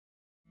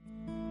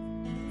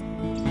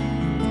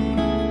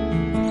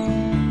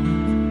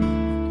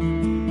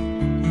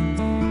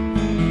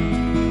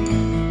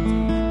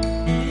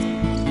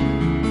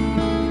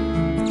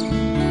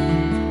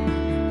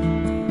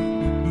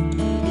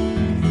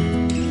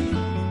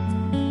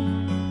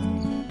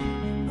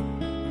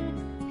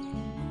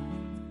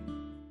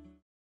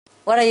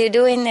What are you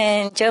doing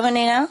in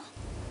Germany now?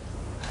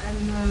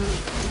 I'm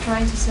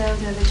trying to sell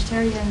the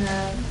vegetarian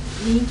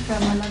meat from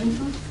Loving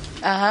Food.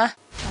 Uh-huh.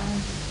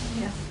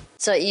 Yeah.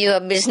 So you're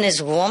a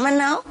businesswoman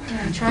now?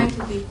 Yeah, I'm trying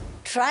to be.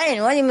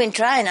 Trying? What do you mean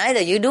trying?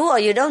 Either you do or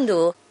you don't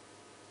do.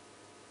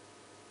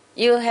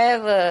 You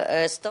have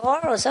a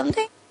store or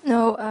something?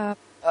 No,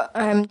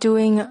 I'm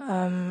doing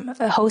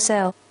a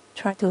wholesale.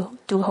 Try to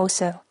do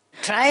wholesale.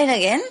 Trying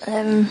again?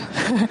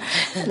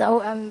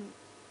 No,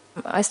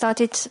 I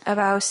started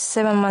about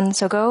 7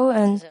 months ago,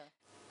 and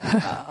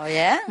Oh,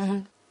 yeah?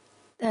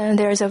 and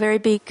there's a very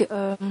big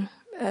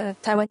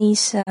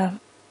Taiwanese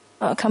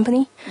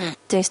company.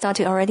 They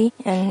started already,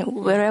 and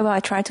wherever I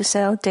try to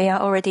sell, they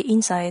are already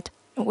inside.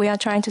 We are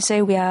trying to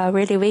say we are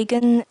really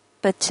vegan,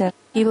 but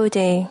people,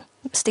 they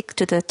stick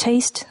to the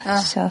taste.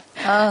 So.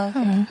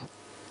 Okay.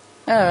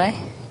 All right.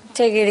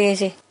 Take it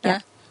easy. Yeah.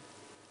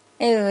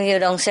 If you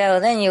don't sell,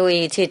 then you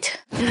eat it.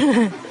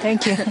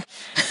 Thank you.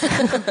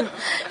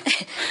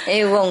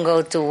 It won't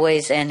go to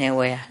waste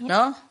anywhere,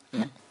 no?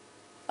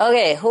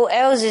 Okay, who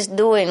else is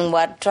doing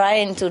what,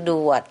 trying to do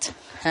what?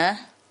 Huh?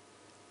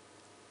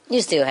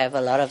 You still have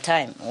a lot of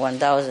time,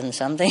 1,000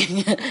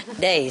 something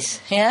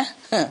days, yeah?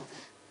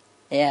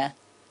 Yeah.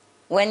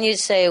 When you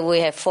say we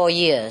have 4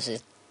 years,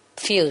 it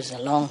feels a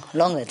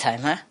longer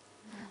time, huh?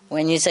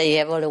 When you say you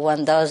have only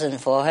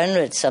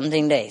 1,400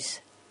 something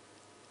days,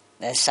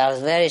 that sounds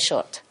very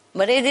short.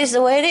 But it is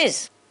the way it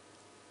is.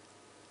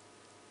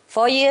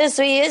 4 years,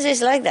 3 years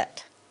is like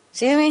that.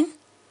 See what I mean?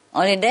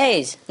 Only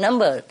days,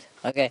 numbered.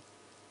 Okay.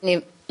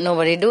 If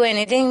nobody do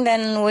anything,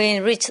 then we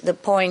reach the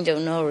point of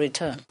no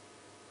return.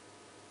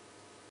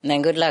 And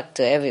then good luck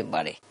to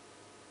everybody.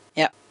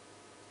 Yeah.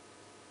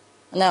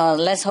 Now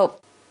let's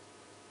hope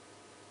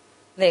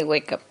they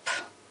wake up.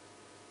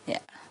 Yeah.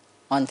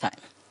 On time.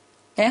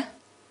 Yeah?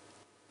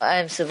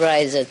 I'm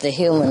surprised at the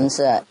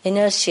humans'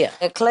 inertia.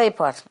 The clay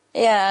pot.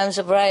 Yeah, I'm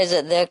surprised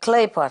at their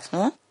clay pot.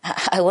 Huh?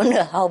 I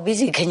wonder how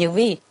busy can you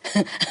be?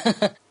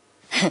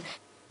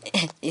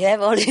 You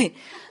have only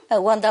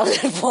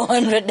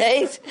 1,400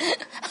 days.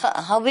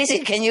 How busy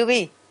can you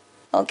be?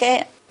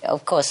 Okay?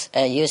 Of course,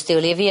 you still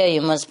live here.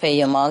 You must pay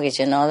your mortgage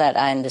and all that.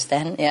 I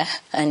understand, yeah?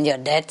 And your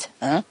debt,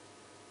 huh?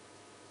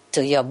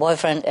 To your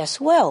boyfriend as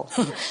well.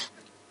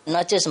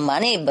 Not just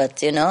money,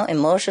 but,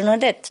 emotional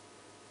debt.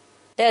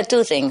 There are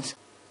two things.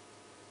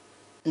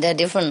 They're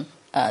different.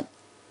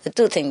 The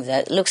two things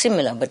that look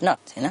similar, but not,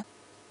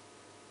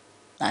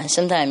 And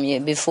sometimes you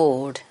be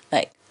fooled.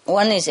 Like,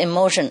 one is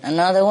emotion,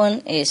 another one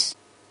is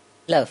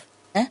love.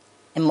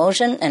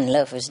 Emotion and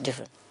love is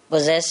different.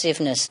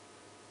 Possessiveness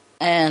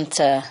and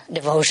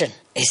devotion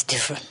is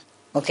different.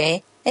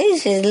 Okay?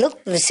 It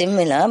looks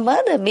similar,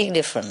 but a big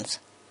difference.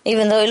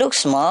 Even though it looks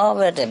small,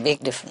 but a big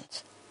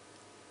difference.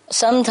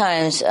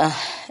 Sometimes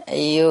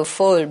you're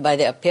fooled by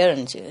the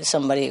appearance.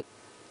 Somebody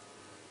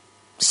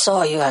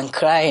saw you and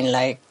crying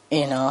like,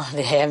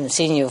 they haven't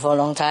seen you for a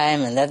long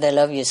time and that they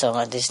love you so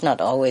much. It's not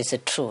always the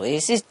truth.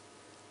 It's just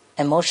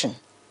emotion.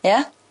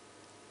 Yeah?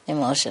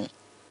 Emotion.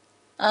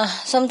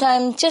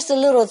 Sometimes just a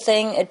little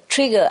thing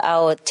trigger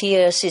our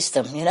tear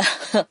system,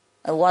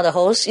 a water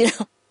hose,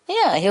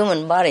 Yeah,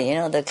 human body,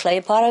 the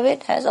clay part of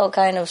it has all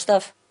kind of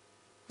stuff.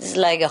 It's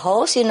like a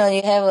hose, you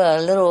have a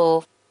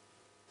little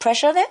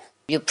pressure there.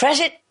 You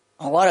press it,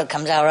 water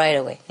comes out right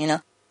away,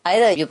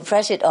 Either you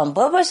press it on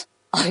purpose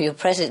or you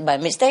press it by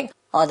mistake,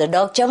 or the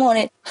dog jump on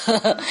it,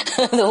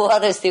 the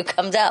water still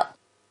comes out.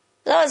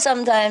 So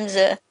sometimes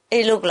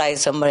it looks like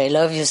somebody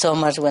loves you so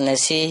much when they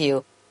see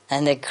you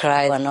and they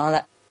cry and all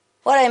that.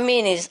 What I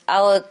mean is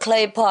our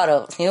clay part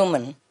of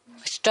human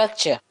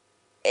structure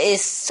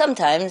is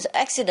sometimes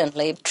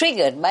accidentally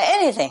triggered by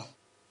anything,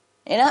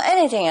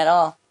 anything at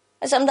all.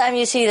 And sometimes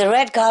you see the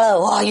red color,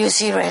 wow, you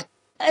see red.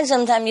 And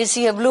sometimes you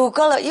see a blue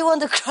color, you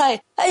want to cry.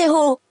 Hey,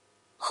 who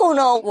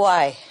knows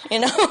why,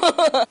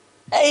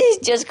 I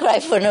just cry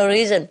for no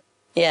reason.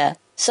 Yeah,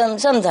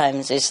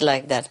 sometimes it's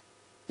like that.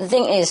 The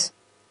thing is,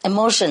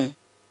 emotion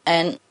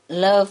and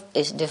love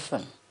is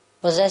different.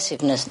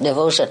 Possessiveness,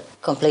 devotion,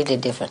 completely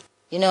different.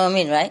 You know what I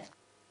mean, right?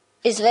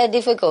 It's very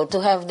difficult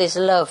to have this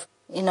love,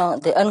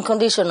 the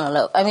unconditional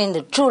love. I mean,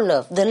 the true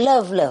love, the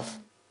love.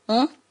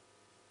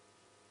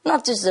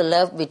 Not just the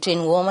love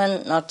between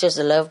women, not just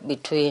the love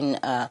between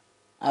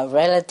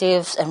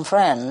relatives and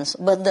friends,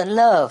 but the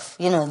love,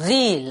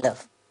 the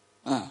love.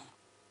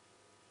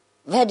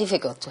 Very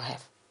difficult to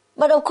have.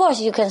 But of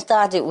course, you can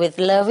start it with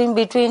loving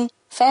between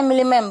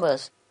family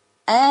members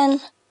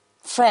and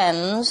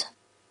friends,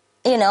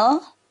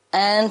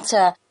 and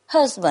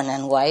husband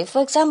and wife,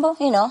 for example,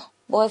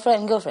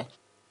 boyfriend and girlfriend.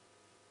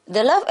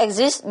 The love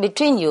exists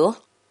between you,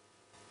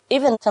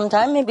 even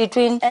sometimes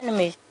between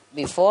enemies.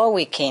 Before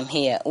we came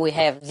here, we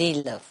have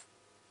the love.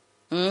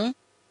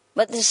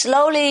 But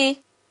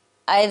slowly,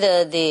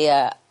 either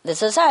the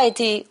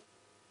society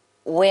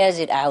wears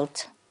it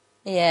out,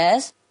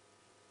 yes,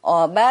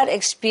 or bad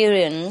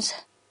experience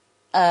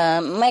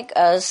make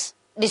us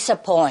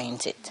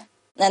disappointed.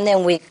 And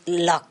then we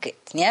lock it,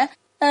 yeah?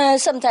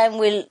 Sometimes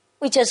we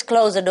We just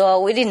close the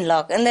door, we didn't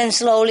lock, and then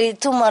slowly,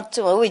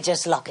 we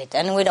just lock it,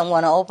 and we don't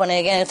want to open it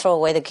again and throw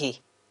away the key.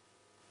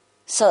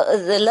 So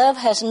the love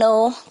has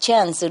no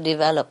chance to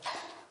develop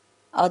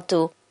or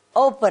to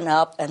open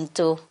up and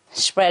to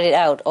spread it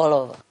out all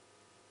over.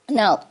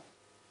 Now,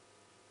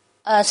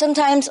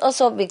 sometimes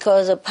also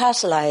because of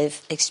past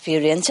life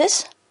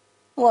experiences,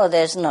 well,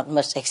 there's not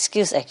much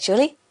excuse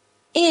actually.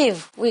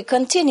 If we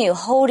continue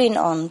holding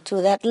on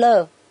to that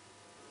love,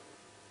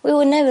 we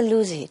will never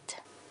lose it.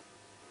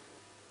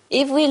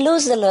 If we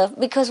lose the love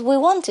because we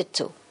wanted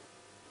to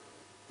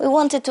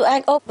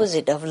act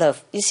opposite of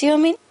love. You see what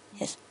I mean?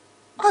 Yes.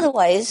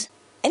 Otherwise,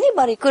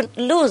 anybody could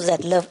lose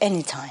that love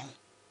anytime.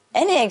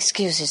 Any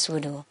excuses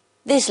would do.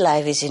 This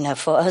life is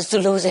enough for us to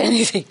lose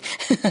anything.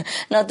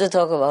 Not to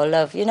talk about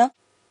love,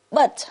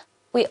 But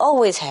we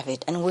always have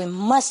it and we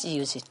must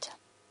use it.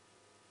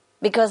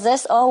 Because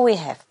that's all we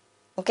have.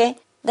 Okay?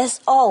 That's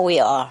all we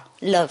are,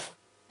 love.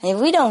 And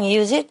if we don't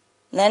use it,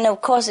 then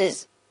of course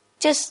it's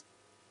just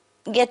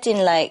getting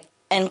like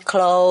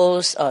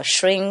enclosed or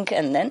shrink,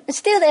 and then it's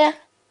still there.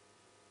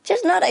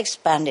 Just not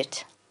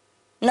expanded,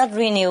 not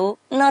renewed,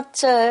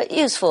 not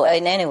useful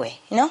in any way,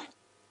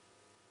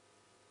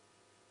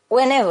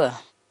 Whenever,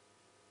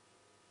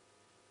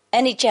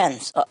 any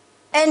chance or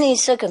any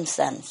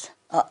circumstance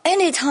or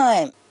any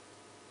time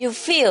you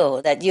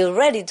feel that you're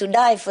ready to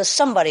die for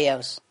somebody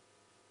else,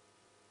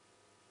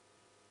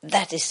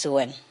 that is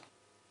when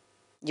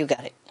you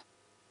got it.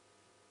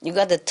 You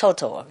got the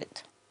total of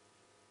it.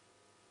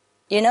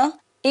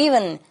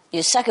 Even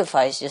you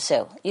sacrifice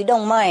yourself. You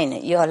don't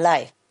mind your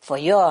life for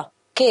your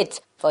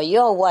kids, for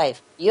your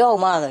wife, your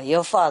mother,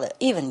 your father,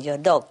 even your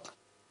dog.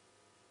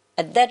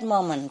 At that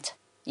moment,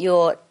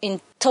 you're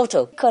in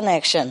total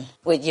connection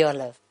with your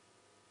love.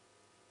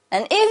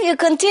 And if you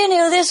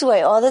continue this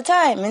way all the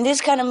time, in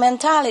this kind of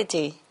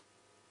mentality,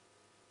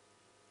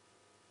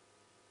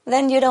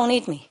 then you don't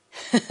need me.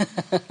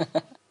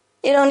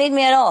 You don't need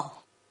me at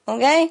all.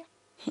 Okay?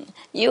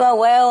 You are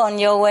well on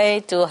your way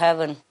to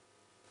heaven.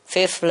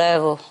 5th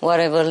level,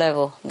 whatever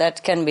level,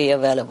 that can be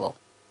available.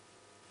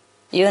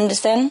 You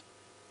understand?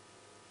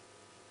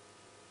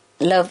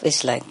 Love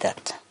is like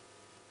that.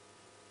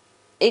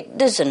 It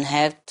doesn't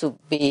have to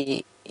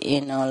be,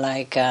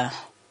 like a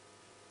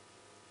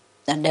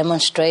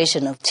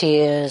demonstration of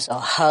tears or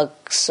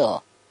hugs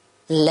or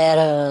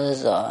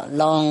letters or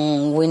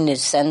long-winded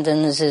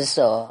sentences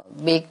or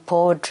big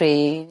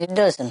poetry. It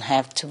doesn't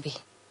have to be.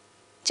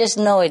 Just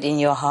know it in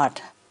your heart,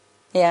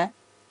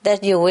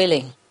 that you're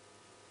willing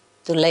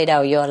to lay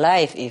down your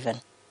life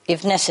even,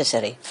 if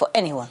necessary, for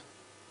anyone.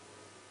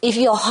 If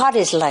your heart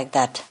is like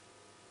that,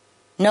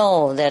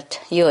 know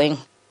that you're in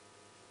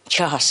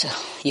charge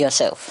of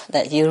yourself,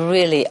 that you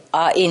really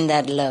are in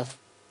that love,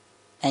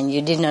 and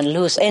you did not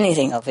lose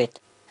anything of it,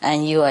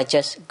 and you are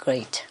just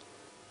great.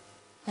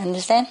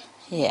 Understand?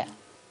 Yeah.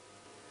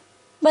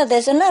 But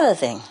there's another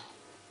thing.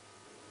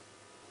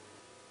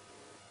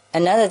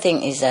 Another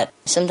thing is that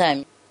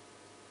sometimes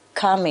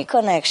karmic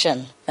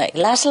connection, like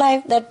last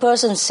life, that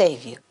person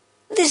saved you.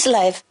 This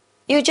life,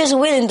 you're just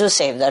willing to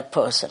save that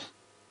person.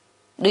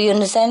 Do you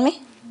understand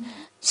me?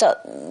 So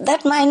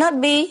that might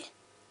not be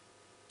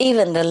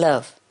even the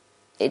love.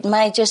 It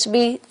might just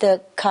be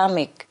the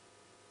karmic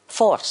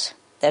force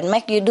that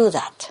make you do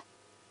that.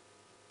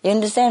 You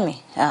understand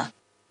me?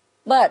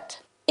 But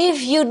if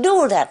you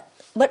do that,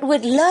 but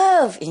with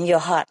love in your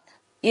heart,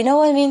 you know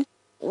what I mean?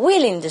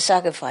 Willing to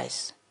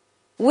sacrifice.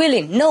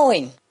 Willing,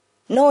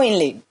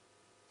 knowingly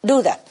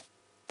do that.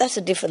 That's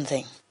a different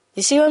thing.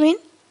 You see what I mean?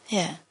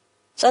 Yeah.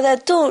 So there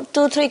are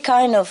two, three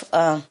kind of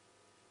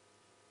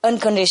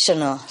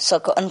unconditional,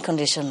 so-called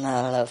unconditional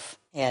love.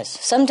 Yes.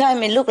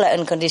 Sometimes it look like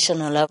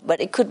unconditional love,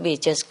 but it could be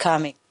just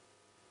karmic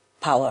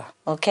power.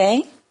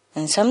 Okay?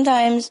 And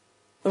sometimes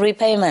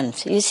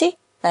repayment. You see?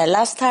 Like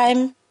last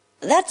time,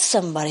 that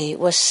somebody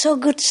was so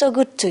good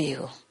to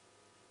you.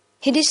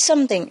 He did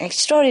something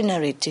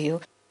extraordinary to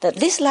you that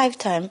this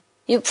lifetime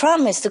you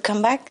promise to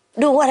come back,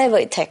 do whatever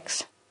it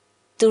takes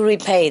to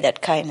repay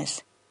that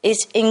kindness.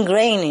 It's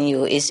ingrained in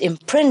you, it's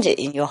imprinted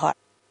in your heart.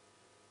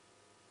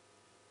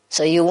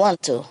 So you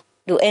want to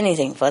do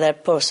anything for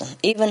that person,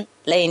 even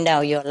laying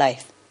down your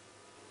life.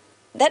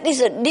 That is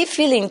a deep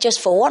feeling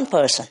just for one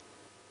person.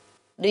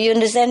 Do you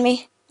understand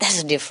me?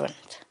 That's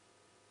different.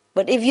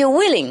 But if you're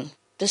willing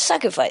to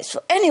sacrifice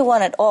for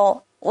anyone at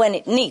all when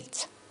it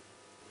needs,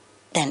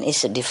 then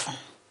it's a different.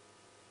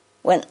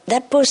 When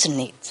that person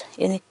needs,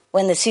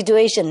 when the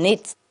situation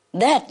needs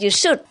that, you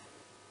should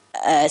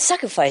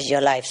sacrifice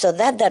your life so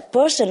that that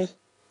person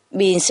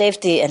be in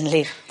safety and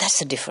live.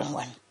 That's a different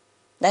one.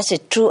 That's a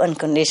true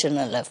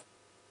unconditional love.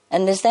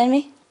 Understand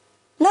me?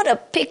 Not a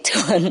picked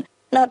one,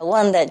 not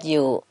one that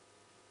you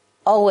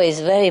always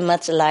very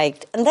much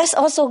liked. And that's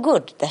also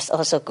good. That's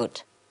also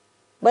good.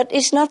 But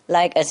it's not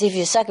like as if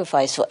you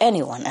sacrifice for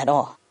anyone at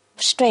all.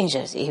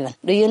 Strangers even.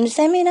 Do you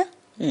understand me now?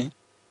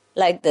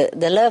 Like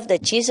the love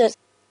that Jesus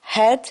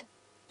had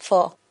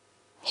for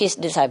his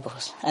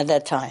disciples at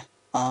that time,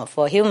 or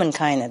for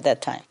humankind at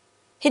that time.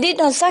 He did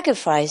not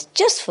sacrifice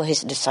just for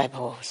his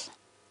disciples.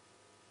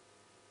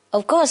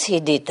 Of course he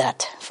did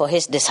that for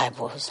his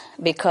disciples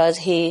because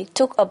he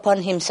took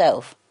upon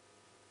himself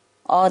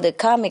all the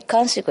karmic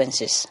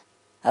consequences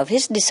of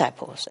his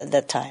disciples at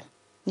that time.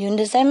 You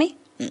understand me?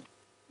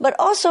 But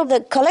also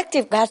the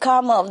collective bad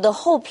karma of the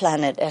whole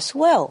planet as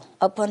well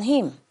upon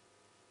him.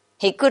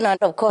 He could not,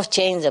 of course,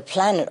 change the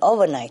planet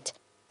overnight.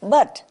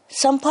 But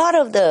some part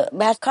of the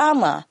bad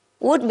karma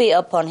would be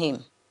upon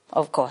him,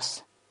 of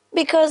course.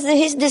 Because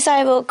his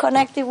disciple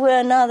connected with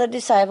another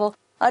disciple,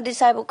 a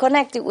disciple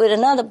connected with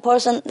another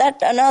person,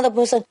 that another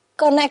person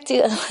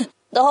connected,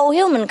 the whole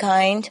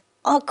humankind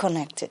are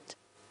connected.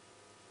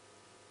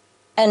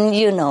 And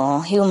you know,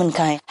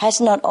 humankind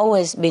has not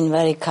always been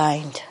very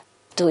kind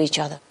to each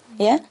other,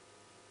 yeah?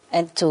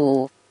 And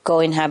to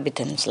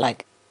co-inhabitants,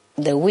 like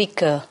the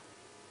weaker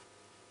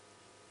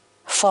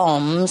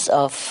forms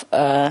of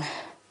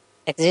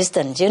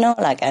existence, you know,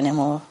 like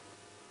animal.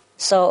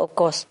 So, of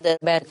course, the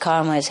bad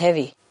karma is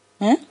heavy.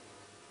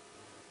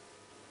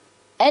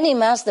 Any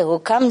master who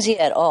comes here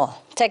at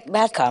all, take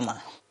bad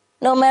karma.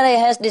 No matter he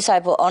has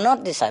disciples or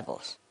not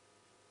disciples.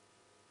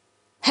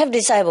 Have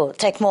disciples,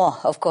 take more,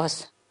 of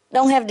course.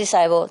 Don't have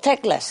disciples,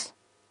 take less.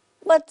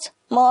 But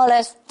more or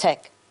less,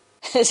 take.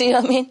 See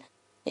what I mean?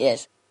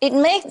 Yes. It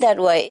makes that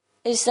way.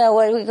 It's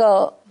what we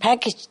call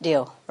package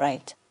deal,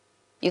 right?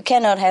 You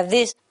cannot have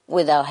this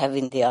without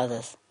having the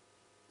others.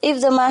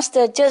 If the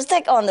master just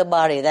take on the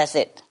body, that's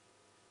it.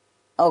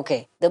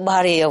 Okay, the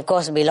body, of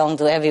course, belongs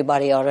to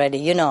everybody already,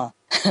 you know.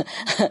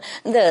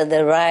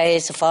 the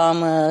rice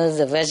farmers,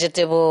 the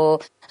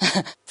vegetable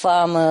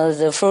farmers,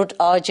 the fruit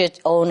orchard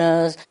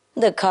owners,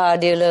 the car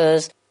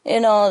dealers, you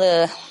know,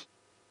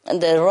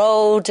 the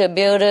road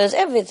builders,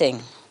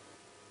 everything.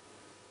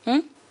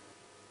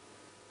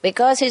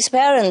 Because his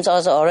parents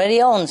also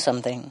already own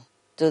something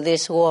to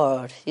this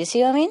world. You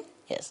see what I mean?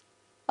 Yes.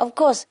 Of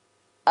course,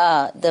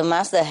 the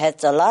master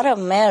has a lot of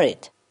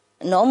merit.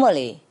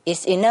 Normally,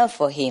 it's enough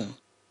for him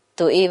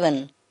to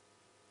even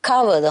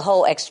cover the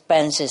whole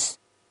expenses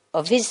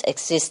of his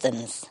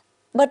existence.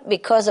 But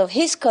because of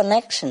his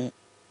connection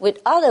with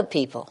other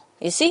people,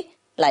 you see,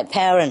 like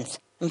parents,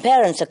 and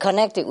parents are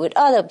connected with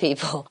other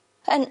people,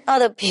 and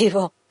other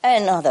people,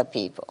 and other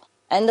people,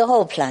 and the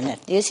whole planet.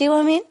 You see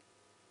what I mean?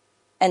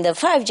 And the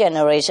 5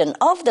 generations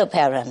of the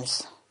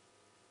parents.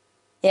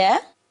 Yeah?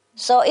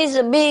 So it's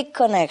a big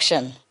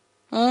connection.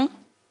 And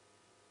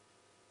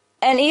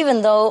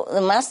even though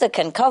the master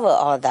can cover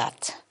all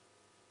that,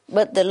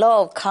 but the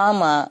law of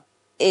karma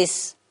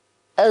is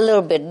a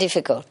little bit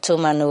difficult to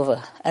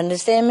maneuver.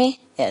 Understand me?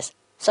 Yes.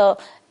 So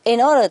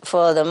in order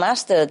for the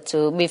master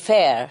to be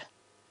fair,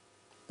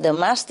 the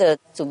master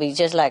to be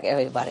just like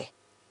everybody.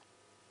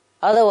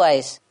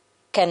 Otherwise,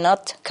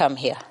 cannot come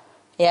here.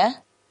 Yeah?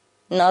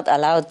 Not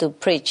allowed to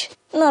preach.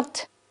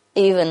 Not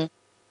even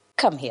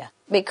come here.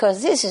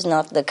 Because this is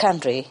not the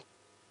country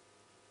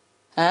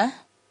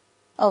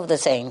of the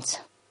saints.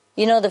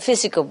 You know, the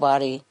physical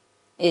body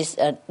is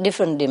a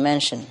different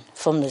dimension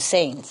from the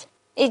saints.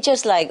 It's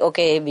just like,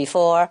 okay,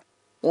 before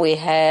we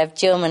have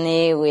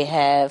Germany, we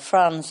have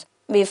France.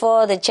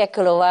 Before the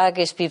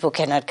Czechoslovakian people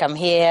cannot come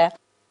here.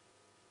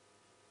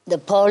 The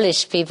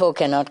Polish people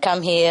cannot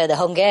come here. The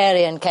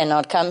Hungarian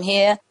cannot come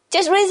here.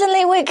 Just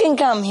recently we can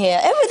come here.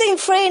 Everything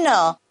free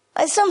now.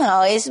 And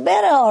somehow it's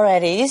better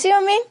already. You see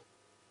what I mean?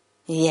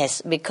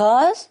 Yes,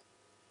 because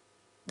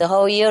the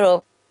whole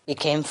Europe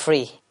became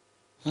free.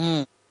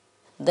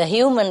 The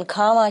human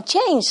karma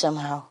changed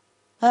somehow.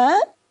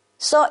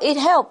 So it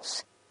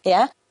helps,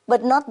 yeah?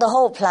 But not the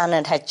whole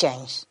planet had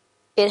changed.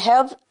 It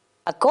helps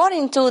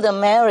according to the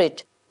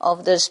merit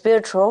of the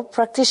spiritual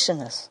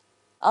practitioners.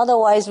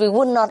 Otherwise, we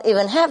would not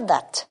even have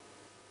that.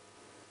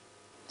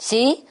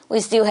 See,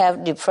 we still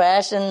have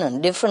depression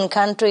in different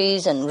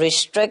countries and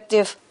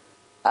restrictive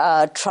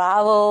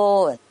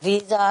travel and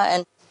visa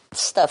and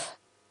stuff.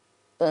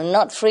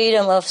 Not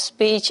freedom of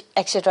speech,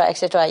 etc.,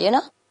 etc., you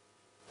know?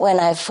 When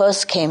I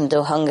first came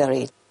to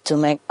Hungary to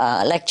make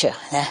a lecture,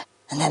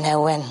 and then I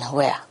went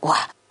where?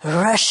 Wow,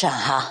 Russia,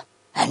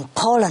 and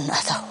Poland. I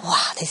thought,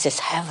 wow, this is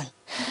heaven.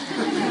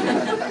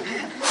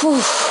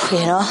 Whew,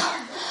 you know?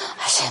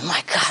 I said,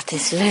 my God,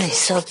 this is really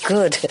so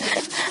good.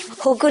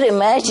 Who could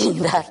imagine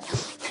that?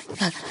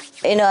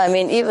 You know, I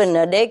mean, even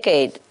a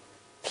decade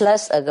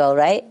plus ago,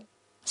 right?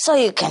 So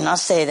you cannot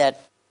say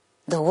that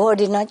the world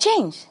did not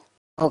change.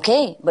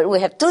 Okay, but we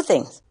have 2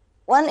 things.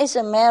 One is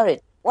a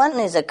merit, one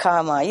is a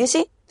karma. You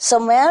see? So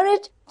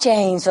merit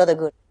change for the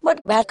good.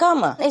 But bad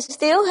karma, it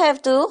still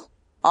have to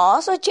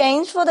also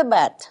change for the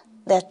bad.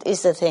 That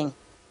is the thing.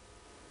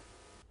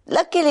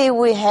 Luckily,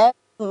 we have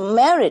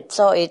merit,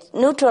 so it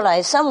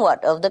neutralizes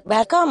somewhat of the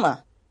bad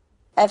karma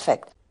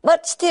effect.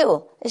 But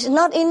still, it's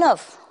not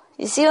enough.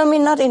 You see what I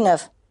mean? Not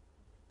enough.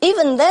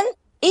 Even then,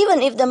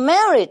 even if the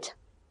merit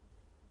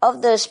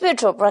of the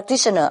spiritual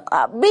practitioner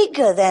are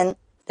bigger than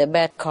the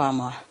bad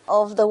karma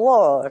of the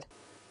world,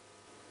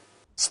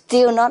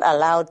 still not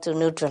allowed to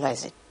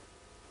neutralize it.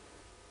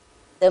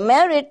 The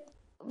merit,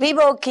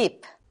 people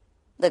keep.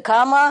 The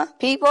karma,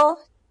 people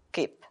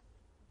keep.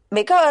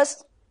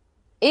 Because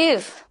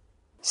if,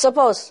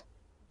 suppose,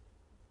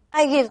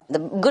 I give the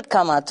good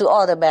karma to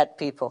all the bad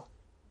people.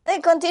 They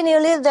continue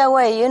to live their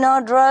way,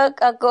 drug,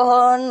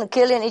 alcohol,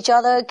 killing each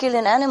other,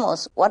 killing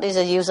animals. What is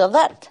the use of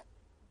that?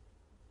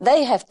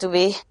 They have to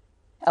be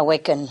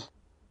awakened.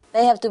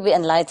 They have to be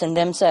enlightened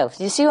themselves.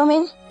 You see what I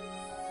mean?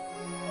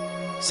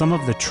 Some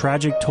of the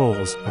tragic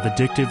tolls of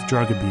addictive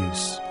drug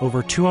abuse.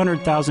 Over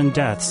 200,000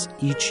 deaths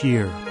each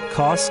year.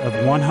 Costs of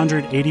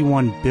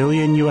 $181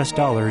 billion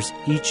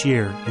each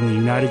year in the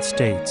United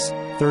States.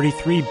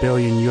 $33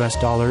 billion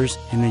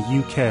in the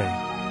UK.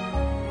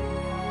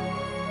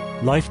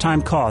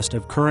 Lifetime cost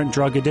of current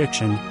drug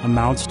addiction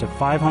amounts to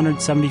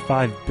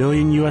 $575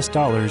 billion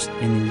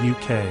in the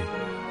UK.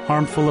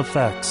 Harmful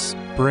effects: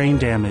 brain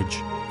damage,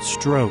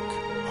 stroke,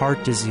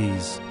 heart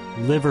disease,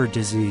 liver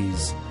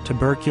disease,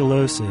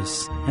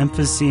 tuberculosis,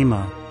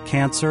 emphysema,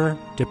 cancer,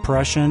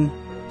 depression,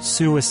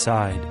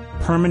 suicide,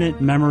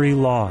 permanent memory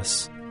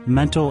loss,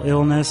 mental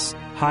illness,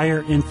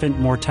 higher infant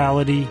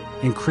mortality,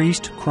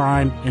 increased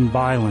crime and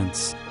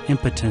violence,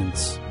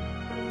 impotence.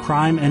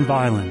 Crime and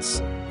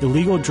violence.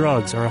 Illegal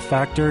drugs are a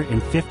factor in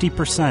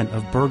 50%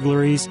 of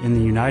burglaries in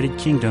the United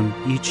Kingdom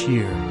each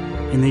year.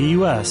 In the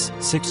U.S.,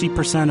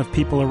 60% of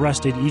people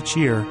arrested each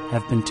year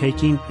have been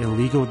taking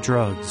illegal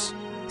drugs.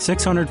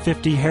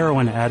 650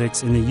 heroin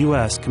addicts in the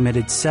U.S.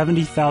 committed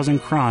 70,000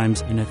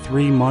 crimes in a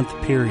 3-month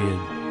period.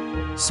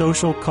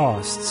 Social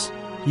costs.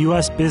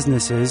 U.S.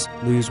 businesses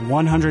lose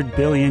 $100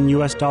 billion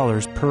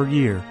per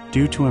year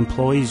due to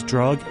employees'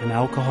 drug and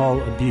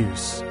alcohol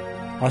abuse.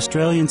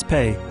 Australians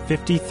pay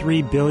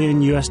 $53 billion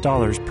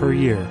per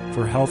year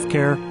for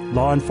healthcare,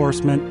 law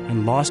enforcement,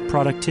 and lost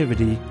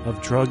productivity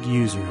of drug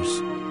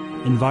users.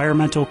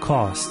 Environmental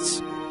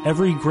costs.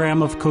 Every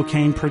gram of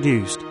cocaine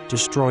produced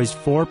destroys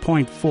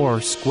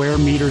 4.4 square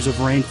meters of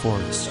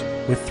rainforest,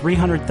 with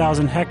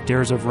 300,000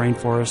 hectares of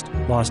rainforest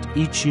lost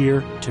each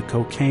year to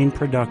cocaine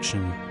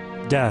production.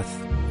 Death.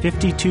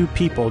 52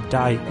 people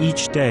die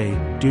each day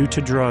due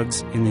to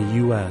drugs in the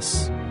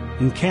U.S.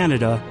 In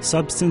Canada,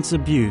 substance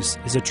abuse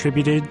is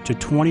attributed to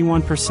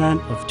 21%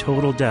 of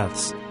total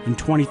deaths and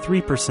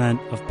 23%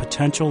 of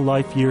potential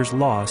life years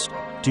lost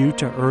due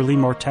to early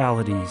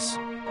mortalities.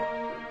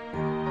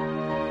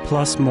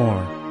 Plus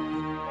more.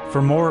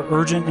 For more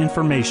urgent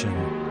information,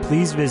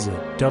 please visit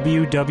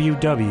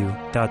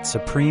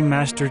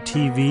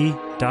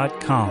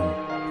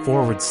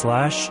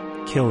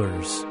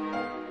www.suprememastertv.com/killers.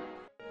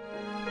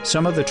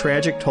 Some of the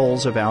tragic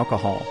tolls of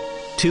alcohol.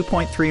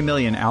 2.3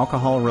 million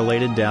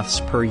alcohol-related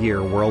deaths per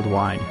year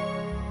worldwide.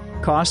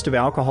 Cost of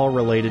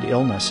alcohol-related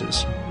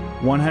illnesses.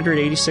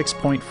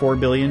 $186.4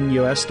 billion in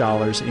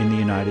the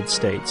United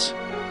States.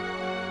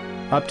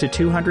 Up to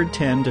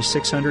 $210 to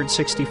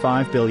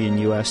 $665 billion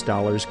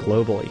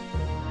globally.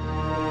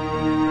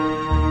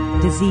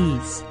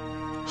 Disease.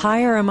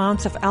 Higher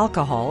amounts of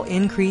alcohol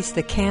increase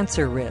the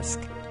cancer risk.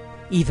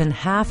 Even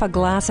half a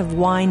glass of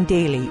wine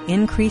daily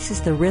increases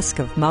the risk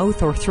of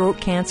mouth or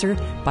throat cancer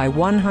by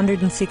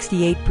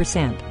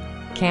 168%.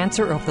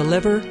 Cancer of the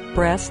liver,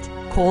 breast,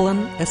 colon,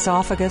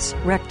 esophagus,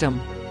 rectum.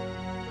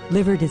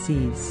 Liver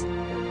disease.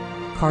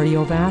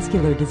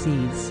 Cardiovascular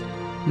disease.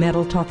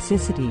 Metal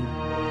toxicity.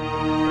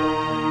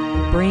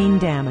 Brain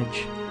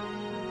damage.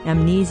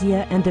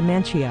 Amnesia and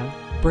dementia.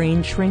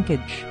 Brain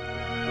shrinkage.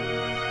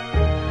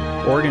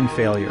 Organ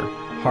failure.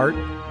 Heart,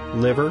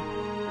 liver,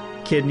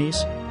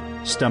 kidneys,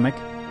 stomach,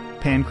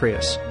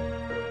 pancreas,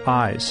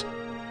 eyes.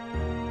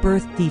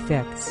 Birth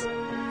defects.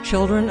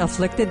 Children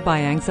afflicted by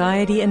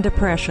anxiety and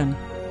depression.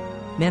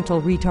 Mental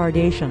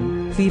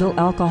retardation. Fetal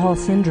alcohol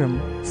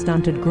syndrome.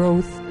 Stunted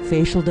growth.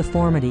 Facial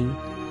deformity.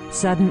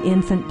 Sudden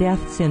infant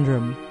death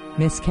syndrome.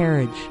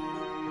 Miscarriage.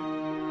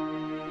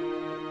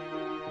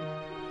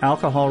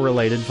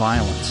 Alcohol-related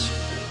violence.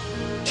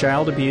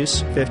 Child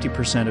abuse,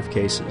 50% of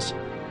cases.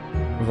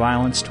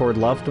 Violence toward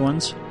loved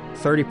ones,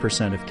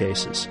 30% of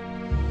cases.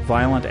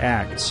 Violent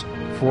acts,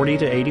 40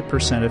 to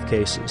 80% of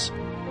cases.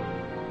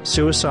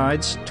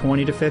 Suicides,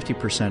 20 to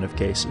 50% of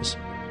cases.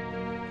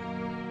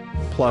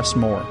 Plus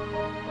more.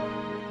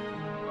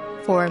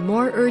 For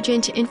more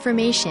urgent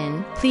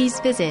information, please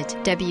visit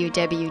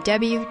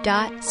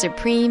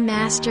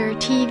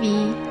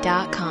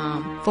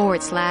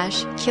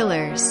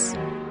www.suprememastertv.com/killers.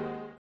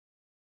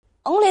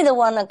 Only the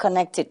one that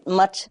connected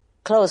much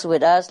close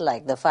with us,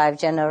 like the 5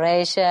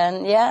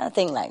 generation,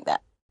 thing like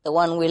that. The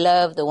one we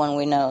love, the one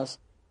we know.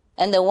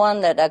 And the one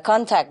that are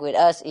contact with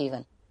us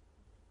even.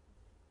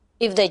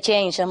 If they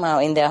change somehow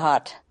in their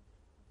heart,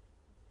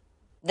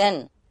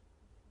 then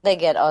they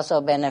get also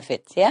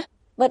benefits,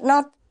 But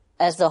not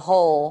as the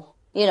whole,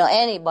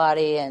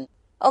 anybody. And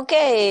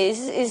okay,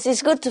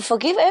 it's good to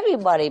forgive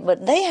everybody,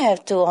 but they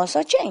have to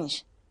also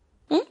change.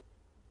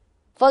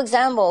 For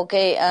example,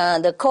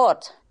 the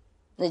court,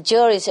 the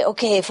jury say,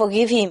 okay,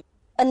 forgive him.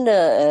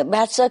 Under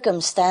bad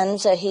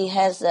circumstance, he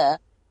has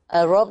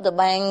robbed the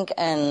bank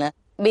and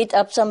beat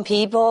up some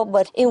people,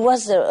 but it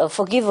was a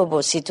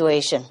forgivable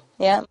situation.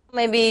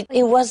 Maybe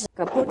it was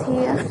kaput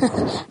here.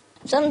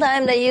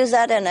 Sometimes they use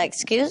that as an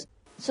excuse.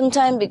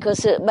 Sometimes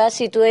because a bad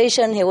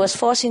situation, he was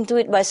forced into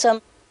it by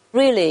some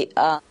really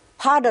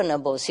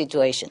pardonable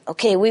situation.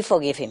 Okay, we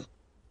forgive him.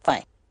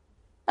 Fine.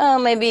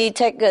 maybe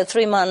take a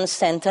 3-month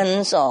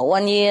sentence or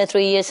 1 year,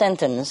 3-year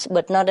sentence,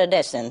 but not a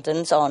death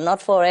sentence or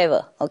not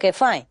forever. Okay,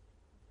 fine.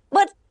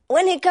 But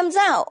when he comes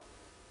out,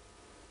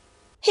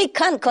 he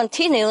can't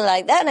continue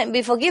like that and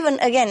be forgiven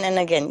again and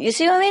again. You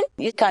see what I mean?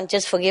 You can't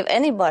just forgive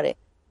anybody.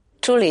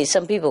 Truly,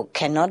 some people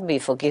cannot be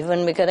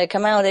forgiven because they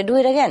come out, they do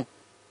it again.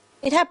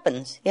 It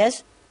happens,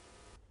 yes?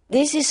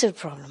 This is a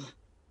problem.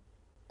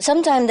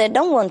 Sometimes they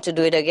don't want to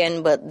do it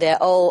again, but their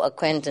old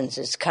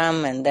acquaintances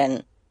come and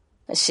then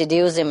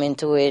seduce him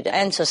into it.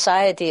 And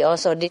society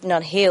also did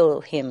not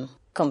heal him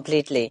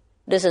completely,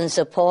 doesn't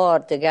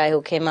support the guy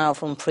who came out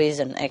from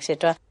prison,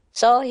 etc.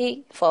 So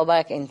he fall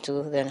back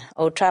into the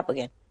old trap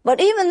again. But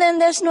even then,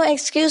 there's no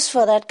excuse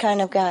for that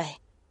kind of guy.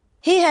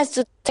 He has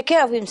to take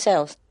care of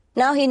himself.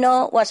 Now he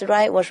knows what's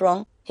right, what's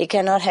wrong. He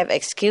cannot have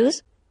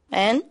excuse,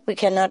 and we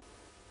cannot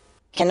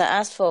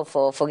ask for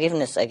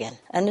forgiveness again.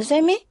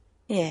 Understand me?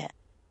 Yeah.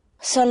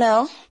 So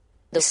now,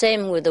 the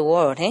same with the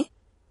world, eh?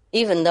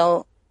 Even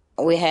though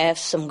we have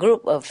some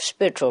group of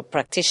spiritual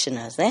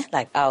practitioners,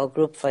 like our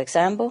group, for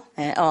example,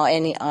 or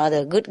any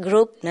other good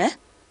group,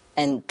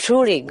 and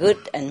truly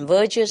good and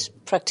virtuous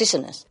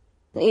practitioners,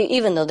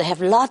 even though they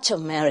have lots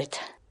of merit,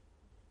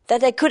 that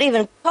they could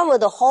even cover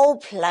the whole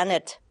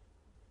planet,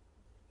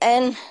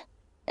 and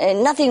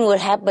nothing will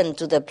happen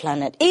to the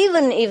planet.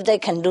 Even if they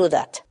can do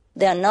that,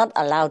 they are not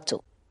allowed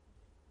to.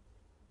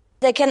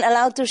 They can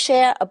allow to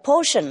share a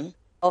portion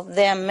of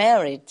their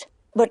merit,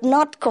 but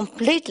not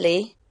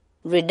completely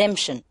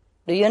redemption.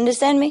 Do you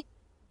understand me?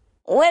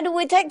 Where do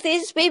we take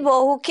these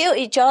people who kill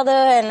each other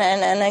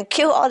and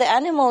kill all the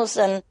animals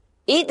and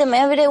eat them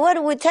every day? Where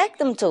do we take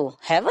them to?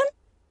 Heaven?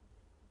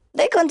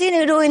 They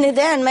continue doing it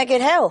there and make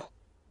it hell.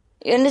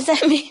 You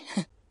understand me?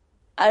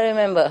 I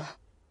remember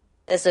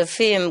there's a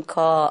film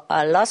called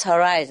Lost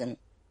Horizon,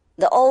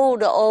 the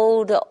old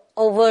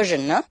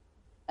version,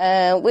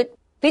 with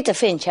Peter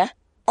Finch,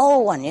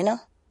 old one,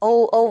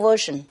 old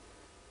version.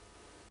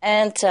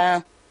 And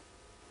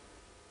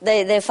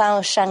they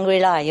found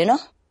Shangri-La,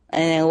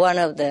 and one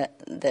of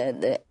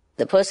the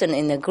person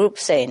in the group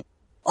saying,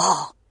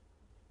 "Oh,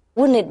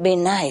 wouldn't it be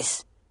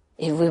nice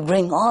if we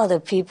bring all the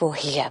people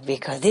here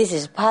because this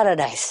is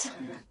paradise?"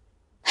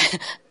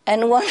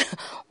 And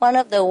one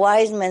of the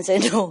wise men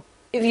said, "No,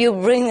 if you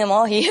bring them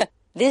all here,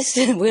 this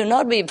will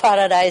not be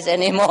paradise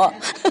anymore."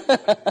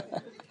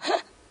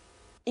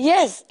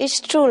 Yes,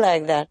 it's true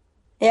like that.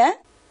 Yeah?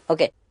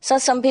 Okay, so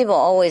some people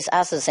always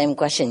ask the same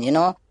question,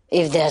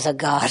 if there's a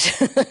God,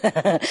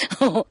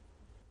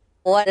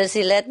 why does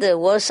he let the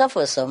world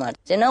suffer so much?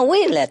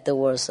 We let the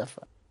world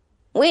suffer.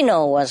 We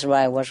know what's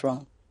right, what's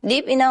wrong.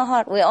 Deep in our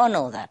heart, we all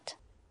know that.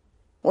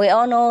 We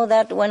all know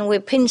that when we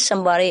pinch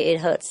somebody,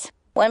 it hurts.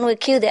 When we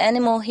kill the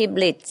animal, he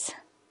bleeds,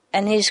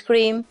 and he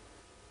screams,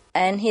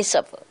 and he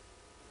suffers.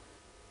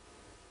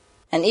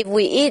 And if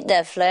we eat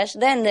that flesh,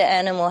 then the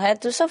animal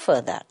had to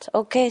suffer that.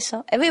 Okay,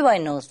 so everybody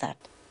knows that.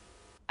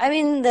 I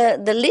mean,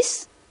 the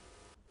least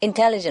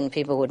intelligent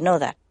people would know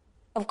that.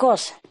 Of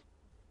course,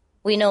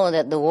 we know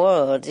that the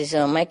world is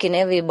making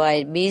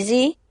everybody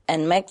busy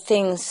and make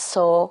things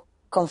so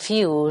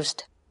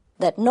confused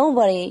that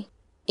nobody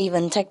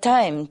even take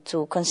time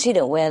to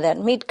consider where that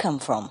meat come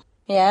from.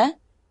 Yeah?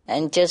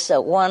 And just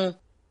one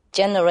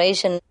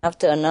generation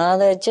after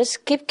another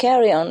just keep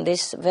carry on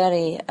this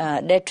very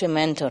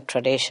detrimental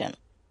tradition,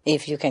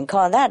 if you can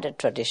call that a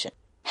tradition.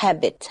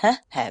 Habit,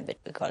 Habit,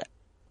 we call it.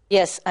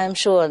 Yes, I'm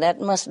sure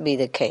that must be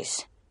the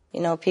case.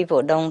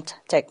 People don't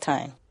take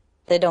time.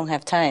 They don't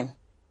have time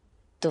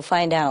to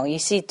find out. You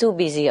see, too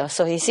busy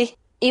also, you see.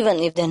 Even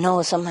if they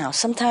know somehow,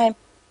 sometimes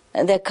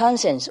their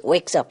conscience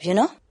wakes up,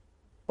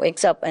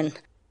 wakes up and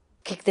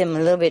kick them a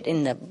little bit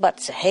in the butt,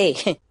 say,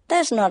 "Hey,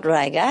 that's not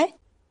right, guy."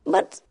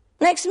 But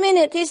next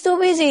minute, he's too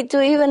busy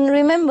to even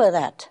remember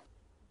that.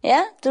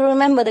 Yeah, to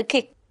remember the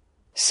kick.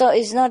 So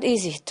it's not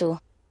easy to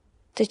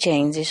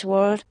change this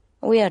world.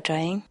 We are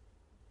trying.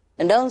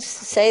 And don't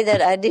say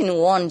that I didn't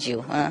warn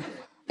you.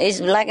 It's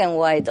black and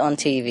white on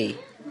TV.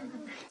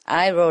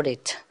 I wrote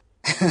it.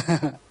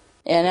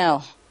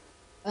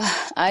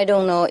 I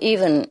don't know,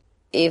 even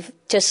if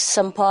just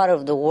some part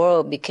of the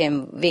world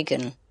became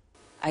vegan,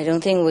 I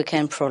don't think we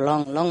can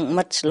prolong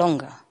much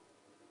longer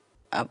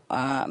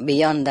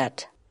beyond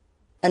that.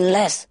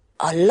 Unless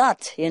a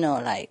lot,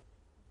 like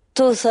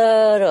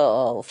 2/3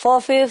 or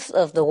 4/5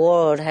 of the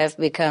world have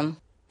become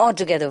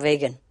altogether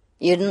vegan.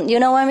 You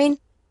know what I mean?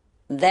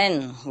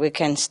 Then we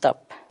can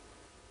stop.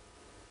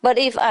 But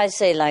if I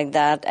say like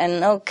that,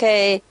 and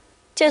okay,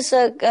 just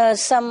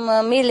some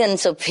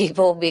millions of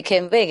people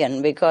became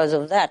vegan because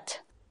of that,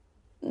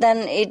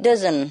 then it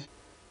doesn't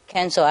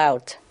cancel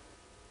out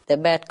the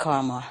bad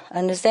karma.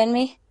 Understand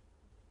me?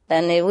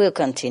 Then it will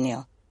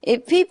continue.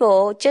 If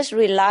people just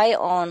rely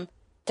on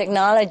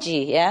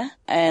technology,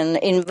 and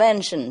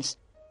inventions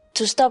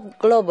to stop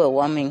global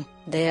warming,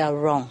 they are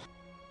wrong.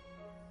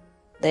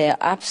 They are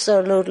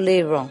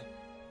absolutely wrong.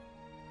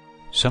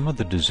 Some of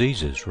the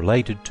diseases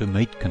related to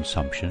meat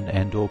consumption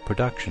and or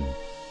production: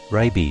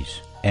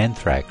 rabies,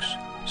 anthrax,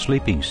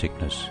 sleeping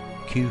sickness,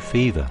 Q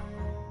fever,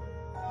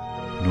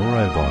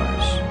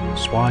 norovirus,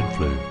 swine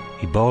flu,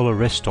 Ebola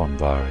Reston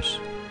virus.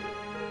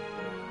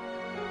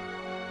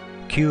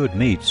 Cured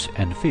meats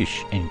and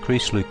fish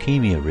increase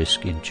leukemia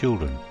risk in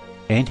children.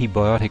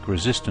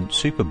 Antibiotic-resistant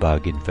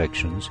superbug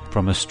infections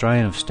from a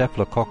strain of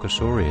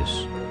Staphylococcus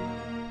aureus.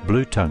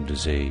 Blue tongue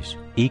disease,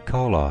 E.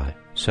 coli,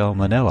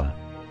 Salmonella.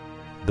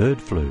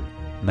 Bird flu,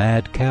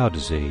 mad cow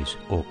disease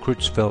or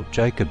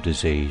Creutzfeldt-Jakob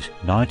disease,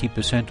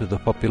 90% of the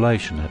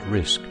population at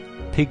risk.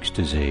 Pig's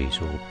disease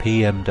or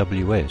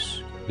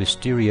PMWS,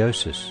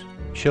 listeriosis,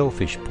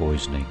 shellfish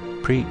poisoning,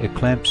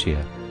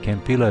 preeclampsia,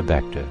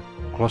 Campylobacter,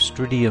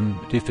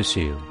 Clostridium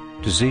difficile,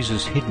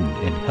 diseases hidden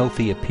in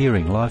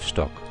healthy-appearing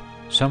livestock.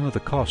 Some of the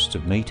costs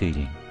of meat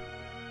eating.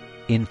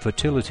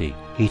 Infertility.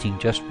 Eating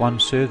just one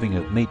serving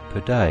of meat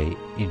per day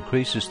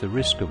increases the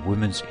risk of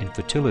women's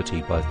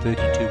infertility by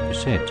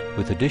 32%,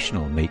 with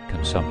additional meat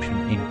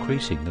consumption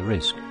increasing the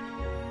risk.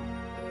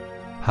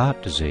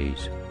 Heart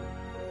disease.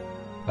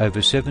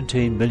 Over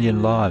 17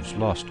 million lives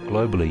lost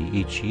globally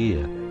each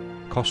year.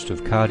 Cost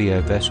of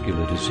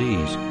cardiovascular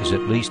disease is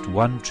at least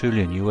 $1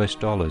 trillion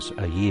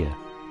a year.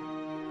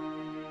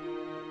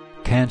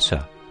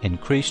 Cancer.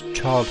 Increased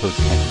childhood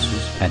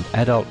cancers and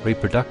adult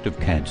reproductive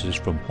cancers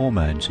from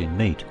hormones in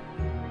meat.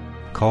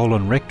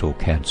 Colon rectal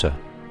cancer.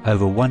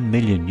 Over 1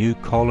 million new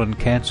colon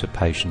cancer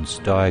patients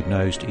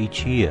diagnosed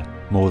each year,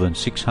 more than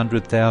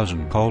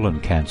 600,000 colon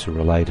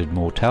cancer-related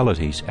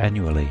mortalities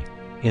annually.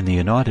 In the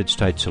United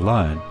States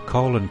alone,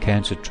 colon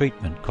cancer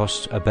treatment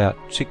costs about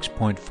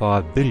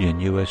 $6.5 billion.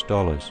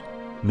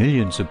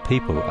 Millions of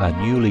people are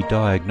newly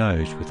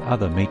diagnosed with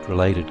other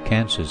meat-related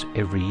cancers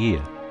every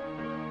year.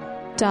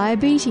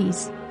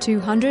 Diabetes.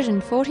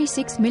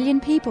 246 million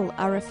people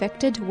are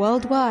affected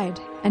worldwide.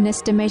 An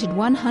estimated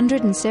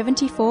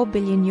 $174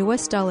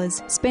 billion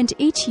spent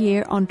each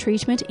year on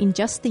treatment in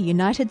just the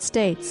United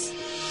States.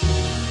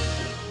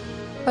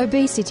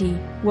 Obesity.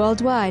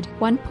 Worldwide,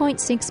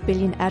 1.6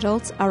 billion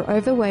adults are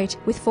overweight,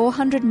 with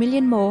 400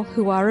 million more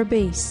who are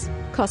obese.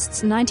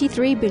 Costs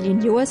 $93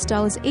 billion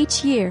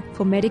each year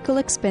for medical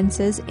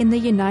expenses in the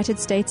United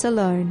States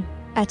alone.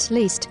 At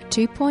least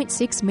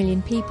 2.6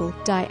 million people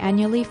die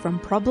annually from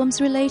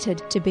problems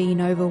related to being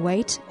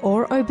overweight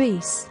or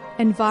obese.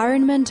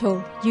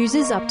 Environmental.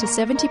 Uses up to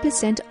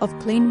 70% of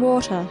clean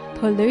water.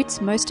 Pollutes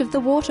most of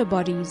the water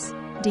bodies.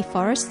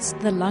 Deforests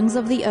the lungs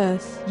of the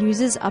earth.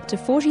 Uses up to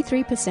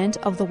 43%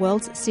 of the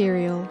world's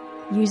cereal.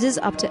 Uses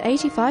up to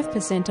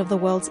 85% of the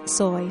world's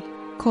soy.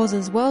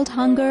 Causes world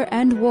hunger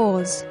and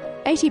wars.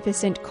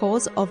 80%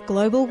 cause of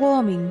global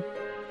warming.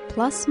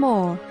 Plus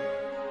more.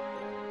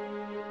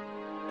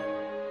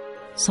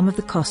 Some of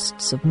the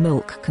costs of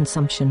milk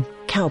consumption.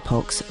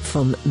 Cowpox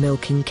from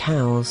milking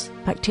cows.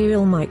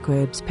 Bacterial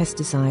microbes,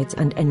 pesticides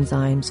and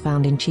enzymes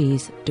found in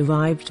cheese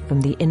derived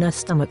from the inner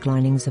stomach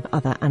linings of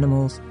other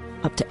animals.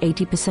 Up to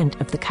 80%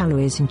 of the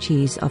calories in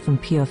cheese are from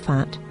pure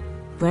fat.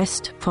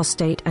 Breast,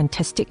 prostate and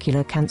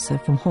testicular cancer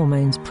from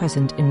hormones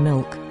present in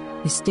milk.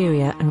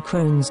 Listeria and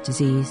Crohn's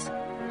disease.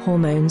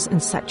 Hormones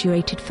and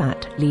saturated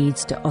fat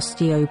leads to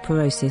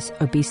osteoporosis,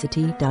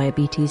 obesity,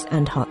 diabetes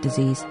and heart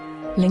disease.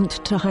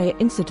 Linked to higher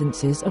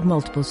incidences of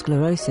multiple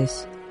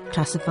sclerosis,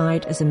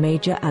 classified as a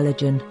major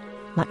allergen,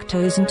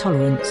 lactose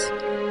intolerance,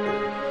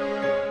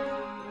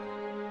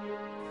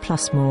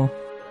 plus more.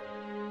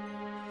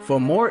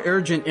 For more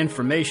urgent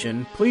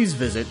information, please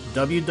visit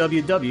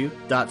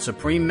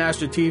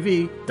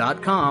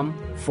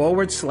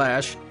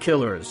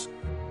www.suprememastertv.com/killers.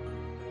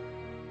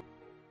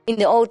 In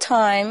the old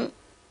time,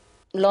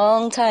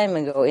 long time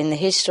ago, in the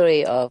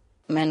history of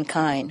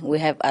mankind, we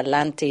have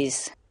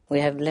Atlantis, we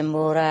have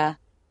Lemuria,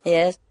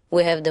 yes,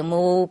 we have the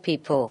Mu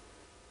people.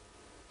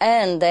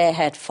 And they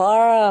had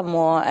far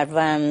more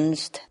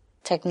advanced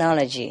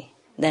technology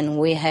than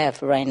we have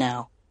right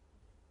now.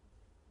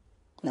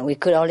 Now, we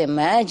could all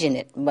imagine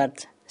it,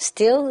 but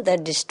still they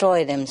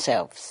destroy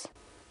themselves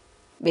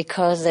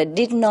because they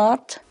did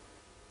not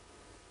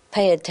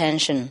pay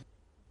attention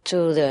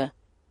to the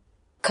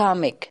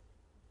karmic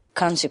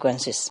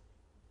consequences,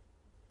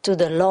 to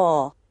the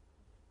law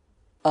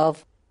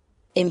of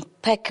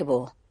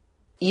impeccable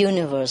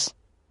universe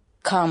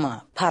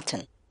karma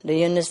pattern. Do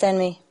you understand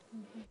me?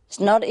 It's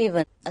not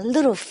even a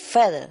little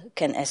feather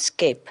can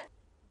escape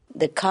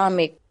the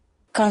karmic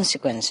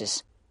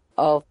consequences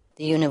of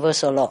the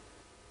universal law.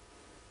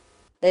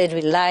 They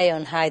rely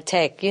on high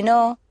tech, you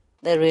know.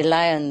 They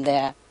rely on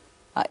their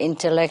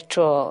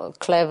intellectual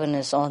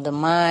cleverness on the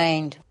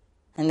mind,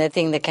 and they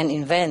think they can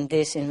invent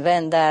this,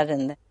 invent that,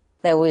 and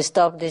they will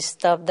stop this,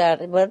 stop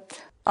that,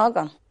 but all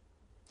gone.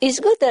 It's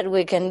good that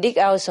we can dig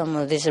out some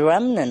of these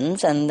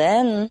remnants and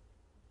then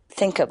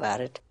think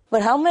about it.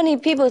 But how many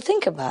people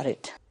think about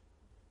it?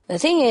 The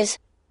thing is,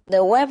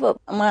 the web of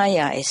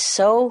Maya is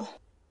so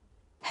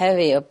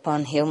heavy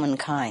upon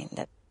humankind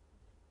that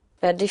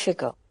very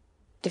difficult.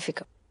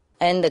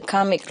 And the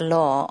karmic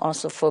law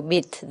also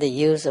forbids the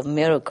use of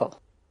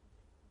miracle.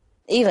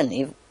 Even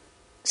if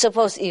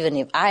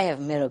I have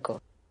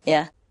miracle,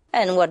 yeah,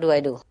 and what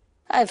do?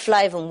 I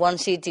fly from one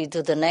city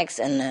to the next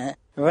and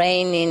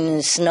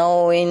raining,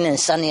 snowing, and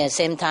sunny at the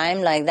same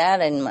time like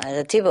that, and at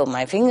the tip of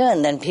my finger,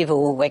 and then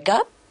people will wake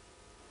up.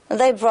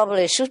 They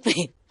probably should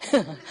be.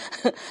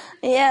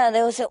 Yeah,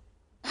 they will say,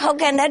 how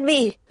can that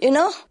be,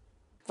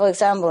 For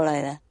example,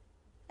 like that.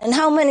 And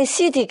how many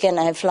cities can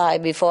I fly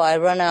before I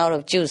run out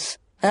of juice?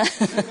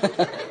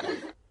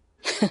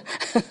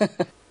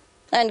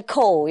 And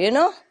cold,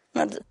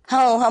 Not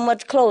how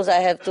much clothes I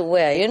have to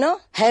wear,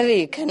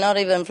 Heavy, cannot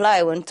even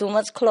fly when too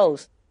much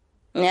clothes.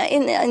 Yeah,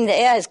 in the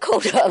air it's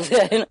cold up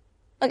there,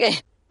 Okay,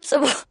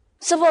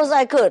 suppose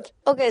I could.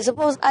 Okay,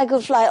 suppose I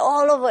could fly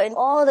all over in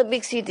all the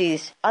big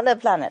cities on the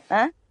planet,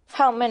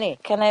 How many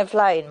can I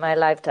fly in my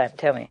lifetime?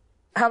 Tell me.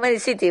 How many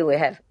cities we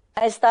have?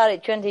 I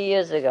started 20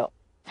 years ago.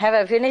 Have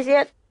I finished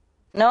yet?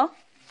 No?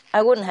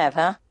 I wouldn't have,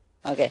 huh?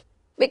 Okay.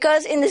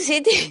 Because in the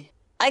city,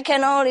 I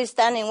can only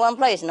stand in one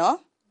place,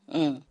 no?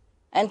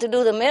 And to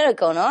do the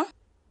miracle, no?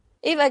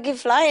 If I keep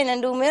flying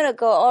and do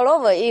miracle all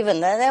over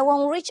even, then I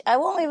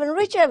won't even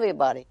reach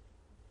everybody.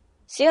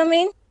 See what I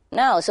mean?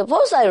 Now,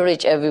 suppose I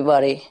reach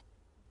everybody.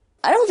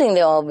 I don't think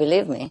they all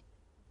believe me.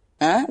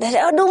 Huh? They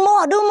say, oh, do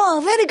more,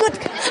 very good.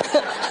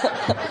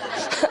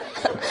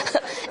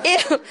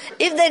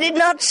 If they did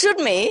not shoot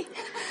me,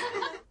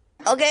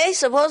 okay,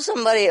 suppose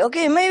somebody,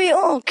 maybe,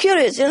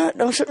 curious,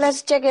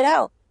 let's check it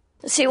out.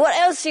 See what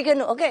else you can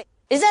do. Okay,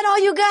 is that all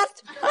you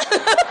got?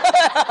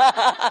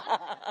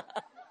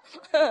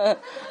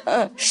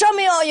 Show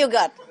me all you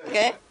got,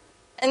 okay?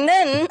 And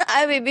then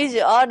I will be busy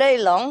all day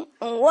long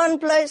in one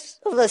place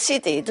of the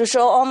city to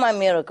show all my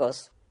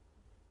miracles.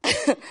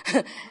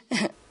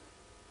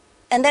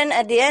 And then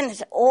at the end,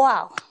 it's,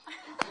 wow,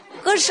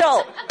 good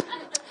show.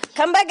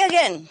 Come back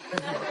again.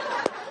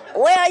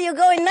 Where are you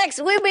going next?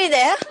 We'll be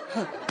there.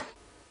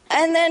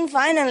 And then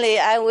finally,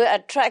 I will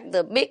attract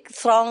the big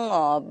throng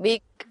or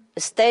big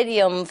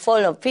stadium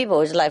full of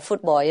people. It's like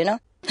football,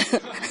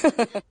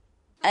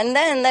 And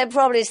then they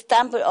probably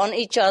stamp it on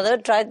each other,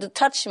 try to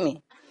touch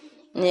me.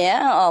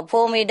 Yeah, or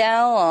pull me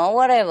down or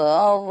whatever,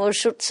 or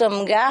shoot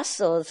some gas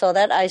so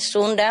that I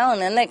swoon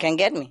down and they can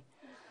get me.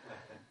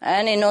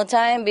 And in no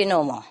time, be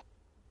no more.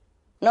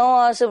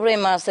 No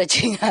Supreme Master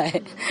Ching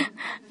Hai.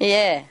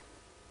 Yeah.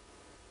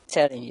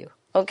 Telling you.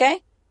 Okay?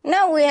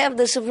 Now we have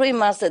the Supreme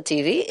Master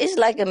TV. It's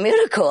like a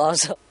miracle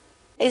also.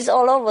 It's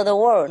all over the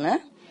world, huh?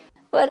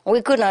 But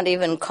we could not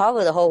even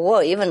cover the whole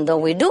world, even though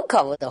we do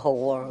cover the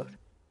whole world.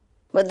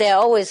 But there's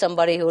always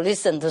somebody who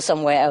listens to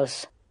somewhere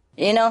else.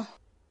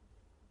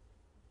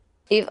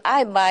 If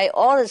I buy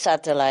all the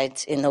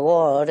satellites in the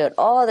world and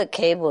all the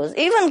cables,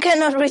 even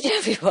cannot reach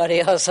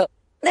everybody also.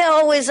 There's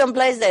always some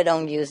place they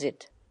don't use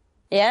it.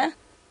 Yeah?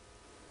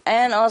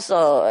 And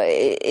also,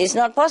 it's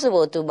not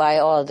possible to buy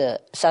all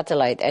the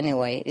satellite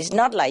anyway. It's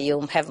not like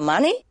you have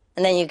money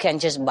and then you can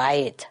just buy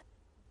it.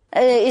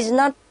 It's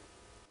not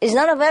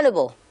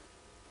available.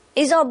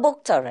 It's all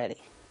booked already.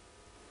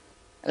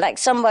 Like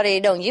somebody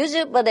don't use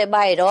it, but they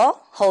buy it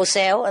all,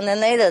 wholesale, and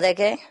then later they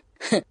can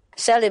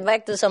sell it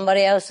back to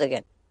somebody else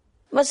again.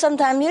 But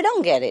sometimes you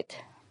don't get it.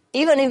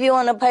 Even if you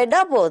want to pay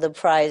double the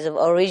price of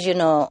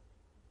original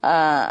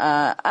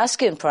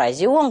asking price,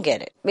 you won't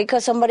get it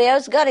because somebody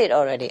else got it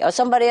already, or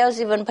somebody else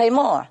even pay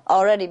more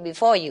already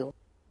before you.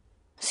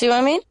 See what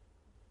I mean?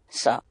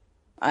 So,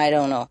 I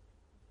don't know.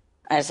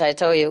 As I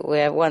told you, we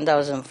have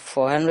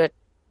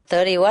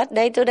 1,430 what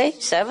day today?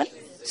 7?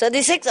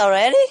 36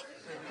 already?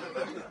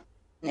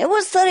 It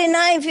was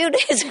 39 a few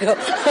days ago.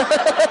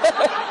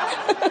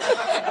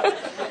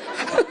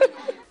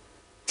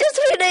 Just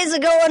 3 days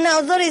ago and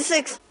now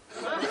 36.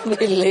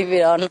 Believe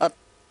it or not.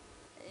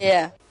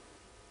 Yeah.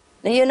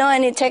 Do you know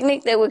any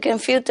technique that we can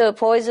filter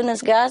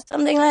poisonous gas?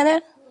 Something like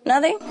that?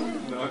 Nothing?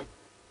 No.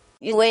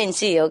 You wait and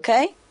see,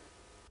 okay?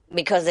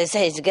 Because they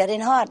say it's getting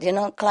hot,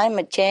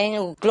 climate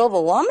change,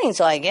 global warming,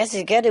 so I guess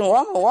it's getting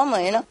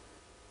warmer,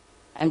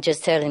 I'm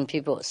just telling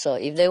people, so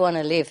if they want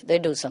to live, they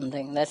do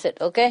something. That's it,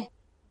 okay?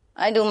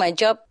 I do my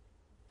job,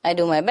 I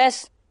do my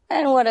best,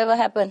 and whatever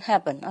happen,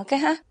 okay,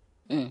 huh?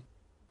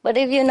 But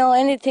if you know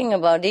anything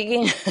about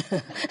digging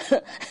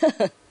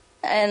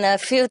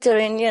and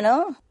filtering,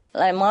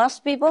 like Mars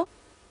people,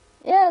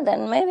 yeah,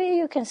 then maybe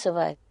you can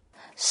survive.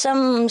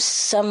 Some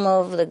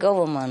of the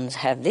governments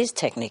have this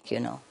technique,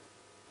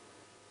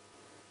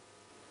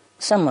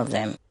 Some of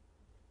them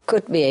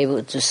could be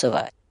able to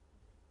survive.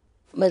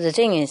 But the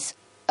thing is,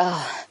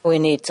 we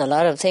need a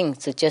lot of things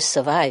to just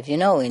survive, We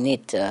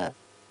need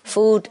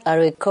food,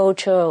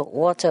 agriculture,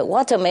 water.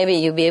 Water, maybe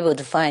you'll be able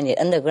to find it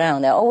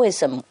underground. There's always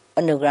some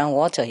underground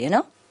water, It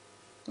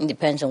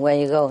depends on where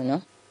you go,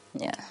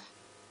 Yeah.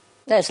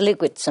 There's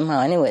liquid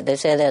somehow anyway. They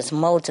say there's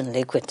molten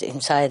liquid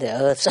inside the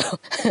earth, so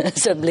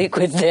some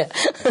liquid there.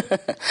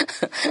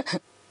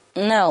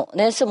 Now,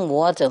 there's some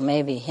water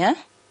maybe, yeah?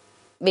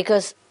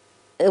 Because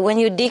when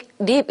you dig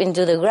deep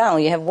into the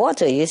ground, you have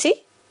water, you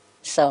see?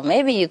 So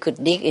maybe you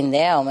could dig in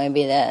there, or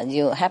maybe that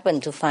you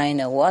happen to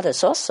find a water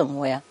source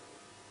somewhere.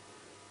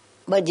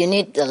 But you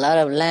need a lot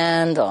of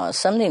land or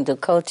something to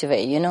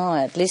cultivate,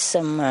 at least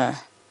some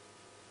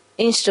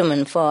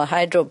instrument for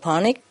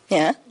hydroponic,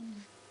 yeah?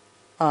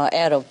 Or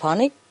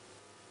aeroponic.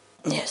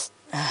 Yes.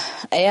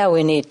 Air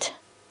we need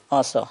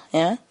also,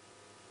 yeah?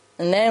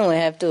 And then we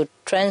have to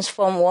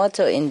transform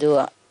water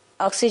into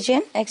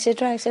oxygen,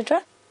 etc.,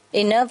 etc.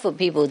 Enough for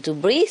people to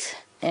breathe,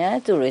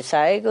 to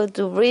recycle,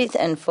 to breathe,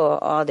 and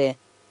for all the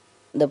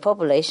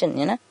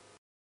population,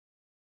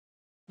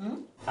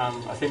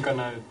 I think I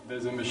know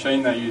there's a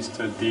machine they use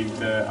to dig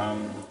the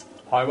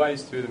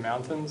highways through the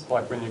mountains,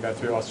 like when you go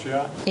through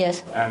Austria.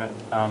 Yes. And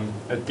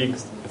it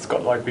digs, it's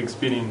got like big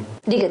spitting...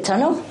 Dig a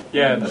tunnel?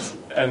 Yeah,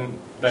 and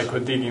they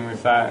could dig in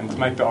with that, and to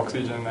make the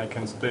oxygen they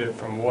can split it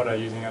from water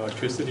using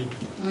electricity.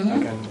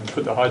 They can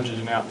put the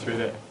hydrogen out through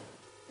there.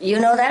 You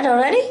know that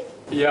already?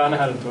 Yeah, I know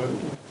how to do it.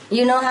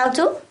 You know how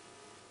to?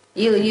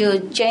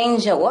 You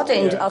change the water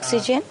into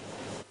oxygen?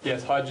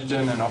 Yes,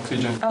 hydrogen and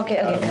oxygen out of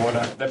Okay.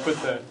 water. They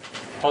put the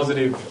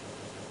positive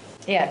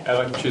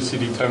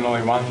electricity terminal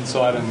in one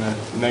side and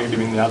the negative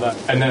in the other.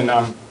 And then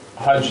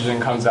hydrogen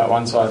comes out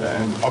one side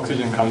and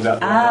oxygen comes out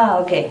the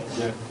other. Okay.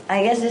 Yeah.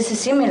 I guess this is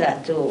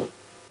similar to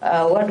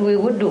what we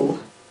would do.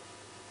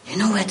 You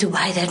know where to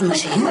buy that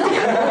machine?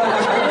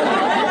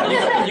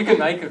 You can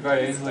make it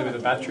very easily with a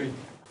battery.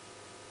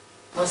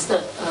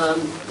 Master,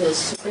 the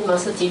Supreme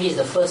Master TV is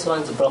the first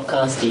one to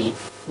broadcast the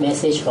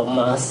message from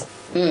Mars.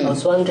 I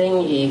was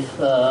wondering if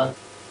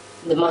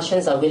the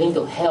Martians are willing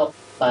to help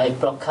by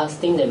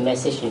broadcasting the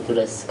message into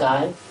the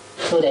sky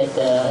so that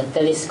the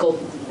telescope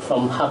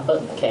from Hubble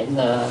can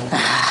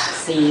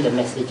see the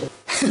message.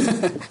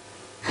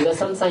 Because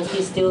some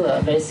scientists still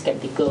are very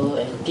skeptical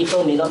and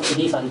people may not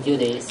believe until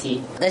they see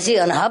it. They see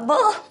on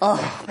Hubble?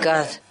 Oh,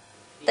 God.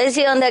 They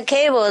see on the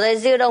cable. They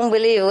still don't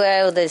believe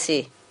where they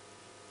see.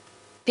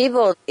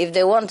 People, if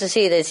they want to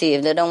see, they see.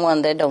 If they don't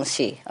want, they don't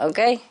see.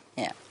 Okay?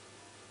 Yeah.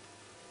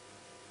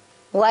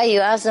 Why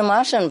you ask the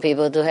Martian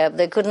people to help?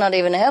 They could not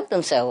even help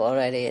themselves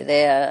already.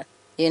 They are,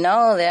 they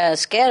are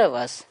scared of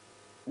us.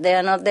 They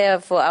are not there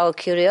for our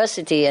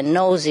curiosity and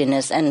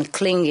nosiness and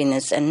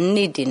clinginess and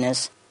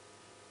neediness.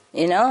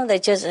 They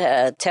just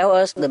tell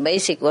us the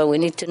basic what we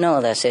need to know.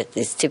 That's it.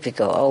 It's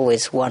typical.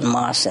 Always one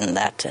Mars and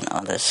that and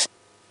others.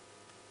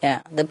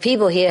 Yeah. The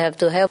people here have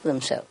to help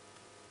themselves.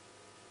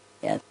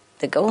 Yeah.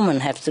 The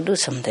government have to do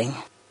something.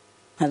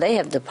 They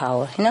have the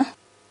power,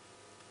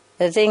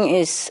 The thing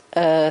is,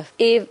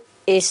 if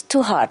it's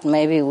too hot,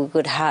 maybe we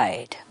could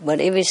hide. But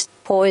if it's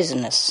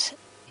poisonous,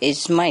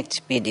 it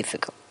might be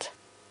difficult.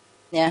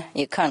 Yeah,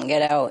 you can't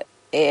get out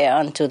air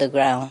onto the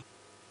ground.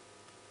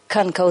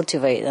 Can't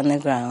cultivate on the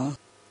ground.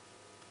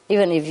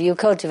 Even if you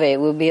cultivate, it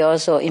will be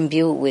also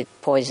imbued with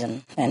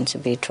poison and to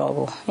be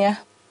trouble. Yeah?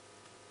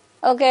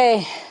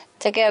 Okay,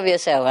 take care of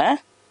yourself, huh?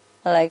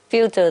 Like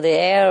filter the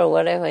air or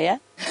whatever, yeah?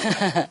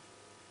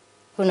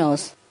 Who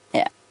knows?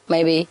 Yeah.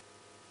 Maybe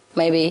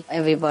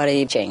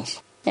everybody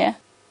change. Yeah?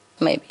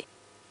 Maybe.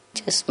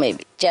 Just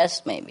maybe.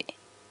 Just maybe.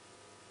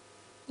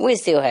 We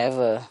still have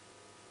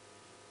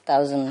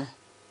 1,000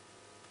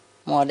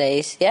 more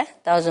days, yeah?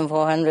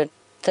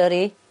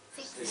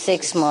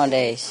 1,436 more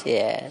days,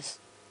 yes.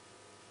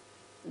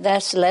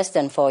 That's less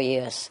than 4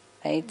 years,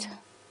 right?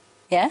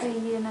 Yeah? 3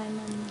 years, 9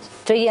 months.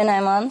 3 years,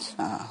 9 months?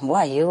 Oh,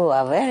 wow, you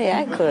are very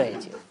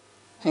accurate.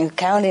 You're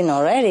counting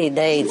already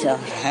days,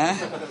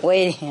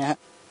 waiting, huh?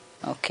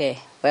 Okay,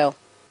 well,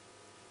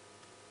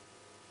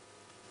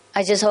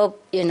 I just hope,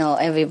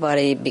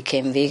 everybody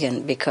became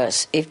vegan,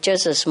 because if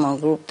just a small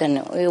group,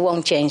 then we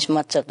won't change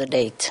much of the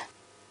date.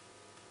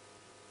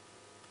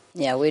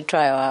 Yeah, we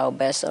try our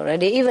best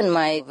already. Even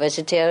my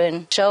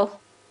vegetarian show,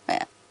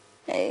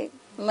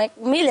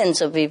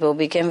 millions of people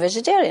became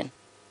vegetarian.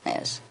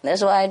 Yes,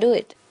 that's why I do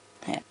it.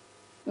 Yeah.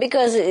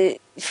 Because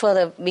for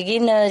the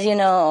beginners,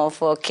 or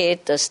for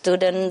kids or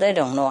students, they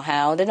don't know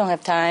how, they don't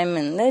have time,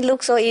 and they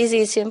look so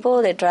easy,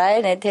 simple, they try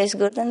it, it tastes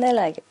good, and they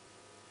like it.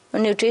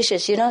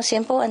 Nutritious,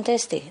 simple and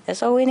tasty,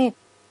 that's all we need.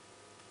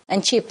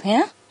 And cheap,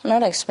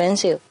 not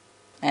expensive,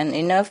 and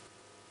enough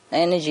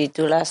energy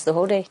to last the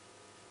whole day.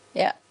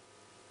 Yeah.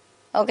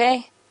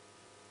 Okay?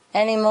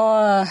 Any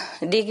more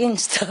digging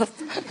stuff?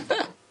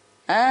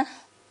 Huh?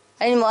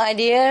 Any more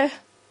idea?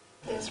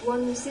 There's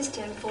one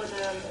system for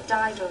the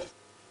divers.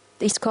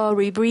 It's called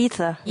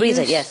rebreather.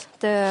 Breather, yes.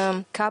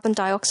 The carbon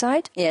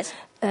dioxide. Yes.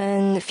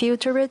 And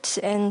filter it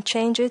and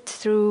change it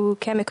through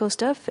chemical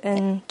stuff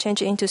and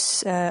change it into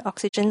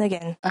oxygen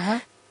again. Uh-huh.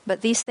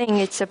 But this thing,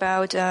 it's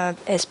about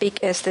as big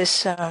as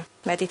this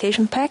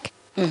meditation pack.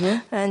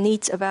 Mm-hmm. And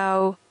needs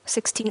about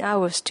 16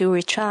 hours to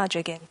recharge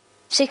again.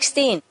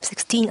 16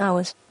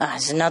 hours.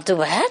 It's not too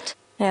bad.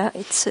 Yeah,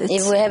 it's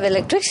if we have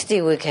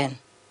electricity, we can.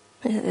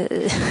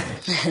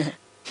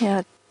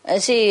 Yeah.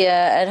 See,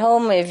 at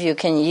home, if you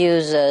can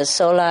use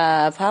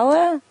solar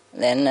power,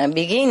 then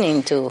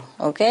beginning to.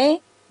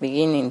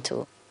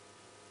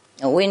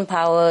 Wind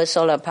power,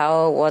 solar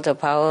power, water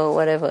power,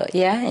 whatever.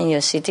 Yeah, in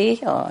your city,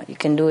 or you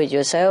can do it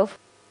yourself.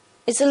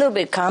 It's a little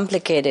bit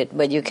complicated,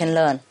 but you can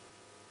learn.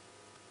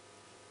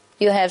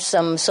 You have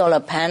some solar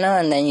panel,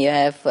 and then you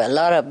have a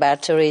lot of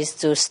batteries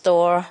to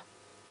store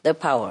the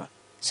power,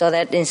 so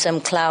that in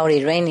some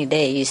cloudy, rainy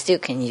day, you still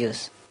can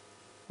use.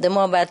 The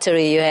more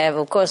battery you have,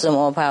 of course, the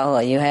more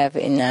power you have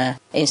in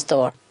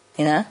store.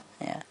 Yeah.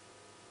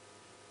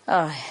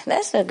 Oh,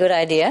 that's a good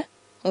idea.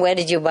 Where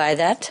did you buy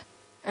that?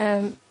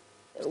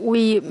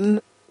 We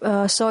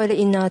saw it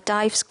in a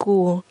dive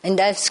school. In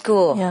dive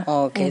school? Yeah.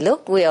 Okay,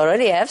 look, we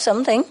already have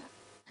something.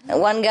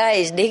 One guy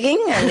is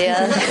digging and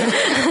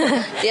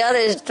the other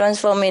is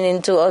transforming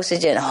into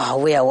oxygen. Oh,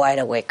 we are wide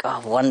awake.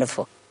 Oh,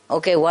 wonderful.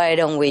 Okay, why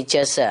don't we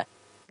just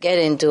get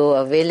into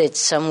a village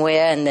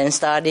somewhere and then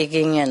start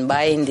digging and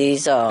buying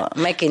these or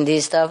making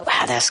these stuff?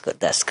 Ah, that's good.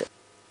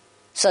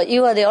 So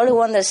you are the only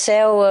one that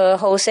sell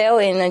wholesale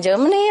in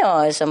Germany,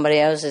 or somebody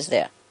else is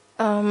there?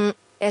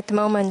 At the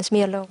moment, it's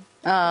me alone.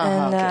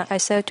 And I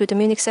sell to the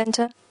Munich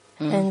Center,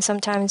 and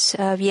sometimes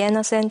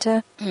Vienna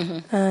Center,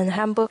 and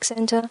Hamburg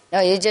Center.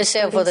 Oh, you just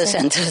sell for the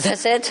center,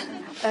 that's it?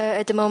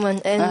 At the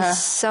moment, and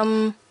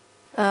some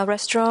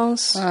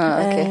restaurants.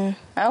 Okay.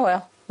 Oh,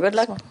 well, good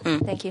luck.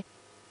 Thank you.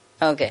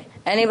 Okay.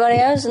 Anybody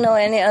else know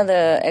any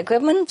other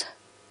equipment?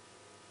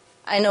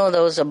 I know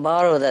those are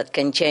bottle that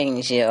can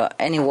change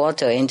any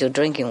water into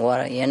drinking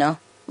water,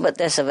 but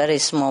that's a very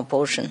small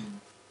portion.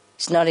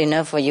 It's not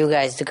enough for you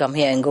guys to come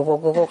here and go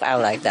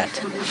out like that.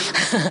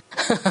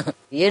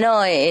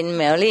 In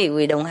Mel Ly,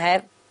 we don't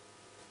have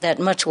that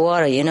much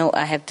water.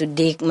 I have to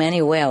dig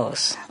many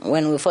wells.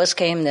 When we first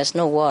came, there's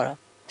no water.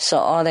 So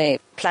all they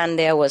planted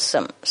there was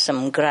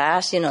some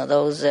grass,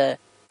 those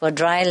for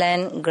dry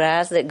land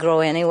grass that grow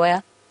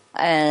anywhere,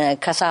 and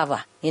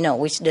cassava,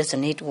 which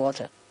doesn't need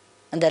water.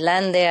 And the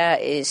land there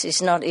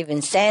is not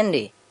even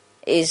sandy.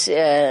 It's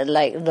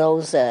like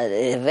those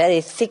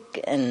very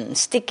thick and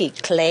sticky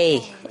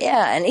clay.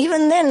 Yeah, and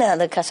even then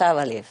the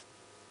cassava live.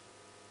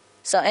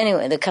 So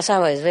anyway, the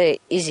cassava is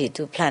very easy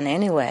to plant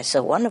anywhere. It's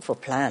a wonderful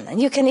plant.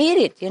 And you can eat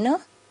it,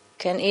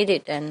 Can eat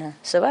it and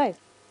survive.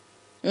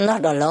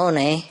 Not alone,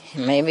 eh?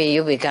 Maybe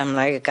you become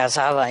like a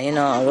cassava,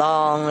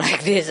 long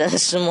like this and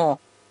small.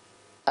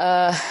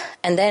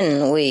 And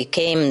then we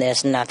came,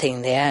 there's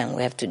nothing there, and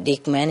we have to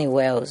dig many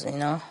wells,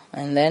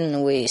 And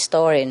then we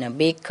store in a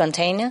big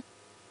container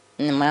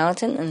in the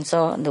mountain, and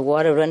so the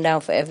water run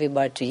down for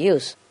everybody to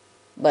use.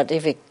 But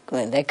if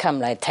they come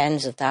like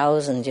tens of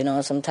thousands,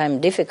 sometimes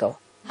difficult.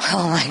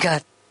 Oh my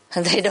God,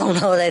 they don't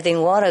know they think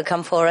water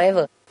come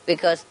forever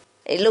because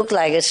it looks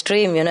like a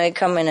stream, it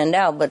come in and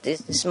out, but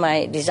it's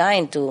my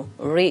design to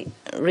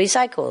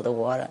recycle the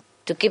water,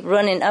 to keep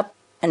running up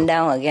and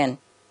down again.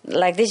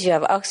 Like this, you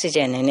have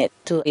oxygen in it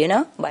too,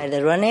 by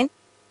the running.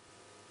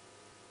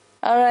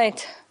 All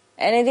right,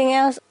 anything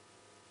else?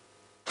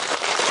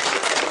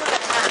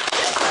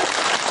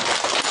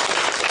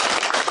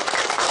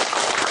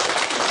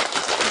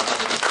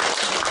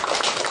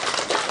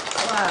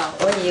 Wow,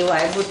 我以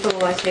为不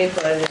多，结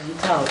果人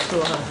好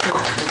多。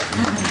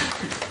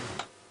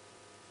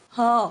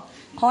好，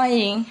欢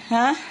迎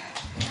啊！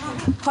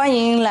欢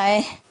迎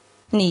来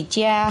你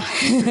家。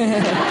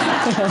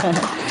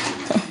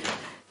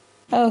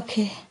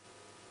OK，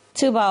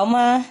 吃饱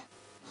吗？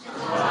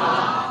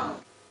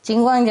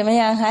情况怎么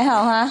样？还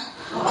好哈？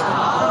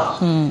好。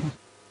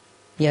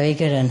有一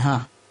个人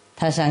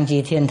他上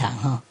去天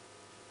堂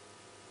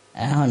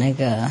然后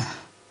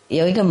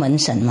有一个门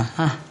神嘛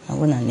我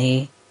问了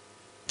你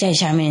在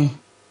下面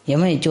有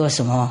没有做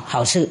什么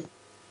好事？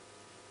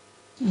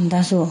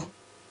他说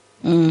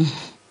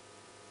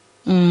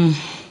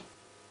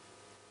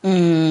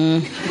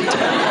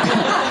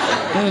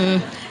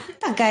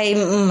大概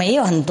没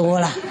有很多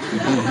啦，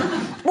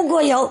不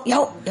过有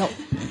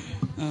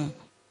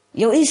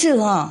一次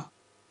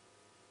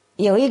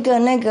有一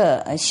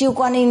个修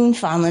观音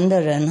法门的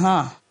人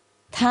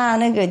他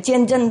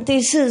见证第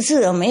4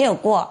次没有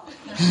过，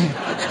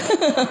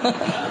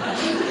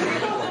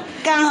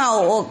刚好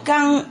我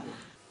刚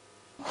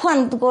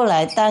换过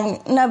来当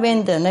那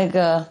边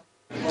的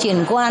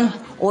警官，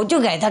我就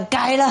给他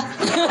改了。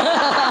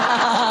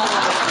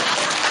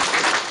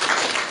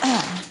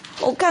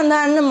我看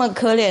他那么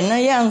可怜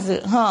的样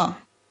子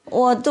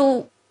我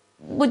都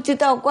不知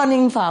道观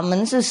音法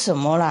门是什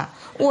么啦，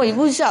我也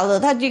不晓得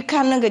他去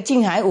看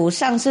静海五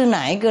上是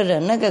哪一个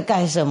人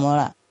干什么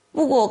了。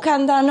不过我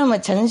看他那么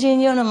诚心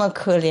又那么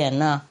可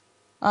怜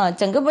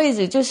整个辈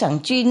子就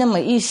想聚那么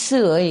一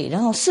次而已，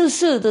然后事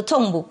事都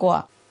痛不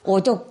过，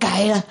我就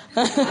改了。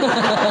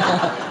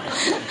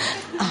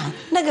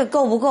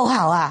够不够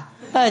好啊？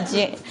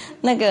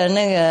那个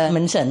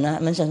门神呢？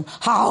门神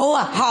好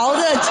啊，好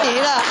的极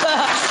了，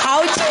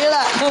好极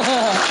了。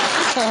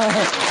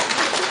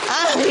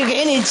你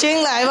给你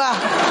进来吧。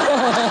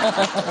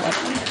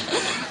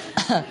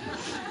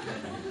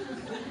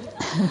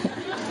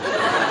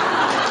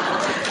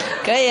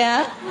可以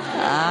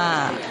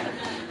啊，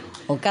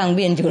我刚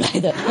变出来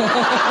的。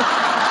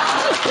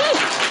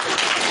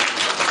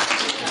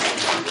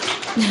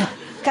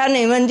看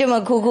你们这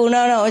么哭哭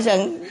闹闹，我想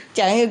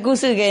讲一个故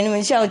事给你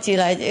们笑起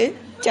来。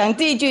讲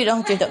第一句，然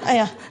后觉得哎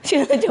呀，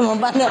现在怎么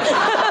办呢？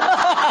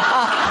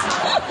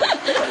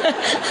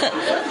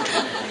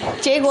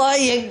结果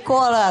也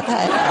过了，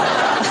太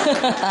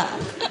好。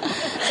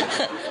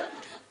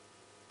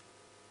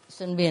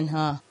顺便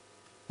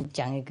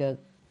讲一个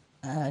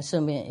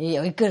顺便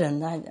有一个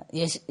人他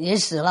也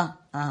死了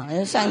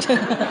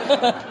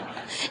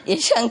也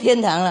上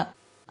天堂了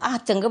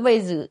整个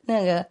辈子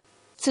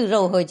吃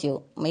肉喝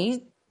酒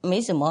没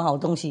什么好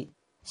东西，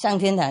上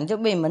天堂就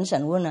被门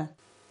神问了，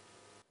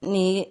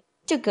你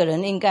这个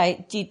人应该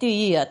去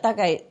地狱啊，大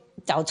概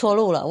找错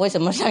路了，为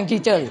什么上去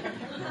这里？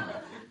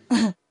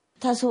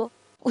他说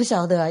不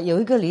晓得啊，有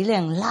一个力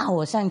量拉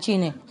我上去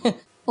呢，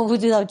我不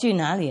知道去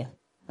哪里啊。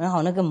然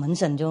后那个门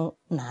神就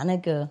拿那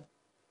个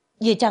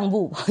业障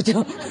簿，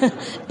就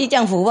业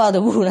障福报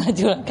的簿呢，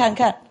就看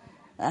看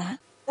啊，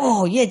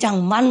哦，业障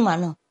满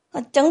满哦，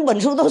整本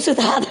书都是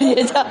他的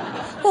业障，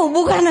我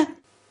不看了，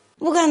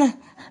不看了。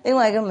另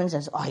外一个门神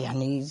说：“哎呀，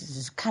你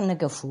看那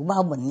个福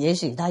报本，也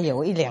许他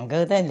有1、2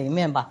个在里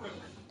面吧。”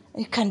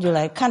一看就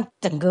来看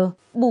整个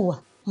簿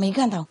啊，没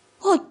看到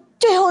哦，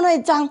最后那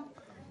一章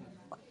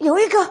有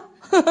一个，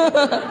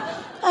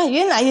啊，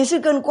原来也是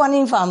跟观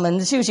音法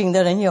门修行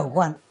的人有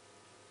关。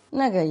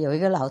那个有一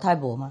个老太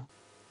婆嘛，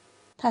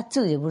她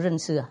字也不认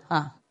识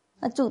啊，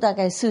她住大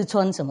概四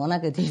川什么那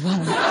个地方，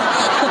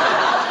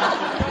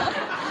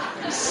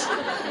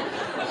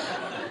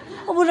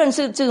我不认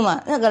识字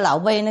嘛，那个老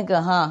辈那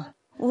个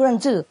不认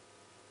字，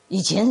以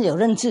前有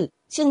认字，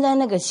现在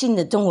那个新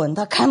的中文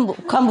他看不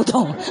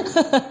懂，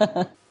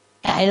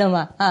改了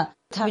嘛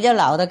他比较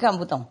老的看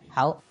不懂，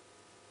好，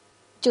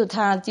就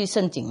他去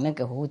申请那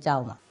个护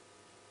照嘛。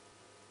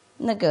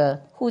那个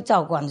护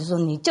照官就说：“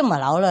你这么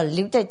老了，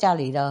留在家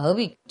里了，何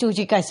必出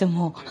去干什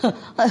么？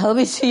何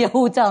必需要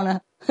护照呢？”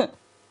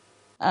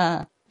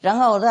然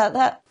后他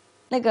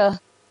那个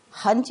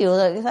很久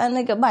的，他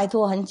那个拜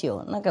托很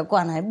久，那个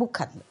官还不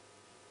肯。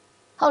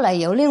后来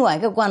有另外一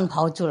个官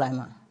跑出来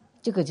嘛，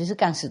这个就是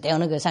刚死掉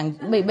那个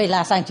被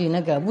拉上去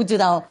那个，不知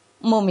道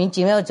莫名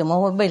其妙怎么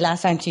会被拉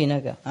上去那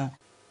个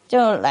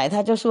就来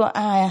他就说：“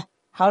哎呀，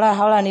好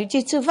了，你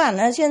去吃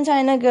饭，现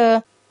在那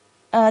个。”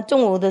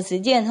中午的时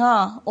间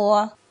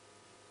我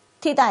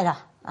替代了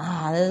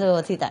这是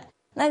我替代。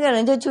那个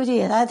人就出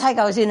去，他太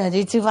高兴了，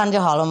去吃饭就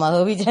好了嘛，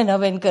何必在那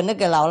边跟那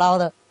个姥姥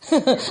的？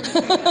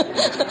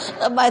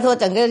拜托，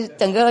整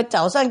个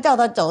早上叫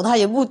他走，他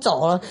也不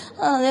走了。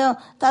然后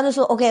他就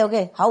说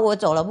OK， 好，我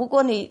走了。不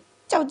过你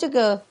叫这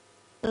个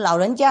老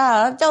人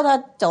家叫他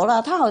走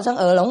了，他好像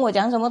耳聋，我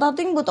讲什么他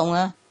听不懂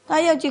啊。他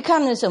要去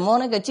看的什么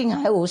那个净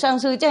海五上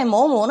师在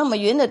某那么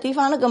远的地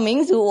方，那个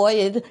名字我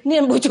也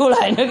念不出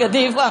来那个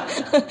地方，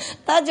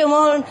他怎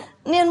么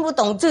念不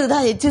懂字，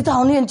他也知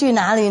道念去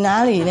哪里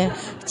呢？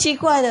奇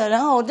怪的。然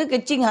后这个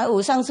净海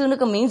五上师那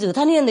个名字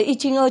他念得一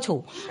清二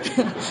楚，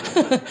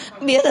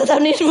别的他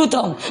念不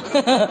懂。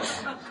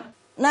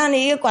那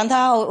你管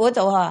他，我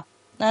走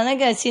那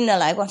个新的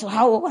来官说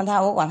好，我管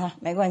他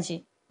没关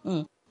系。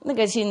那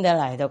个新的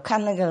来的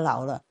看那个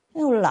老了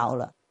又老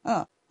了，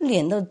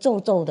脸都皱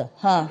皱的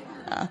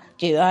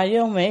嘴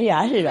又没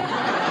牙似的，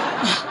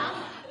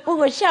不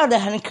过笑得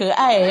很可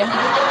爱呀。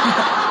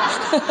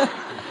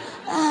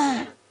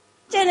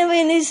在那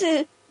边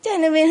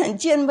很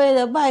谦卑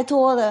的拜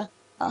托的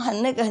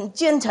很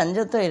虔诚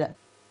就对了，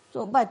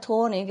说拜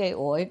托你给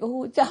我一个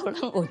护照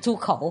让我出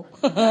口。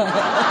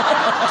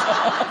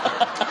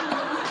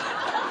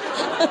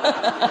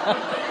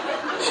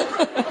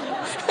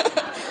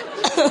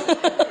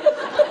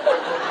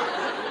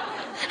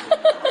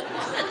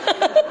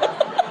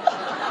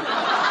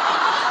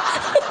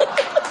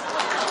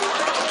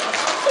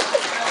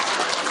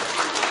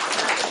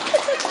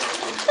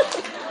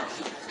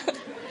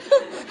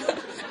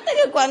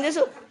官就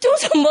说出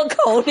什么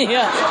口你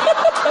啊？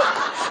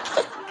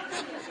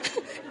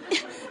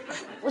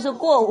我说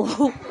过午，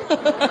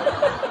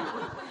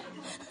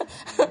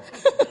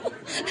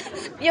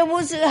又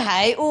不是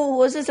海物，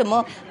我是什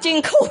么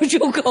进口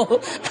出口？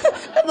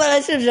本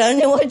来是人，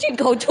我进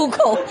口出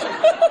口，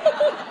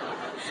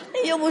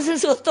又不是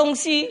说东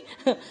西。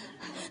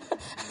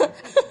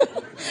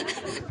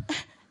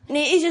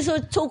你意思说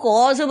出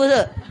国是不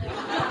是？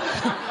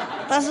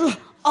他说。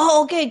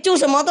OK， 做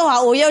什么都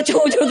好，我要出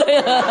就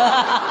对了。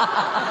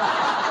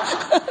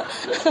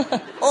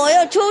我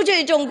要出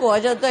去中国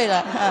就对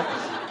了。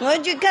我要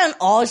去看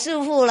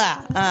师父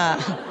了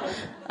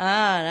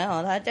然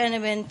后他在那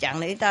边讲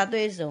了一大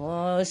堆什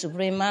么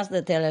Supreme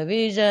Master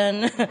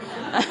Television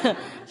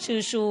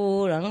是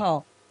书，然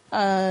后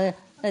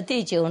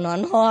地球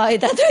暖化一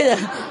大堆的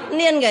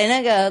念给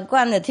那个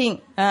官的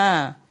听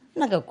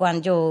那个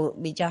官就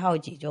比较好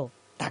奇，就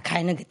打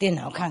开那个电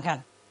脑看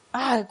看。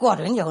果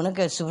然有那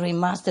个 Supreme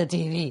Master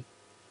TV，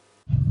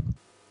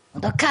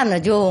 他看了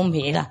就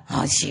迷了，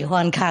喜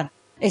欢看，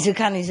一直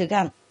看。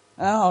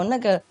然后那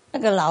个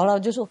姥姥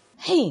就说：“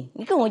嘿，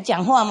你跟我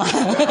讲话嘛，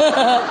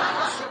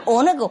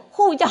我那个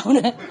护照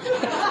呢？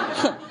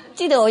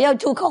记得我要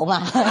出口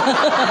嘛。”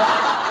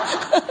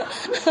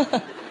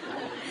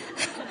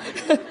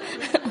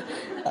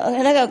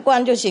那个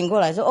官就醒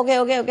过来说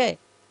 ：“OK，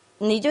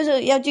 你就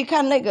是要去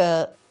看那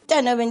个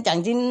在那边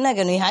讲经那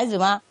个女孩子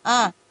吗？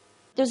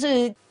就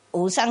是。”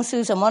五上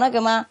师什么那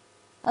个吗？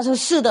他说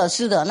是的，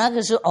那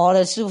个是我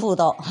的师父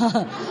的。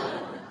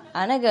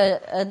那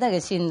个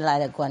新来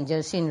的官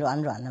就心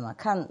软软的嘛，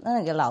看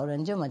那个老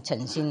人这么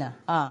诚心了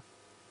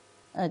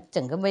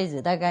整个辈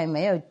子大概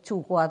没有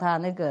出过他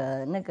那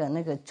个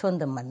村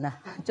的门了，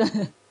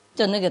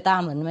就那个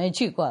大门没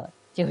去过了，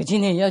结果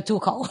今天要出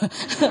口，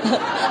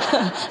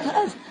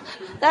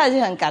大家就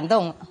很感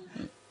动。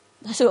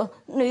他说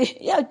你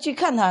要去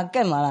看他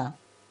干嘛啦？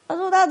他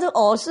说他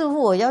说师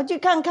傅我要去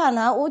看看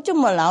啊，我这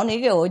么老你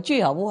给我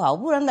去好不好？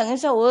不然等一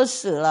下我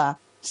死了，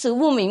死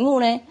不瞑目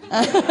呢。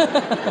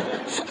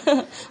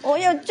我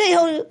要最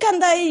后看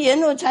他一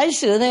眼我才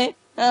死呢。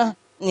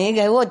你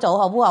给我走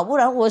好不好？不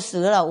然我死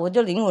了，我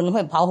就灵魂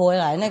会跑回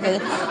来，那个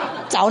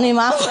找你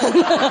麻烦。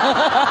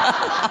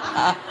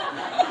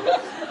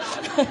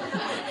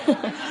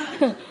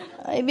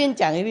一边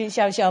讲一边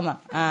笑笑嘛，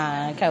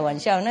开玩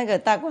笑。那个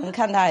大官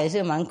看他也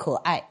是蛮可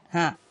爱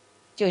哈，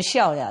就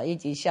笑了，一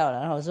直笑了。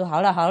然后我说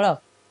好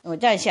了，我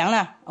在想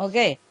了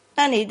 ，OK，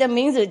 那你的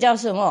名字叫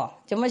什么？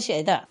怎么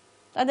写的？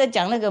他在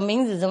讲那个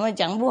名字怎么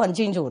讲不很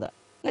清楚的。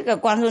那个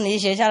官说你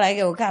写下来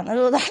给我看，他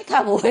说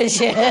他不会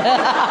写。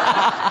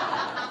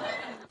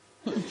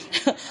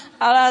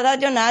好了，他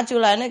就拿出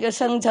来那个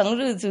生辰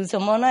日子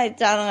什么那一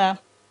张啊，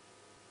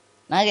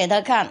拿给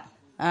他看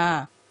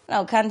啊。那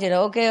我看起来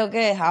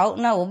OK， 好，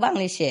那我帮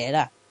你写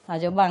了，他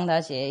就帮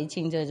他写一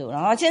清二楚。然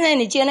后现在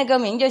你签那个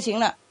名就行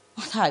了，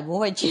他也不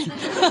会签。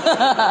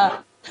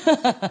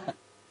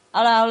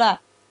好了，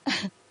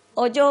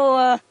我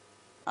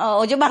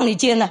就帮你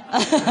签了。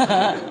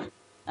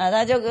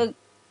他就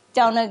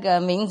叫那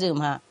个名字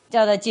嘛，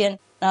叫他签，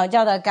然后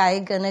叫他盖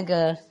一个那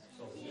个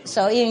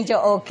手印就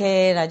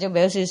OK 了，就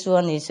表示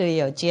说你是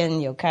有签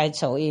有开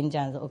手印这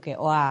样子 OK。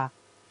哇，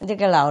这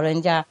个老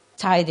人家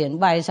差一点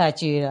拜下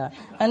去了。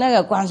那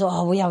个官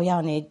说不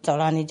要你走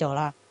了，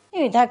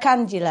因为他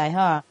看起来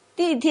哈，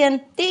第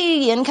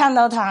一眼看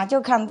到他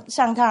就看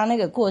像他那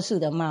个过世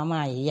的妈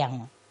妈一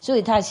样，所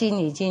以他心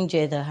里已经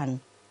觉得很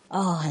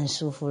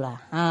舒服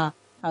了啊，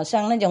好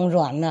像那种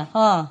软了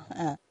哈。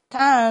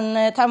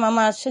他妈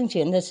妈生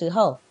前的时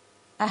候，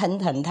他很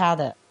疼他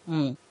的，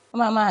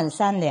妈妈很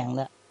善良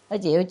的，而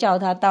且又教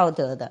他道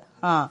德的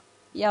啊。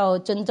要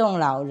尊重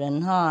老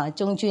人哈，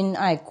忠君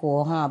爱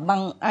国哈，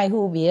爱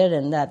护别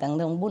人的等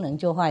等，不能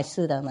做坏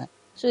事的嘛。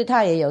所以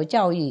他也有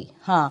教育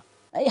哈，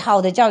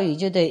好的教育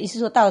就对，意思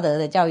说道德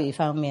的教育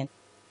方面。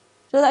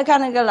所以他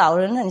看那个老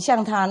人很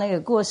像他那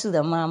个过世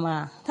的妈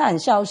妈，他很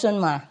孝顺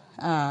嘛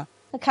他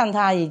看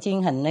他已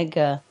经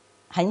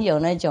很有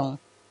那种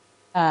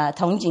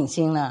同情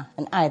心了，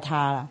很爱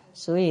他了，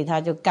所以他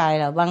就改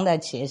了，帮他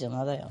写什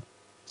么都有。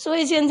所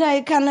以现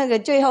在看那个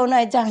最后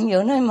那一章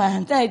有那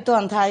一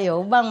段，他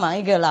有帮忙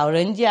一个老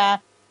人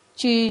家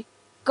去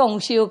共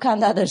修，看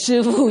他的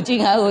师父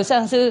金海和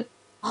尚是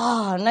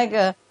那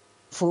个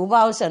福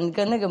报神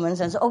跟那个门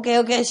神说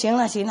OK 行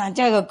了，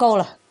这个够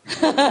了，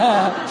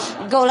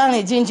够让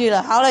你进去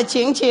了，好了，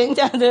请这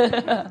样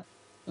的，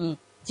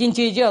进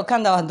去就有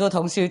看到很多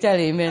同修在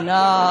里面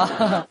那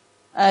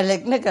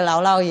个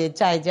姥姥也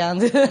在这样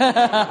子，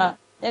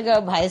那个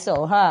拍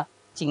手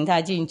请他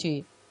进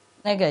去。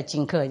那个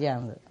请客这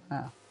样子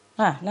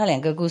那两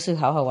个故事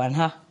好好玩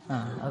哈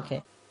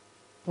OK。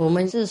我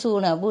们自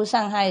述呢，不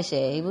伤害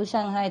谁，不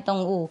伤害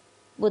动物，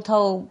不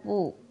偷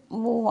不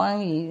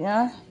妄语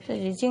这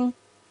已经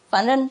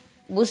反正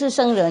不是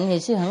圣人也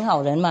是很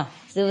好人嘛，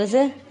是不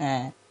是？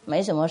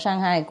没什么伤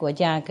害国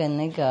家跟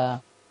那个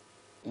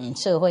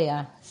社会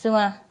是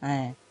吗？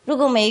如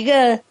果每一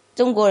个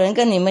中国人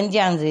跟你们这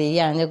样子一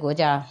样，这国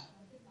家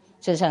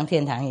就像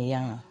天堂一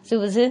样了，是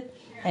不是？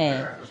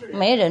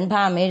没人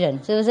怕没人，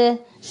是不是？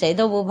谁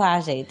都不怕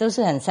谁，都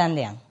是很善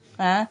良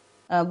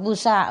不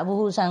杀，不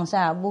互相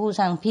杀，不互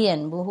相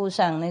骗，不互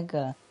相那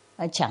个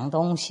抢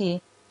东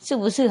西，是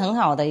不是很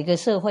好的一个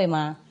社会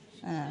吗？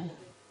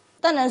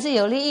当然是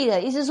有利益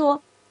的，意思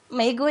说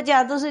每个国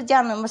家都是这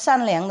样那么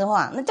善良的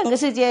话，那整个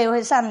世界也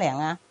会善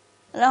良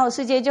然后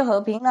世界就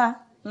和平了。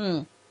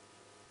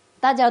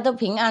大家都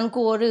平安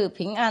过日，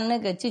平安那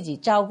个自己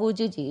照顾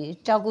自己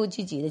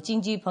的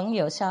亲戚朋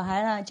友小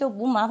孩啦，就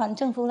不麻烦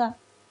政府了，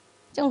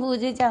政府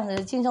就这样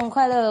子轻松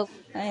快乐。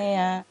哎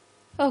呀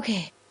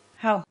OK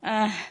好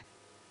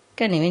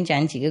跟你们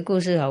讲几个故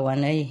事好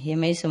玩而已，也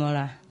没什么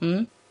啦。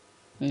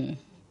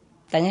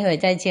等一会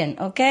再见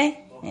OK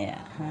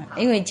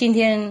因为今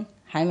天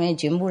还没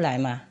全部来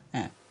嘛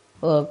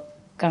我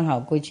刚好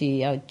过去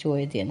要做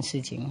一点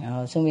事情，然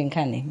后顺便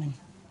看你们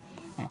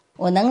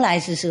我能来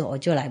试我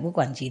就来，不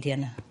管几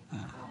天了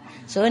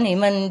所以你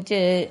们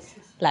这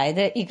来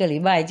的一个礼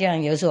拜这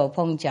样有所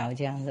碰巧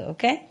这样子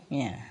OK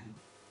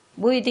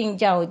不一定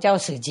叫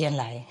时间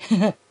来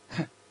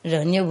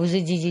人又不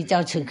是机器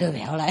叫此刻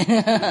表来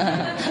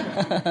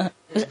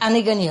不是按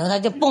那个钮他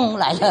就蹦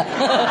来了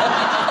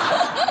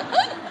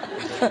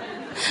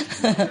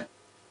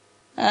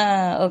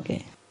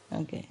OK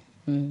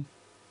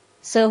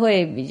社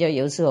会比较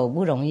有时候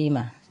不容易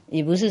嘛，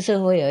也不是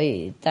社会而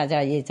已，大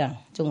家业障，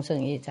众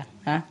生业障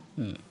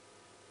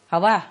好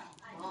吧。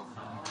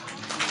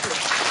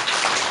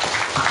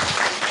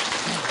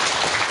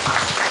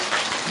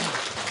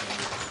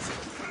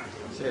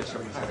谢谢师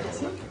父。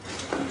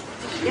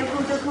别哭，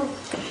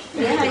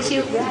别害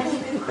羞，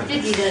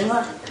自己人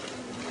嘛。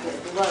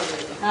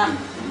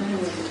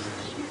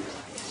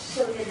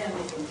受业障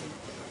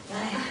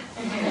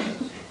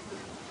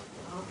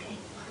OK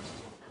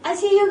I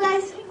see you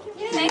guys.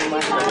 Thank you.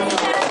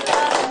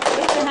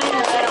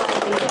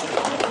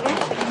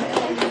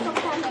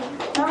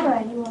 All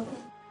right, you welcome.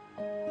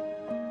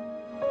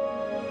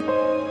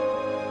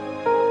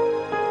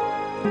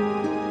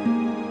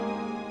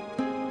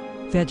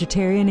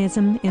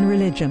 Vegetarianism in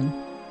religion.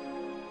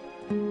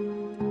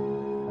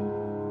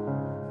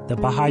 The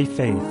Baha'i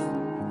Faith.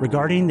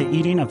 Regarding the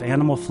eating of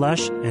animal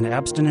flesh and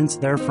abstinence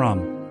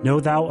therefrom, know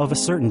thou of a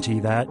certainty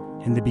that,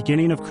 in the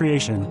beginning of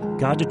creation,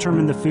 God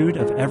determined the food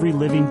of every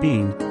living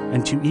being,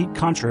 and to eat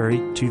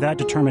contrary to that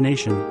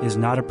determination is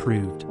not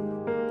approved.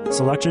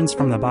 Selections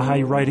from the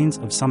Baha'i writings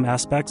of some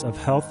aspects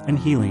of health and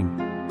healing.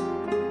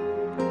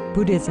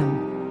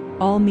 Buddhism.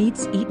 All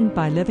meats eaten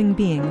by living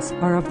beings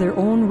are of their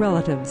own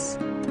relatives.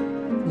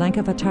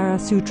 Lankavatara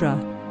Sutra.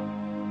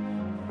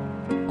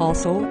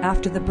 Also,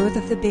 after the birth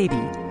of the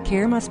baby,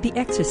 care must be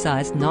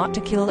exercised not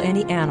to kill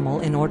any animal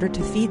in order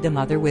to feed the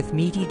mother with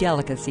meaty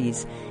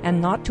delicacies,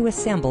 and not to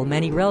assemble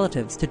many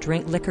relatives to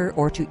drink liquor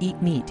or to eat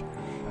meat,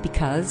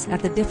 because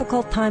at the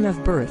difficult time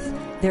of birth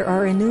there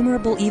are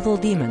innumerable evil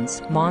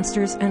demons,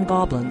 monsters, and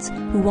goblins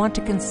who want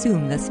to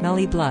consume the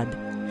smelly blood.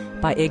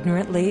 By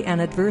ignorantly and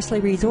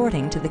adversely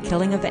resorting to the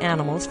killing of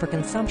animals for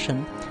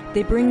consumption,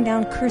 they bring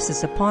down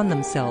curses upon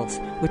themselves,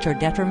 which are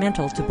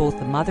detrimental to both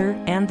the mother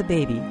and the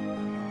baby.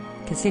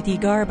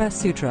 Ksitigarbha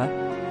Sutra.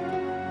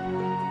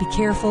 Be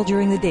careful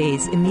during the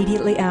days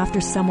immediately after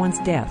someone's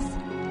death,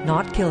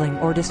 not killing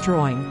or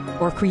destroying,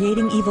 or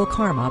creating evil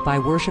karma by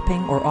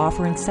worshipping or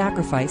offering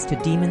sacrifice to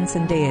demons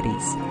and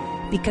deities,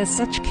 because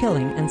such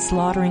killing and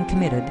slaughtering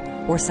committed,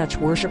 or such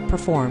worship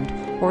performed,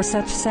 or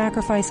such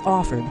sacrifice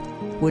offered,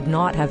 would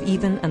not have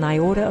even an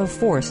iota of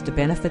force to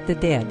benefit the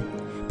dead,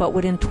 but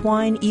would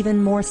entwine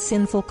even more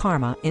sinful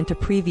karma into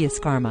previous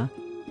karma,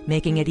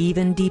 making it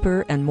even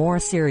deeper and more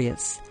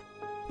serious.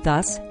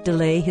 Thus,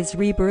 delay his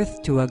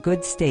rebirth to a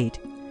good state.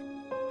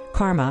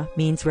 Karma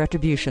means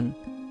retribution.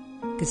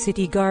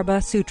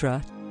 Ksitigarbha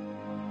Sutra.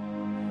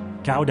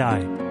 Cao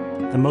Dai.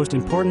 The most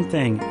important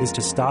thing is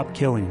to stop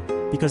killing,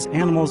 because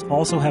animals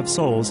also have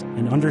souls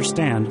and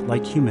understand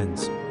like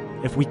humans.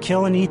 If we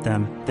kill and eat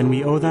them, then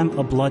we owe them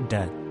a blood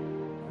debt.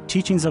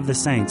 Teachings of the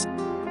Saints.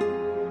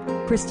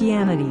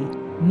 Christianity.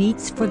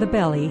 Meats for the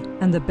belly,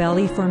 and the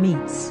belly for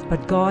meats,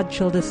 but God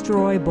shall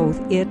destroy both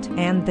it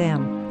and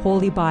them.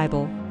 Holy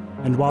Bible.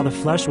 And while the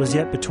flesh was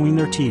yet between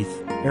their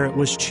teeth, ere it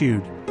was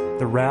chewed,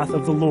 the wrath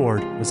of the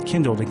Lord was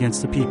kindled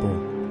against the people,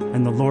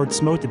 and the Lord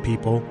smote the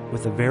people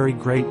with a very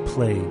great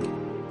plague.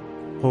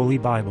 Holy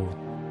Bible.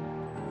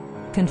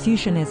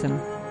 Confucianism.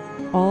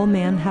 All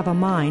men have a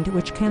mind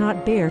which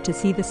cannot bear to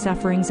see the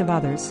sufferings of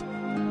others.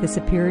 The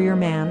superior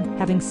man,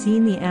 having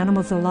seen the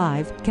animals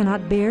alive,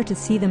 cannot bear to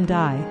see them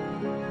die.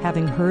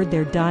 Having heard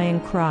their dying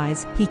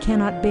cries, he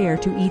cannot bear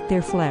to eat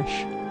their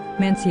flesh.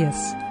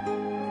 Mencius.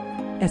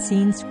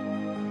 Essenes.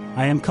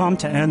 I am come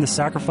to end the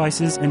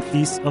sacrifices and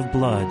feasts of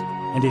blood,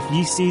 and if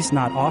ye cease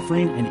not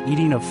offering and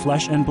eating of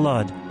flesh and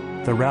blood,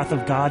 the wrath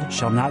of God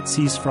shall not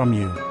cease from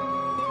you.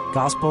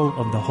 Gospel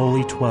of the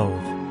Holy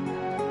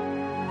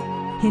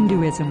 12.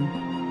 Hinduism.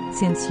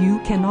 Since you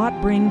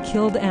cannot bring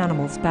killed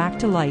animals back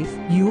to life,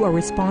 you are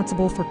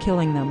responsible for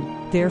killing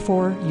them.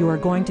 Therefore, you are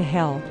going to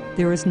hell.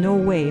 There is no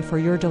way for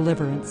your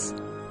deliverance.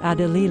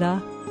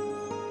 Adalila.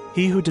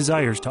 He who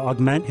desires to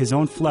augment his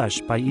own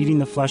flesh by eating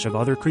the flesh of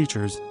other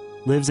creatures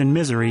lives in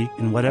misery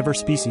in whatever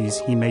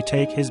species he may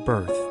take his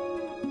birth.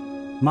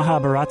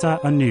 Mahabharata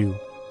anew.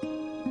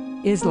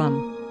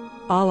 Islam.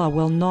 Allah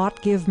will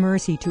not give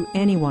mercy to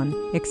anyone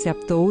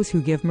except those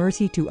who give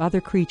mercy to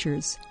other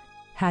creatures.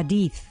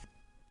 Hadith.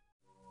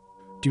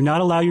 Do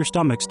not allow your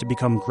stomachs to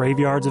become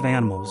graveyards of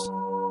animals.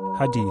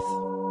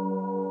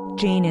 Hadith.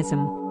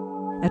 Jainism.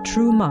 A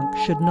true monk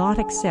should not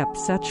accept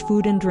such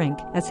food and drink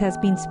as has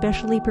been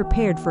specially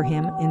prepared for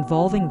him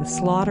involving the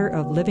slaughter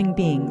of living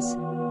beings.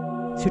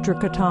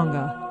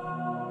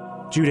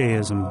 Sutrakritanga.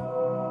 Judaism.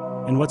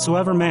 And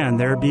whatsoever man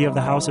there be of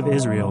the house of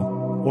Israel,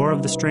 or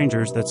of the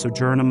strangers that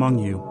sojourn among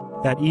you,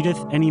 that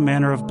eateth any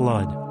manner of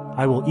blood,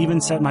 I will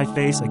even set my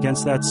face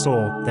against that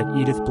soul that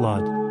eateth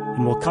blood,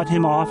 and will cut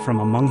him off from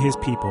among his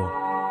people.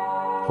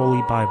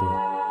 Holy Bible.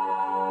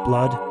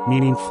 Blood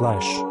meaning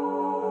flesh.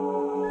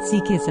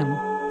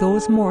 Sikhism.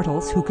 Those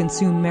mortals who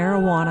consume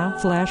marijuana,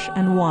 flesh,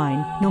 and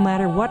wine, no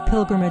matter what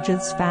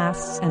pilgrimages,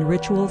 fasts, and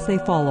rituals they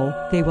follow,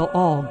 they will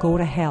all go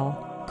to hell.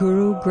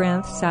 Guru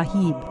Granth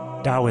Sahib.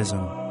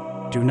 Taoism.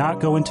 Do not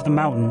go into the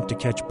mountain to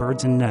catch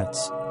birds and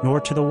nets, nor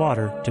to the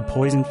water to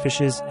poison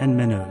fishes and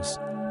minnows.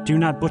 Do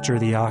not butcher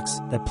the ox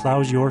that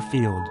plows your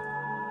field.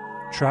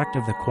 Tract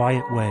of the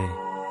Quiet Way.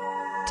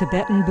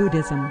 Tibetan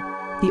Buddhism.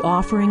 The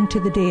offering to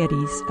the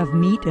deities of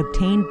meat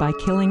obtained by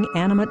killing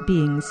animate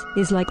beings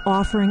is like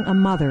offering a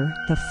mother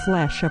the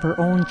flesh of her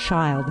own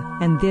child,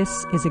 and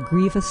this is a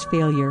grievous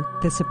failure,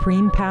 the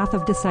supreme path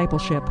of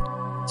discipleship.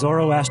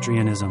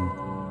 Zoroastrianism.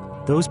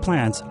 Those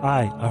plants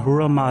I,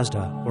 Ahura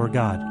Mazda, or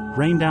God,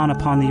 rain down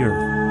upon the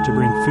earth to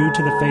bring food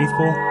to the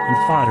faithful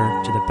and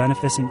fodder to the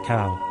beneficent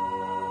cow.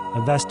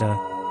 Avesta.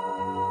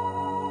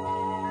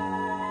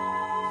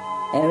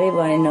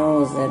 Everybody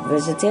knows that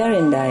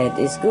vegetarian diet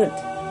is good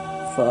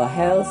for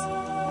health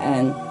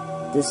and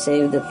to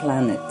save the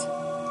planet.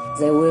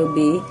 They will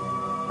be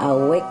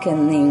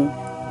awakening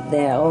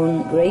their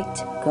own great,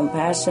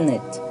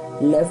 compassionate,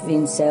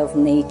 loving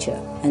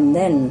self-nature, and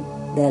then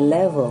their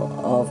level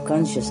of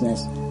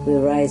consciousness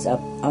will rise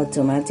up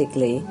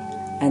automatically,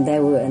 and they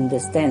will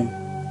understand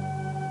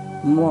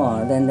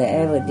more than they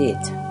ever did,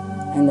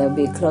 and they'll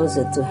be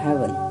closer to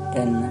heaven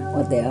than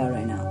what they are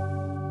right now.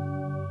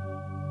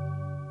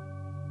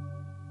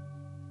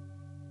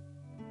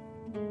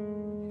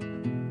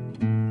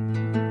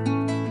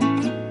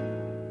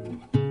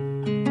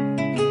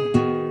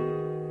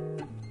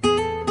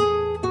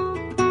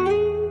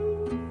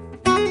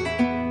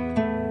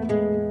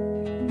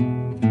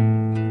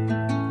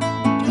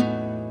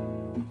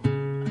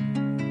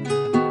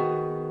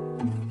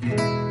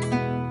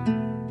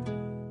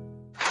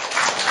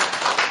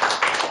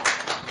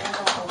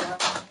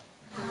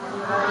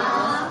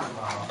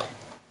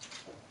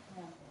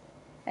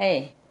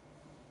 Hey,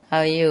 how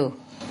are you?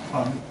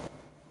 Fine.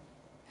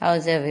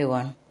 How's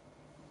everyone?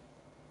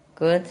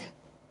 Good?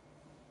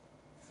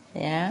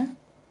 Yeah?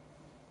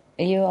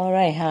 Are you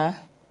alright, huh?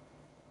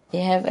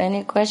 You have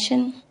any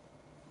question?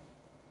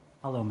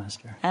 Hello,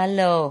 Master.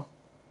 Hello.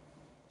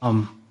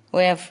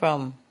 Where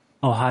from?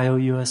 Ohio,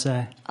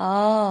 USA.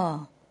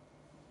 Oh.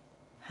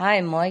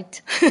 Hi,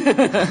 Moit.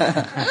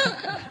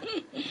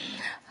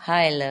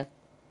 Hi, love.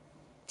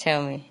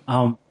 Tell me.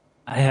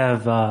 I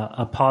have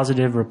a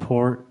positive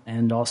report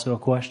and also a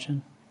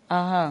question.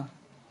 Uh-huh.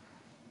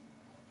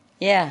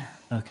 Yeah.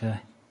 Okay.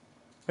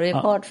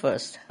 Report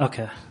first.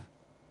 Okay.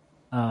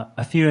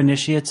 A few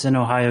initiates in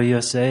Ohio,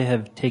 USA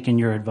have taken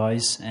your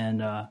advice,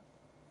 and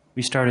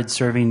we started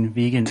serving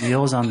vegan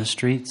meals on the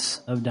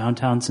streets of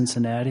downtown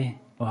Cincinnati,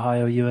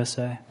 Ohio,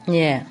 USA.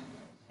 Yeah.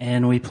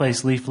 And we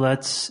place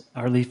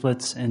our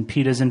leaflets and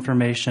PETA's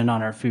information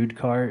on our food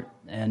cart,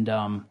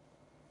 and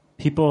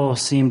people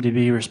seem to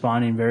be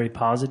responding very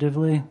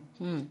positively.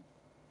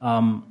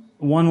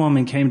 One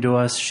woman came to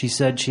us. She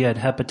said she had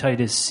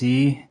hepatitis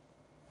C.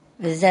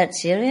 Is that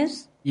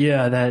serious?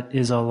 Yeah, that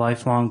is a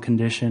lifelong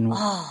condition.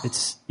 Oh.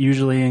 It's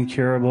usually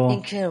incurable.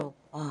 Incurable.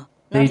 Oh.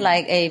 Not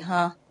like AIDS,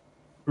 huh?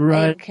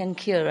 Right. AIDS can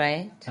cure,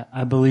 right?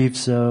 I believe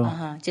so.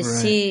 Just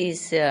right. C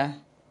is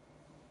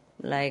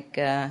like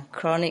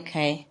chronic,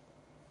 hey?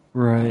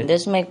 Right.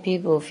 This make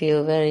people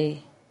feel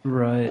very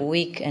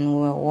weak and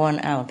worn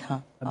out, huh?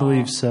 I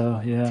believe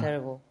so, yeah.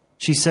 Terrible.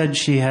 She said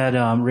she had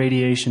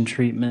radiation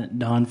treatment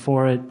done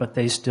for it, but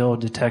they still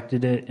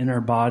detected it in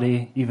her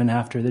body even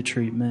after the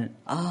treatment.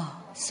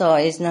 Oh, so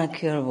it's not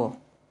curable.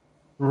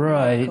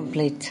 Right.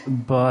 Complete.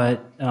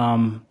 But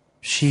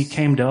she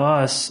came to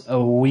us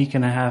a week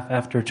and a half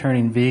after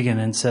turning vegan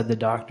and said the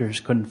doctors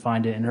couldn't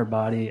find it in her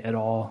body at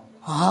all.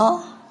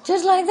 Huh?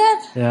 Just like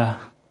that? Yeah.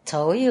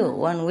 Told you,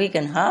 1 week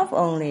and a half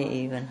only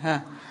even,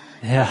 huh?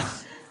 Yeah.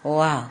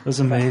 Wow. It was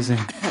amazing.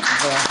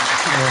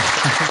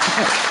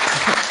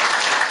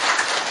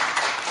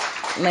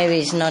 Maybe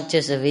it's not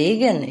just a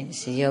vegan,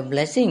 it's your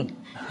blessing.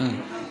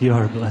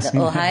 Your blessing.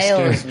 The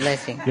Ohio's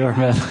blessing. Your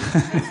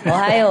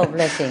Ohio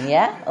blessing,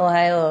 yeah?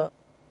 Ohio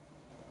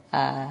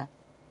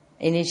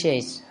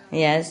initiates.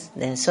 Yes,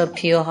 they're so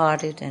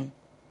pure-hearted and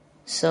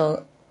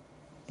so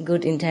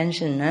good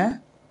intention, huh?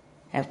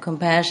 Have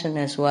compassion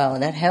as well.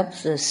 That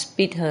helps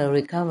speed her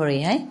recovery,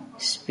 hey?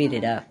 Speed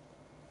it up.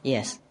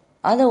 Yes.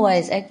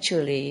 Otherwise,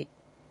 actually,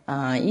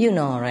 you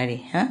know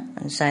already, huh?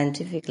 And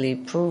scientifically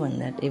proven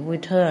that if we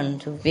turn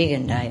to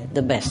vegan diet,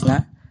 the best,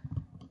 nah?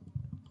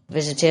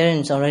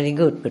 Vegetarians already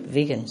good, but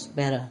vegans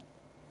better.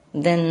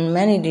 Then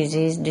many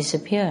diseases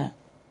disappear.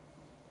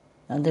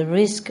 The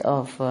risk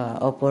of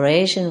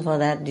operation for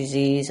that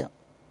disease,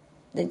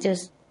 they're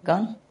just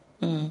gone.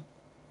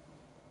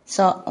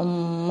 So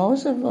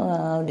most of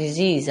our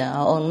disease are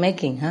our own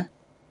making, huh?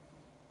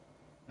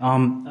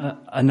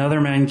 Another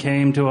man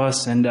came to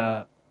us and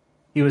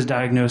he was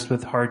diagnosed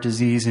with heart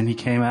disease, and he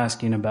came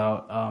asking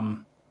about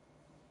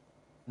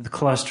the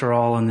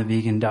cholesterol in the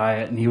vegan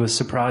diet, and he was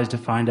surprised to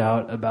find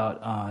out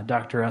about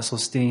Dr.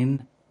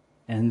 Esselstyn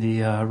and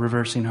the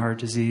reversing heart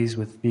disease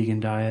with vegan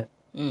diet.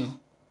 And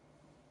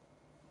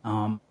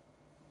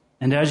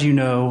as you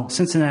know,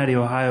 Cincinnati,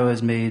 Ohio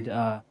has made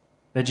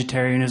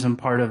vegetarianism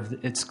part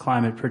of its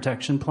climate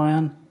protection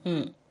plan.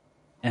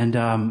 And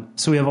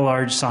so we have a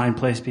large sign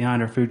placed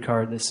behind our food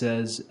cart that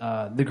says,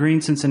 the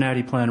Green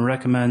Cincinnati Plan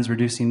recommends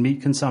reducing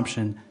meat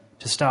consumption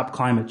to stop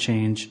climate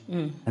change.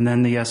 And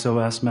then the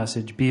SOS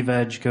message, be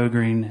veg, go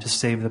green to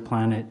save the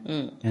planet,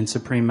 and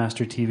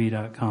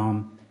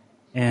SupremeMasterTV.com.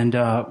 And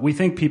we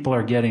think people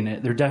are getting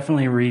it. They're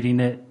definitely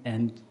reading it,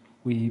 and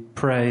we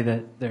pray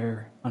that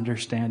they're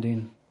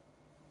understanding.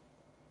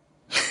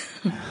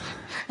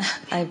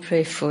 I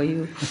pray for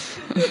you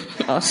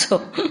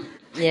also.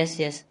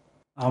 Yes.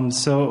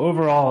 So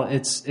overall,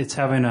 it's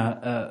having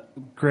a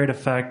great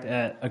effect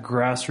at a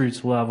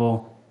grassroots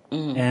level,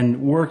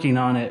 and working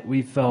on it,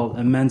 we felt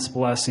immense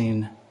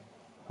blessing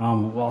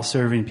while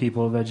serving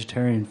people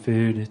vegetarian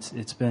food.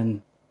 It's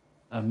been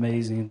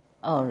amazing.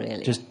 Oh,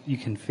 really? Just you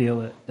can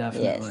feel it,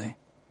 definitely. Yes.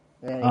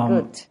 Very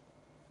good.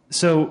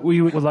 So we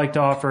would like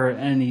to offer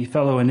any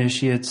fellow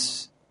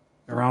initiates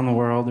around the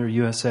world or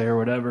USA or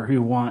whatever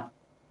who want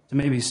to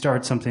maybe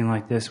start something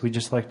like this. We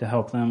just like to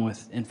help them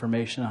with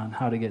information on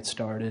how to get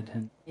started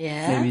and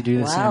maybe do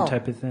the same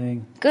type of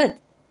thing. Good.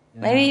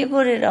 Yeah. Maybe you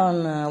put it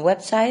on a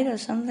website or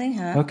something,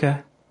 huh? Okay.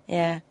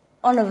 Yeah.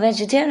 On a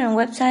vegetarian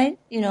website,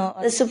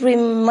 the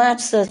Supreme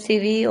Master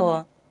TV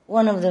or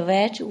one of the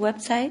veg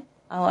website,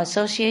 our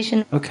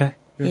association. Okay.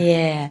 Sure.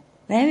 Yeah.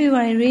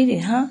 Everybody read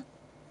it, huh?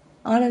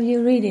 All of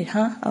you read it,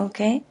 huh?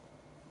 Okay.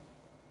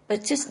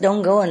 But just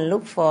don't go and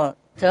look for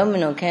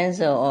terminal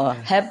cancer or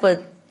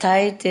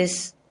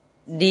hepatitis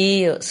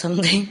D or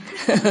something.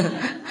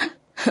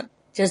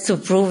 Just to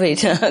prove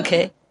it,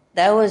 okay?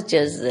 That was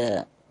just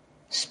a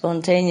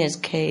spontaneous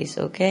case,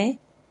 okay?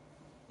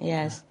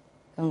 Yes.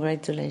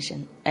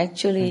 Congratulations.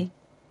 Actually,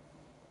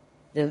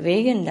 the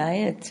vegan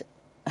diet,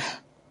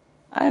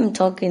 I'm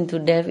talking to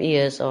deaf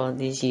ears all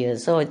these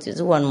years, so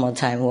just one more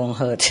time won't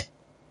hurt.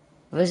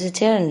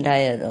 Vegetarian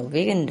diet or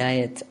vegan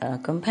diet,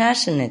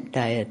 compassionate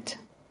diet.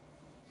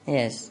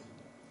 Yes.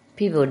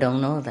 People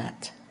don't know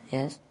that.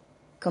 Yes.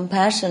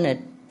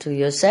 Compassionate to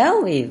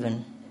yourself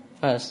even,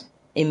 first.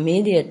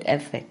 Immediate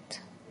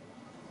effect.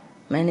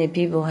 Many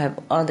people have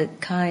other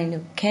kind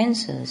of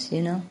cancers,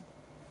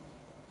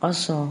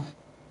 Also,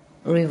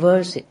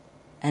 reverse it.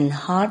 And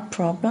heart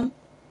problem,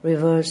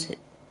 reverse it.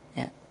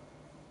 Yeah.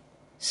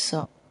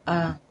 So,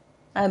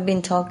 I've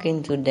been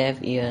talking to deaf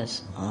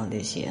ears all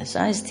these years.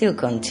 I still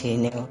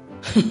continue.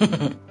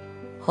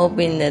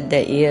 Hoping that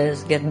their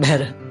ears get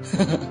better.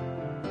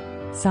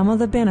 Some of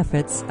the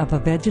benefits of a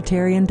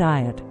vegetarian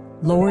diet: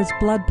 lowers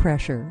blood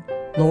pressure,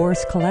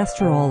 lowers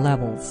cholesterol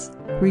levels,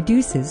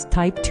 reduces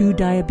type 2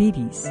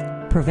 diabetes,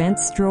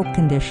 prevents stroke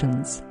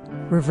conditions,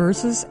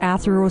 reverses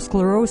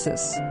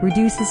atherosclerosis,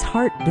 reduces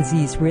heart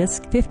disease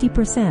risk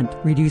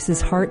 50%,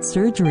 reduces heart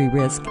surgery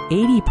risk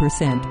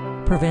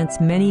 80%, prevents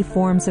many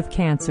forms of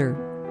cancer,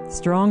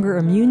 stronger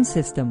immune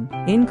system,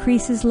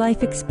 increases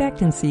life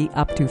expectancy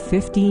up to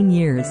 15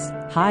 years,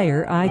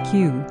 higher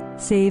IQ,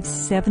 saves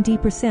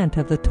 70%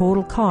 of the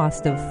total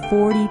cost of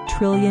 $40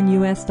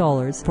 trillion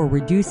for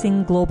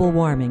reducing global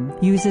warming,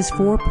 uses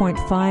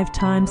 4.5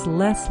 times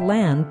less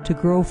land to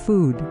grow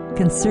food,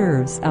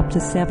 conserves up to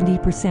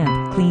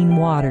 70% clean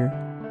water,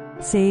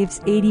 saves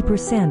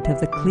 80% of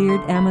the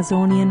cleared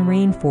Amazonian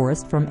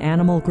rainforest from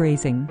animal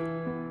grazing.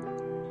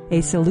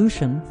 A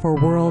solution for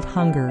world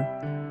hunger.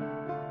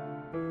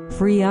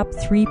 Free up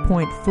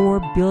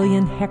 3.4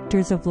 billion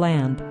hectares of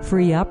land,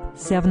 free up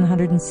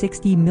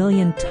 760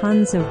 million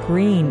tons of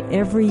grain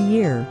every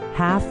year,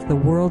 half the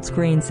world's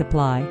grain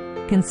supply,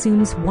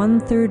 consumes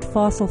 1/3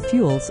 fossil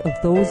fuels of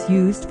those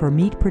used for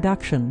meat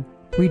production,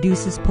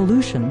 reduces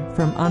pollution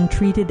from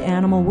untreated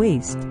animal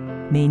waste,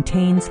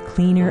 maintains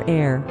cleaner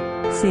air,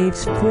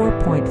 saves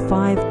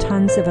 4.5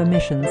 tons of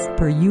emissions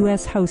per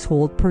U.S.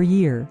 household per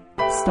year,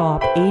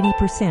 stop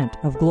 80%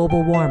 of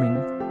global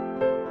warming.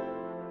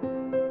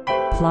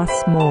 Plus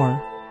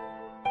more.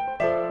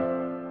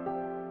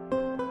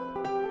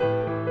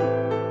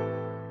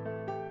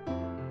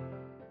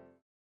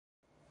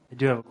 I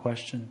do have a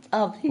question.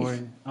 Oh, please. For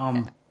you.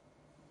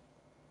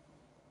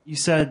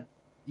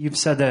 You've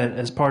said that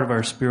as part of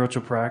our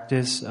spiritual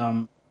practice,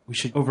 we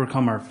should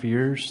overcome our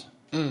fears.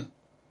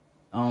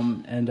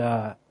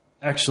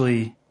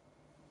 Actually,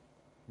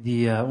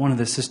 one of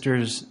the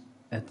sisters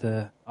at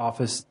the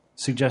office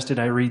suggested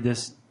I read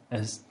this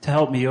to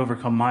help me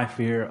overcome my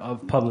fear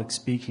of public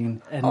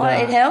speaking. And,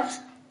 it helps?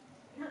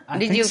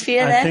 Did you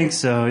feel that? I think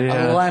so,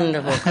 yeah. Oh,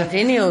 wonderful.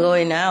 Continue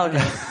going out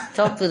and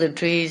talk to the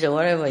trees or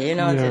whatever,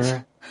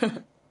 Yeah.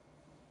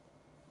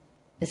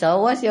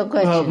 So what's your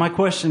question? Well, my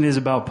question is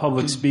about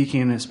public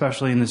speaking,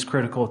 especially in this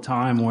critical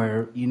time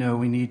where,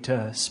 we need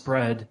to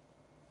spread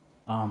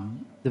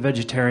the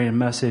vegetarian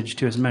message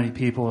to as many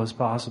people as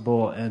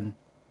possible, and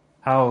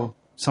how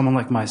someone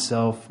like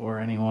myself or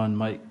anyone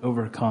might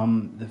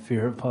overcome the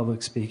fear of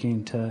public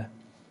speaking to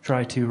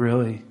try to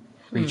really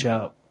reach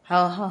out.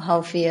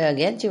 How fear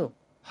get you?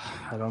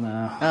 I don't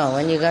know. Oh,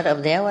 when you got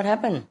up there, what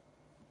happened?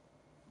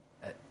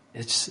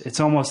 It's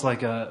almost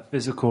like a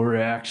physical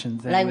reaction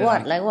thing. Like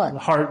what? Like what?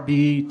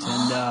 Heartbeat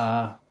and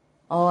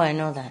oh, I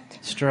know that.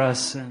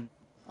 Stress and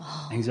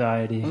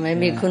anxiety.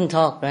 Maybe you couldn't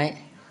talk, right?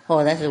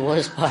 Oh, that's the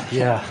worst part.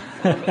 Yeah.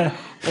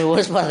 The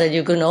worst part that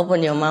you couldn't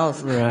open your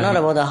mouth. Right. Not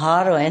about the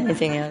heart or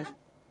anything else.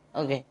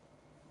 Okay.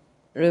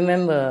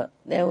 Remember,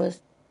 there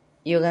was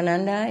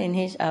Yogananda in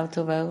his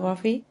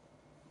autobiography.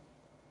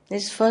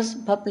 His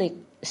first public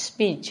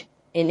speech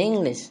in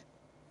English.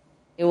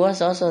 He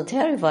was also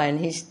terrified.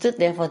 He stood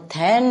there for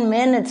 10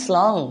 minutes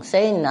long,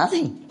 saying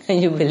nothing.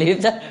 Can you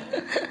believe that?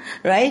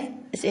 Right?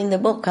 It's in the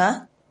book,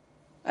 huh?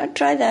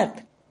 Try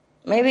that.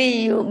 Maybe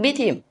you beat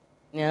him.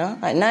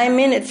 Like 9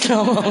 minutes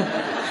long,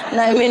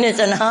 9 minutes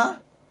and a half.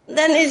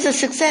 Then it's a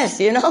success,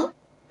 And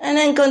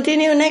then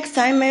continue next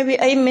time, maybe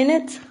 8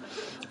 minutes.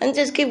 And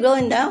just keep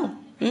going down.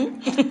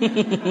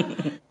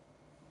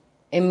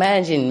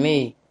 Imagine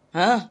me,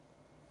 huh?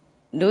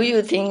 Do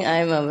you think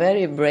I'm a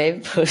very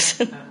brave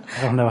person?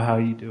 I don't know how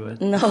you do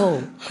it.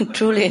 No,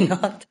 truly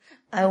not.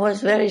 I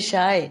was very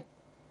shy.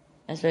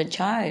 As a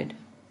child,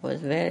 was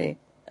very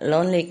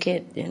lonely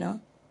kid,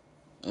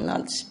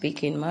 not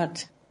speaking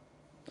much.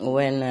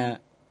 When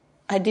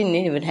I didn't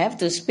even have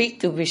to speak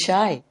to be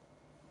shy.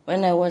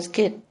 When I was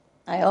kid,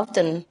 I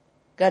often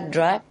got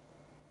dragged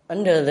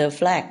under the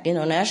flag,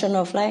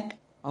 national flag,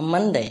 on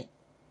Monday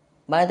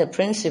by the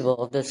principal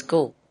of the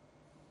school,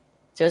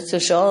 just to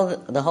show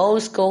the whole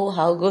school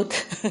how good,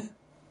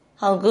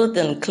 how good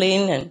and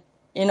clean and,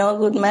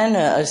 good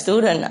manner a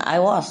student I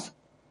was.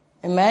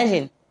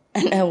 Imagine.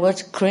 And I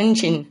was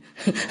cringing.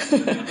 Cringing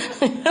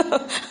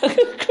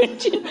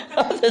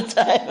all the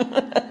time.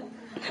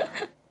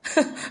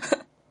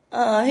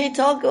 He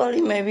talked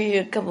only maybe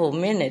a couple of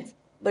minutes,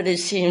 but it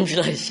seems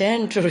like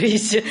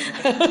centuries.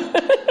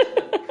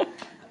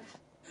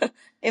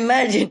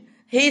 Imagine,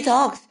 he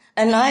talks,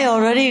 and I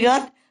already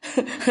got,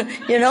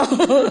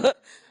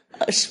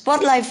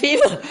 spotlight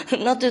fever,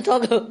 not to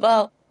talk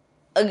about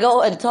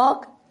go and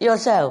talk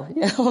yourself,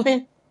 you know what I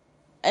mean?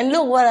 And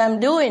look what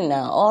I'm doing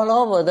now, all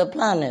over the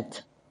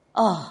planet.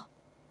 Oh,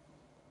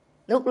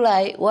 look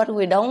like what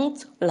we don't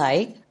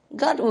like,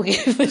 God will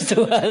give it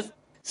to us.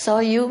 So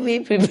you be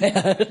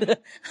prepared.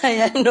 I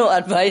have no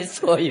advice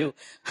for you.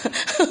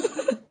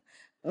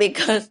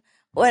 Because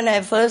when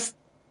I first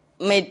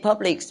made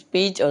public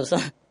speech or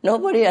something,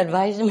 nobody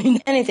advised me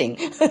anything.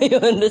 You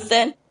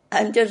understand?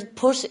 I'm just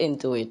pushed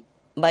into it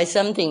by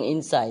something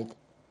inside.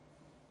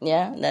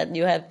 Yeah, that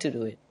you have to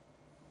do it.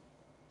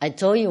 I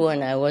told you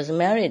when I was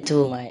married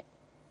to my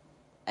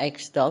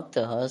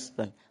ex-doctor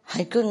husband,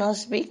 I could not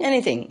speak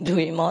anything to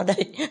him all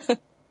day.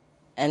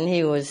 And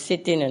he was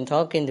sitting and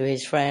talking to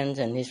his friends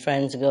and his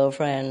friend's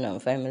girlfriend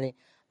and family.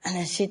 And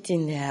I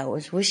sitting there, I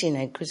was wishing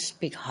I could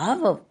speak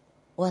half of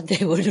what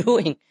they were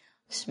doing.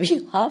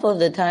 Speak half of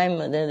the time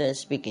that they're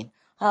speaking,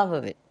 half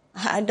of it.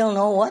 I don't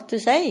know what to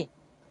say,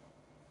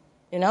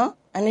 And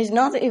it's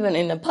not even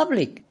in the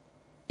public.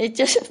 It's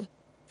just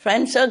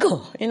friend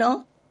circle,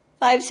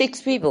 5,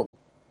 6 people.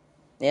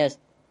 Yes.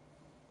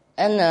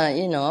 And,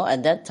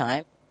 at that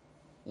time,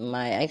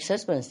 my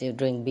ex-husband still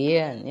drink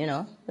beer and,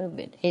 a little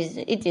bit. He's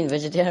eating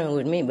vegetarian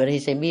with me, but he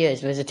said beer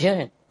is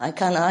vegetarian. I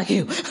can't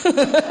argue.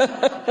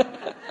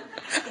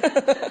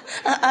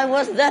 I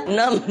was that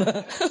numb.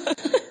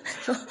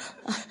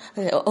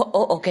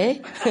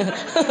 Okay.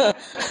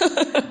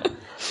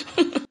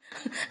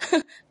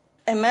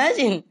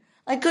 Imagine,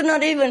 I could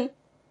not even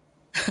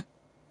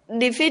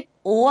defeat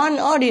one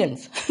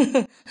audience.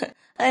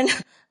 And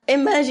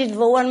imagine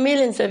for 1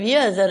 million of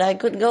years that I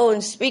could go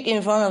and speak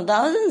in front of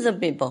thousands of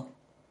people.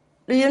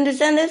 Do you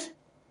understand this?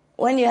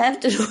 When you have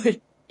to do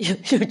it, you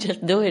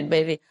just do it,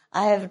 baby.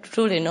 I have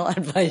truly no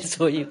advice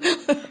for you.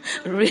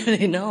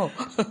 Really no.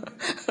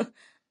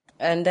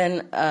 And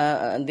then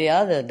the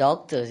other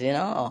doctors,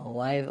 or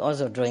wife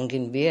also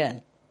drinking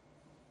beer.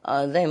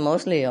 They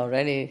mostly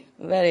already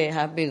very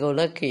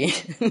happy-go-lucky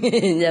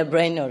in their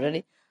brain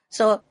already.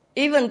 So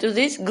even to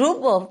this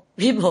group of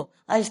people,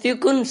 I still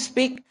couldn't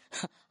speak.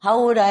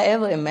 How would I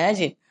ever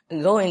imagine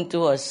going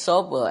to a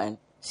sober and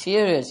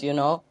serious,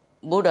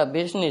 Buddha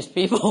business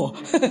people,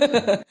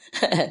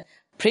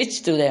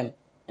 preach to them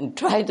and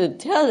try to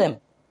tell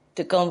them,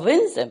 to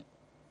convince them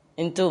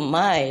into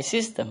my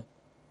system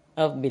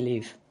of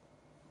belief.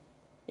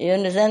 You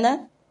understand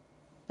that?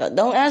 But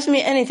don't ask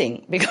me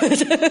anything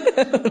because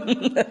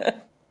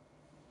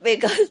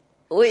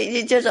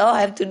we just all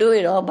have to do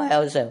it all by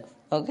ourselves,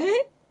 okay?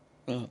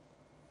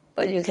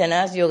 But you can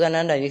ask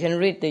Yogananda, you can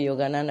read the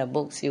Yogananda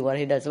book, see what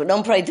he does. But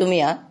don't pray to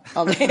me,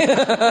 okay?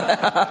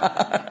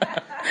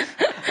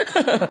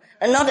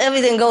 And not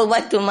everything goes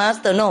back to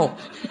Master, no.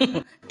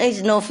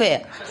 It's no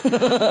fair.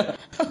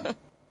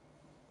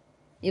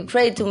 You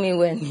pray to me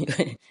when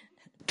you're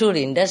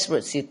truly in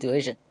desperate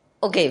situation.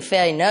 Okay,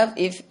 fair enough,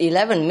 if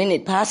 11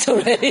 minutes pass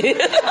already.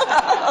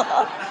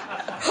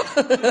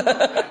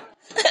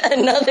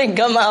 And nothing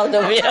come out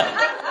of here.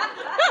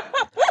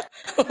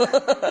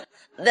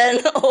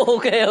 Then,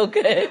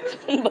 okay.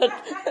 But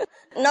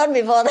not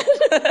before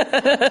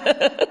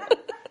that.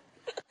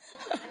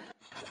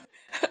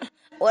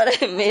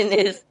 What I mean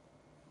is,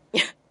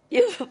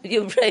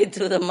 you pray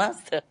to the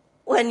Master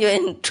when you're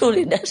in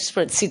truly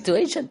desperate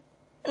situation.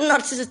 Not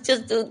just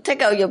to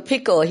take out your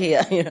pickle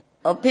here,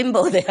 or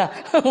pimple there,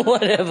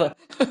 whatever.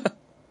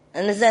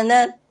 Understand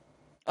that?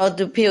 Or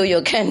to peel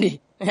your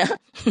candy. Yeah?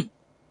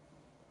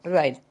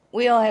 Right.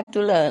 We all have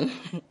to learn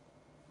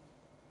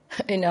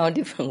in our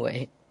different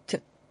way.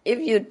 If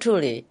you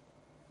truly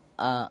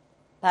are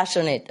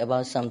passionate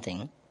about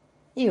something,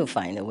 you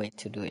find a way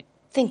to do it.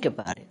 Think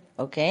about it,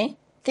 okay?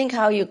 Think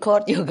how you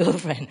caught your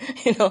girlfriend,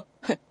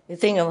 You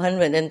think of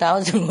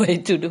 100,000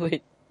 ways to do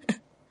it.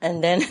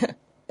 And then,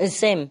 the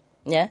same,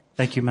 yeah?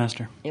 Thank you,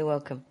 Master. You're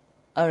welcome.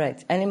 All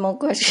right, any more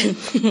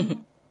questions?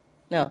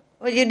 No.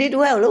 Well, you did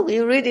well. Look,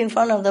 you read in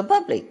front of the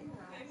public.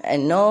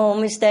 And no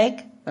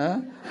mistake,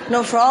 huh?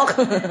 No frog.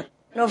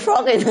 No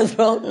frog in the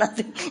throat,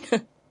 nothing.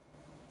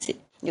 See,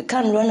 you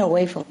can't run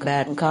away from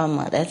bad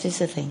karma. That is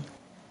the thing.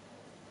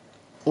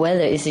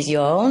 Whether it is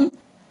your own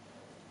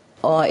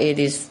or it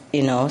is,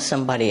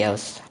 somebody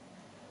else.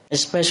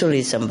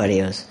 Especially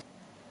somebody else.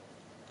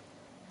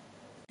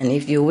 And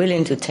if you're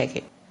willing to take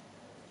it,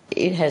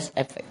 it has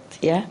effect,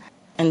 yeah?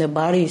 And the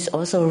body is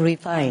also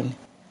refined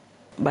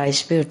by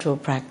spiritual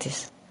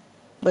practice.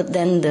 But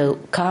then the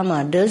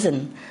karma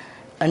doesn't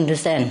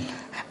understand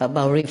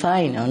about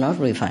refined or not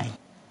refined.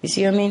 You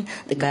see what I mean?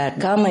 The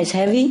karma is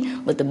heavy,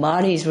 but the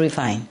body is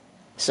refined.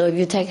 So if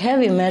you take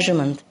heavy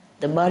measurement,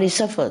 the body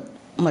suffers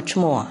much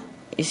more.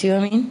 You see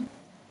what I mean?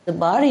 The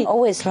body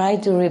always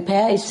tries to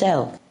repair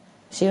itself.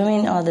 See what I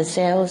mean? All the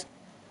cells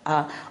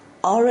are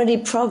already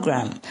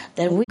programmed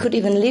that we could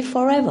even live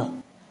forever,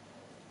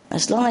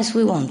 as long as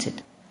we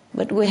wanted.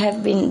 But we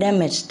have been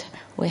damaged.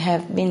 We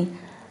have been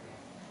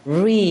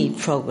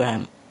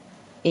reprogrammed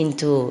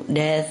into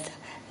death,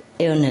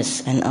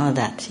 illness, and all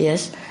that,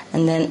 yes?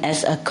 And then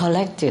as a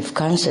collective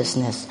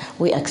consciousness,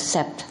 we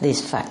accept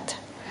this fact.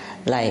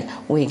 Like,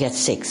 we get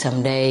sick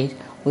someday,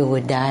 we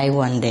will die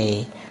one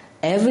day.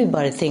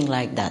 Everybody think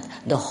like that.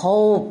 The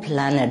whole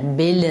planet,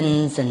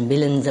 billions and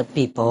billions of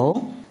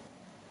people,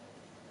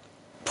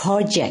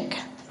 project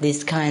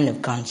this kind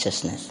of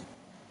consciousness.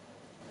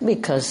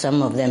 Because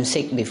some of them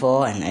sick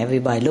before, and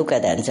everybody look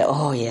at that and say,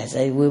 oh yes,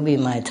 it will be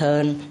my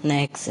turn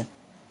next.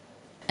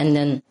 And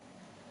then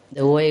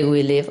the way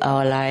we live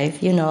our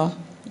life, not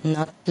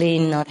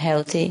clean, not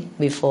healthy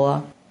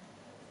before,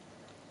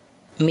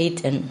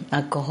 meat and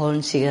alcohol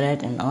and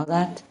cigarette and all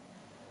that.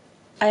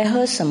 I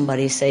heard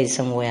somebody say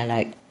somewhere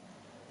like,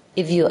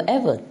 if you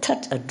ever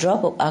touch a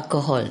drop of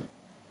alcohol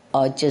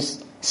or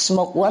just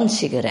smoke one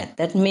cigarette,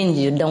 that means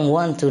you don't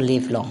want to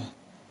live long.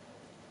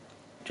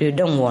 You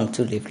don't want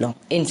to live long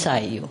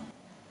inside you.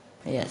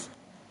 Yes.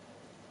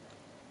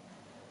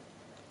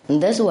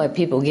 And that's why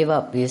people give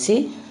up, you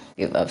see?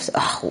 Give up, say,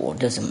 it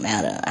doesn't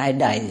matter. I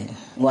die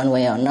one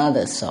way or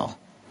another, so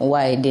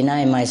why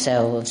deny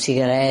myself of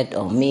cigarette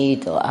or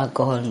meat or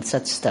alcohol and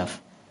such stuff?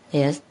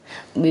 Yes?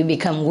 We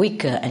become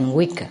weaker and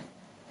weaker.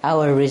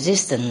 Our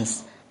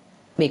resistance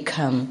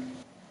become,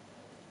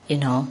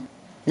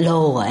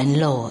 lower and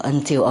lower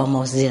until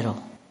almost zero.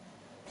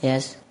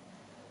 Yes?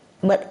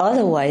 But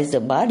otherwise the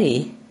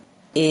body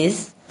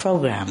is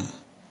programmed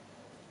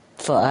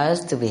for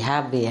us to be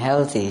happy,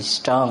 healthy,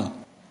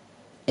 strong,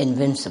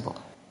 invincible.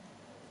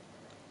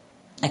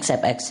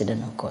 Except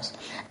accident, of course.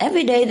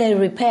 Every day they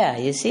repair,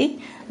 you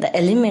see? That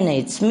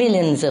eliminates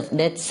millions of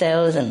dead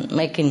cells and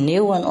making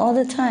new one all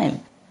the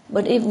time.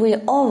 But if we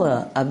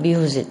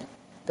over-abuse it,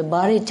 the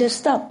body just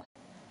stops.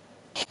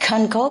 It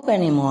can't cope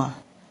anymore.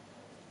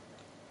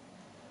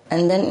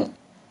 And then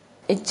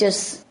it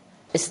just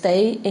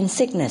stay in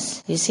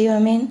sickness. You see what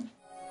I mean?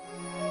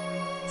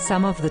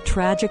 Some of the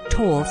tragic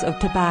tolls of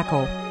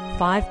tobacco: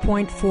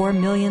 5.4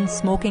 million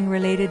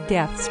smoking-related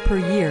deaths per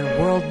year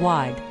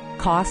worldwide.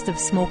 Cost of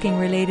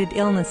smoking-related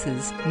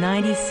illnesses: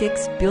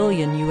 $96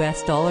 billion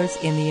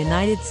in the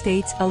United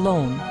States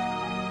alone.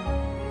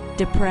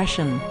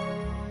 Depression.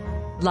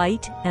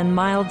 Light and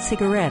mild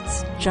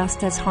cigarettes,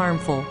 just as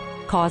harmful,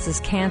 causes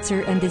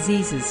cancer and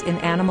diseases in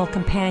animal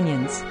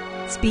companions,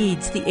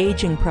 speeds the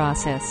aging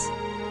process.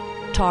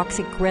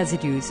 Toxic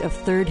residues of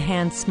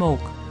third-hand smoke.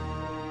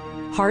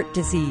 Heart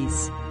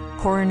disease,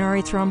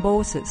 coronary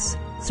thrombosis,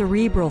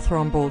 cerebral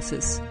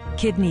thrombosis,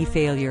 kidney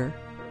failure.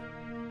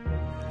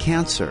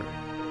 Cancer,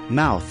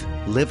 mouth,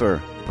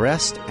 liver,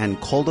 breast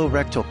and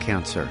colorectal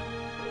cancer,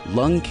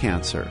 lung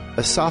cancer,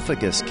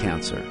 esophagus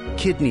cancer,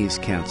 kidneys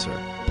cancer,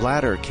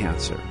 bladder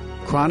cancer,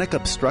 chronic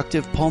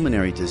obstructive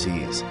pulmonary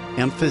disease,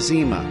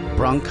 emphysema,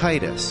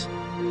 bronchitis.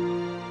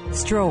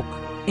 Stroke,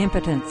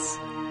 impotence,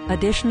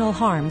 additional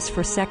harms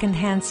for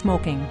second-hand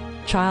smoking,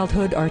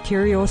 childhood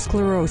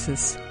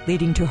arteriosclerosis,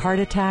 leading to heart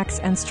attacks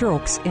and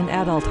strokes in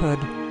adulthood,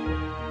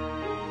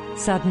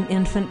 sudden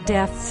infant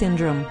death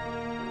syndrome,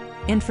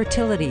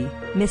 infertility,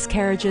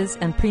 miscarriages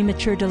and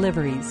premature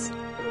deliveries,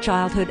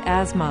 childhood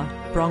asthma,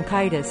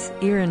 bronchitis,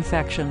 ear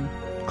infection,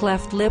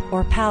 cleft lip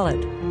or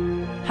palate,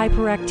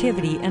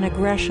 hyperactivity and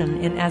aggression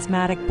in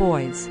asthmatic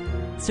boys,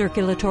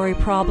 circulatory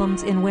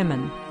problems in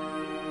women,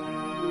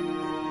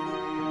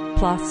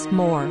 plus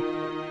more.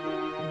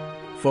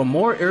 For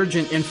more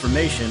urgent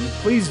information,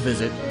 please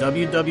visit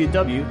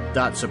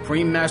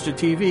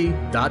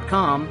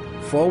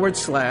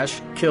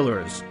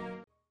www.suprememastertv.com/killers.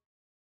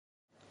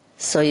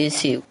 So you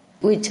see,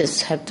 we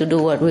just have to do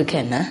what we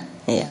can, huh?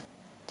 Yeah.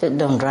 Just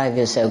don't drive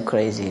yourself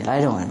crazy. I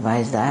don't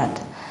advise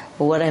that.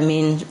 But what I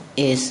mean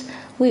is,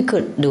 we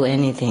could do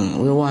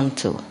anything we want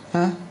to,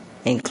 huh?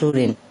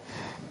 Including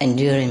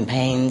enduring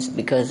pains,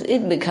 because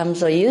it becomes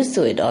so used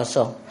to it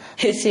also.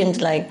 It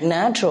seems like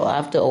natural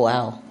after a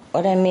while.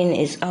 What I mean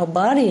is, our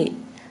body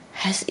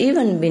has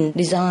even been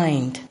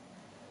designed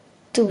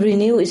to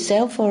renew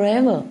itself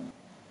forever.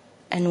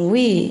 And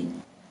we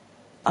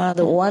are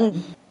the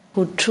one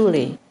who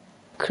truly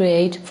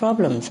create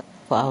problems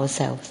for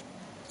ourselves,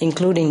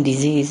 including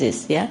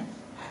diseases, yeah?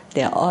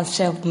 They are all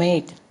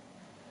self-made.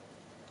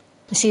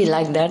 See,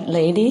 like that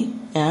lady,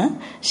 yeah?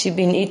 She's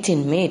been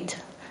eating meat,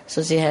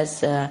 so she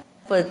has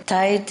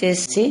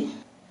hepatitis C.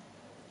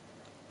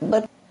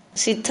 But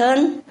she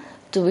turned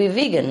to be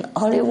vegan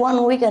only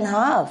 1 week and a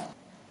half,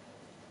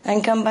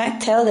 and come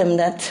back, tell them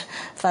that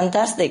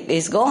fantastic,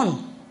 it's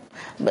gone.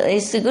 But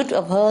it's good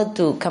of her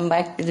to come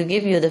back to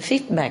give you the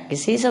feedback. You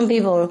see, some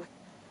people,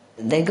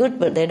 they're good,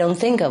 but they don't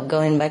think of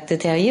going back to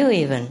tell you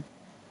even.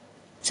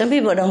 Some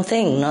people don't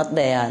think, not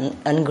they are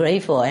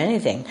ungrateful or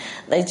anything.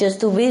 They're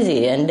just too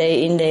busy, and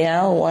day in, day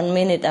out, 1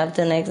 minute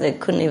after next, they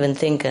couldn't even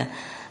think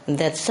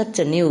that such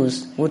a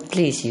news would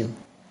please you.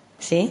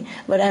 See?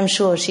 But I'm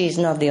sure she's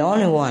not the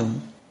only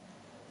one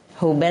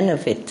who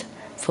benefit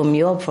from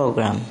your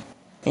program,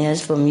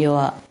 yes, from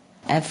your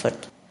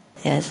effort,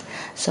 yes.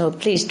 So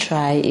please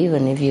try,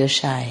 even if you're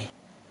shy,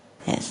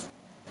 yes.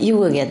 You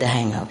will get the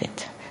hang of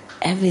it.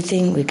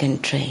 Everything we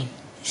can train,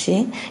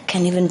 see?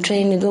 Can even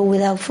train to go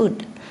without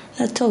food.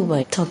 Not talk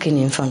about talking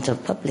in front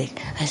of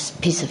public. A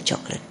piece of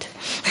chocolate.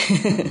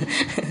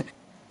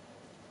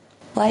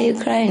 Why are you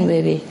crying,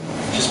 baby?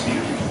 Just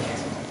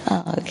beautiful.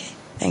 Oh, okay.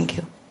 Thank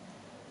you.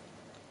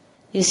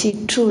 You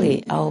see,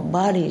 truly, our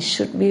body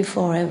should be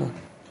forever.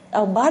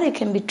 Our body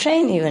can be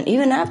trained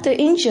even after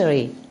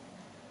injury.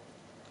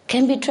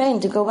 Can be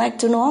trained to go back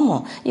to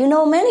normal. You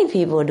know, many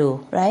people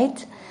do,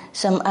 right?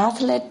 Some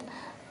athlete,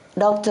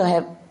 doctor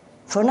have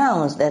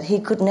pronounced that he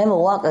could never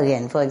walk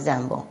again, for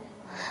example.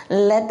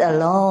 Let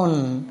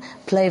alone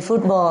play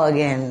football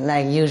again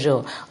like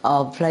usual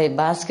or play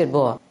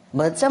basketball.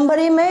 But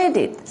somebody made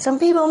it. Some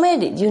people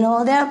made it. You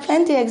know, there are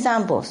plenty of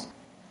examples.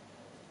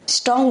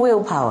 Strong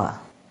willpower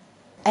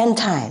and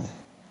time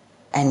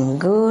and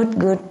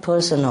good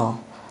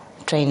personal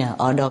trainer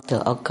or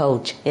doctor or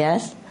coach,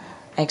 yes?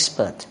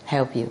 Expert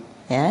help you,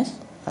 yes?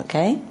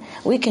 Okay?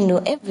 We can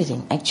do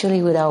everything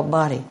actually with our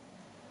body,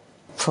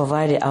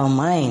 provided our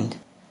mind,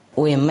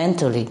 we are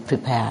mentally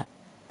prepared.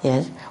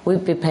 Yes, we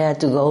prepare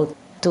to go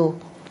to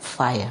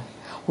fire.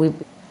 We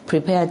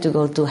prepare to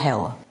go to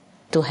hell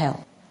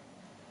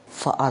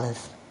for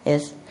others.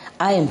 Yes,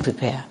 I am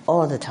prepared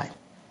all the time.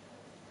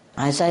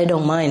 I say I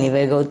don't mind if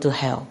I go to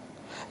hell,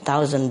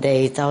 1,000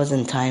 days,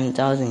 1,000 times,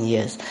 1,000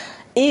 years,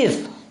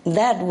 if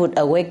that would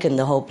awaken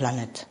the whole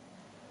planet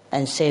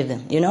and save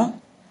them. You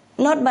know,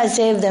 not by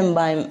save them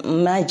by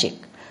magic,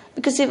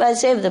 because if I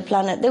save the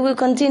planet, they will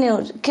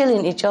continue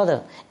killing each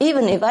other,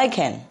 even if I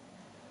can.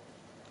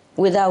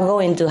 Without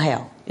going to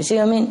hell. You see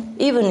what I mean?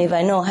 Even if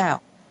I know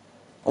how.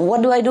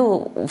 What do I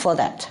do for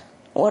that?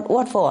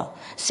 What for?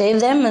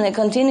 Save them and they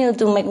continue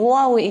to make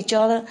war with each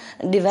other,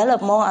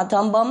 develop more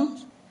atom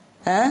bombs?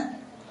 Huh?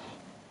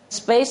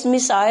 Space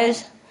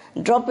missiles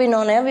dropping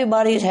on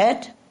everybody's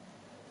head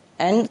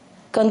and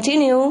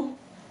continue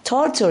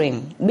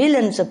torturing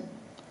billions of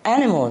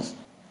animals,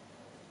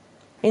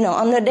 you know,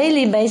 on a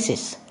daily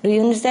basis. Do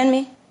you understand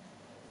me?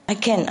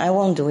 I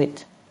won't do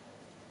it.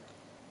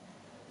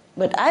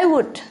 But I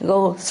would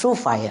go through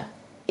fire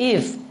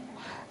if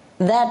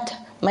that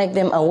make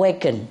them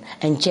awaken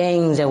and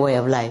change their way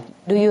of life.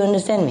 Do you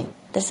understand me?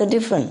 That's the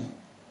difference.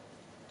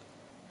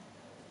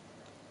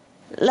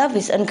 Love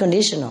is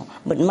unconditional,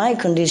 but my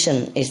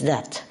condition is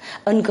that.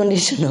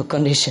 Unconditional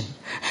condition.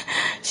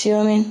 See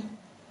what I mean?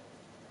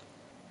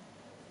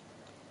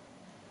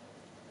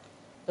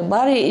 The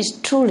body is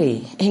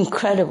truly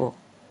incredible.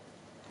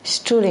 It's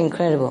truly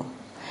incredible.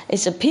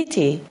 It's a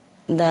pity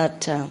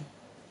that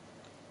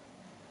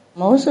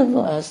most of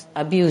us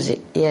abuse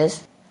it,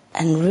 yes,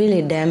 and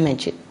really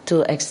damage it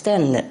to an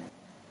extent that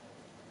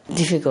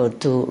difficult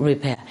to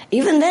repair.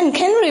 Even then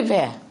can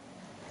repair.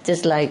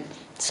 Just like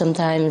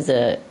sometimes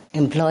the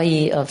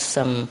employee of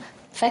some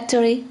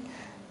factory,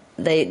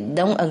 they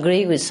don't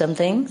agree with some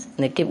things,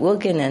 they keep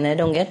working and they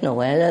don't get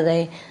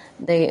nowhere,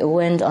 they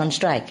went on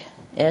strike,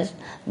 yes?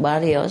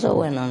 Body also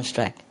went on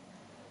strike.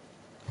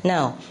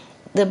 Now,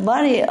 the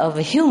body of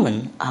a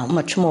human are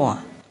much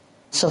more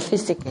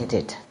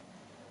sophisticated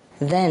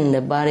than the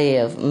body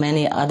of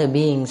many other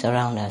beings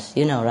around us,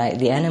 you know, right?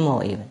 The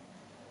animal even.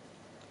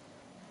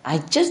 I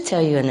just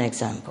tell you an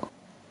example.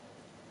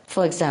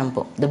 For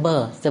example, the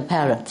bird, the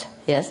parrot,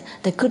 yes?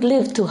 They could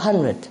live to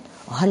 100,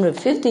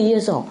 150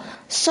 years old.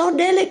 So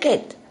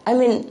delicate. I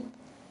mean,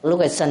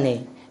 look at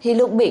Sunny. He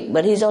look big,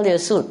 but he's only a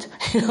suit,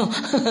 you know.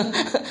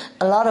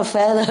 A lot of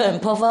feather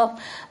and puff up.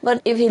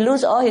 But if he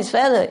lose all his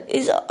feather,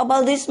 it's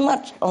about this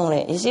much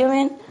only. You see what I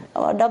mean?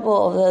 About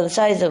double of the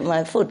size of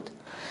my foot.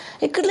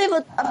 He could live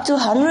up to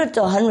 100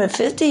 or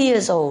 150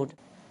 years old.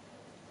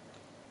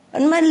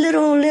 And my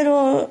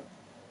little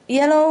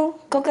yellow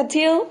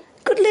cockatiel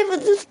could live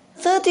up to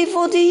 30,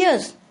 40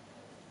 years.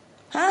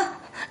 Huh?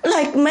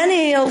 Like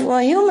many of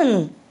our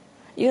human.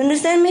 You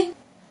understand me?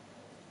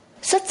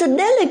 Such a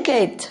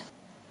delicate,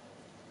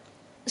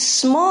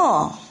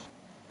 small,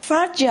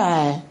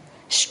 fragile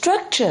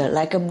structure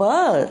like a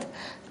bird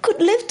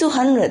could live to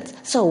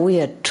 100. So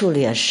we are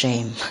truly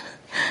ashamed.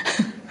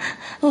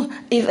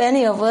 If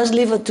any of us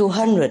live at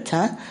 200,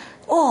 huh?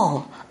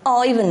 Oh,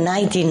 or even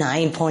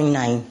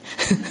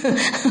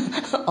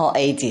 99.9 or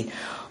 80.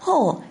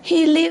 Oh,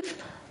 he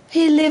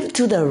lived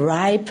to the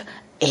ripe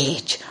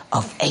age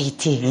of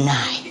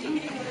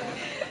 89.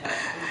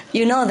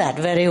 You know that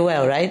very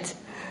well, right?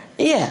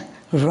 Yeah,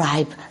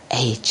 ripe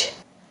age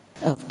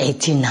of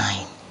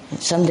 89,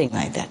 something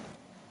like that.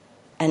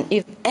 And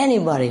if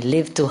anybody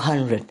lived to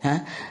 100, huh?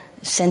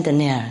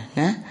 Centenarian,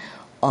 huh?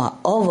 Or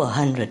over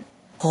 100,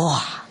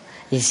 oh,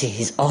 you see,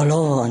 he's all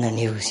over on the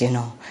news, you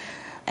know.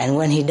 And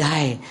when he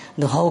died,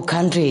 the whole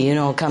country, you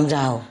know, comes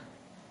out.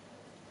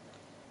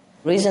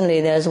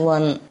 Recently, there's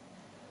one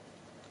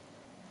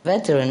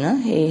veteran, huh?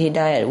 He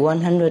died at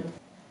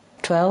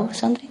 112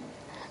 something.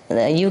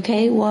 The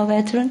UK war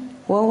veteran,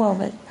 World War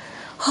veteran.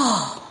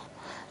 Oh,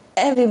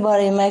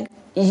 everybody make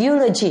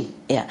eulogy,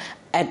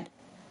 at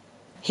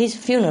his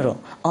funeral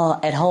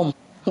or at home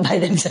by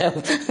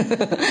themselves,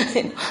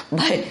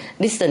 by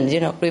distance,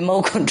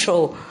 remote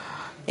control.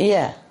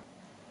 Yeah,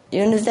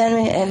 you understand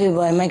me?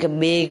 Everybody make a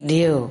big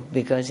deal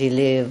because he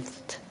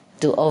lived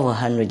to over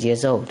 100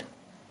 years old.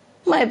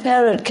 My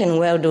parrot can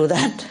well do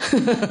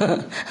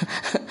that.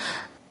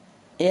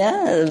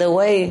 Yeah, the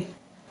way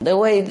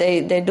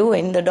they're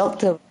doing, the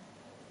doctor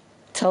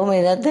told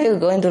me that they were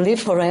going to live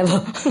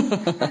forever.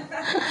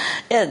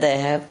 Yeah, they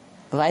have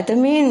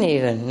vitamin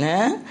even,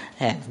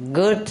 have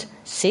good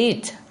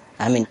seed.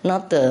 I mean,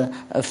 not the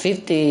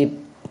 50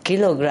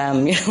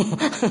 kilogram,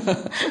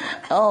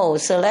 Oh,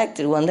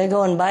 selected one. They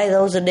go and buy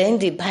those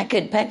dainty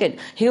packet,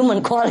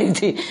 human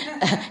quality,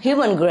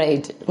 human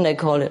grade, they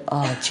call it.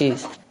 Oh,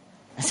 jeez.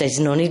 I said,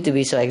 no need to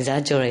be so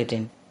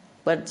exaggerating.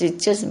 But it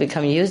just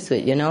become used to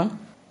it,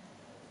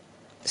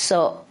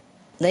 So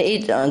they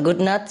eat good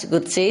nuts,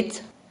 good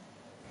seeds,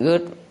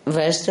 good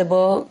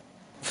vegetable,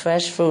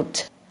 fresh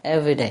fruit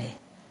every day.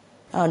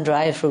 Or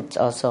dry fruits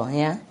also,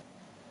 yeah?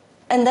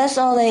 And that's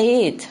all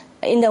they eat.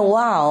 In the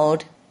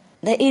wild,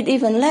 they eat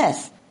even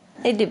less.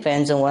 It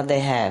depends on what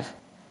they have.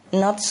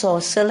 Not so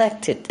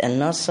selected and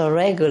not so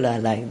regular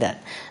like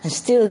that. And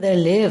still they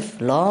live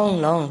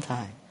long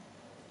time.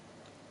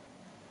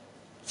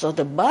 So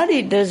the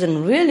body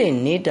doesn't really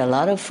need a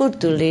lot of food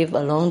to live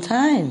a long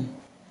time.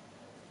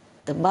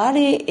 The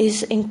body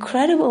is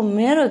incredible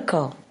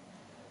miracle.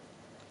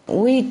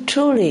 We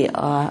truly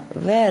are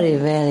very,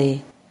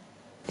 very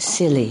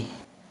silly.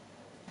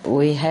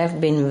 We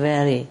have been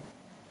very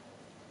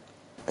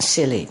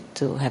silly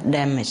to have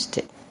damaged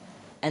it.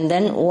 And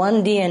then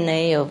one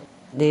DNA of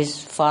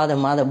this father,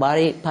 mother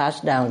body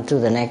passed down to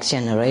the next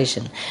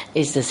generation.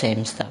 It's the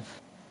same stuff.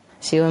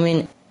 See what I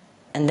mean?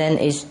 And then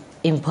it's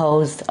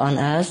imposed on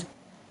us.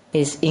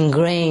 It's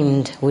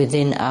ingrained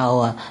within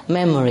our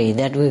memory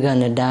that we're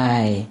going to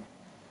die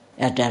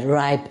at that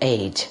ripe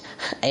age,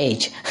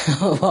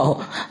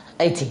 well,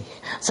 80,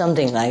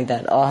 something like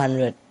that, or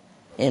 100,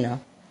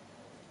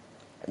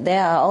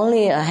 There are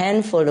only a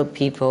handful of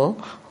people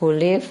who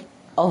live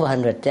over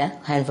 100,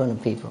 handful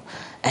of people.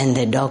 And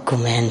they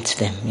document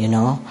them,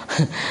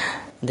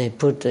 They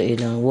put,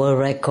 world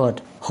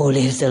record, who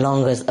lives the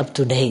longest up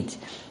to date.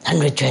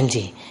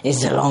 120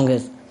 is the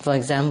longest, for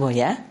example,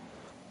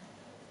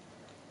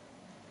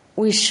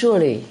 We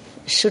surely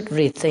should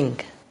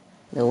rethink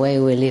the way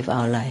we live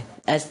our life.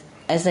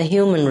 As a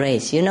human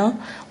race,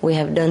 we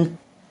have done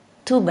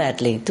too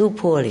badly, too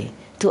poorly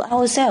to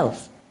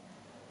ourselves.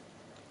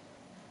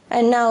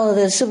 And now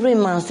the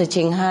Supreme Master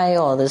Ching Hai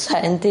or the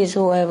scientists,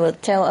 whoever,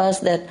 tell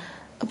us that,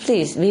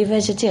 please, be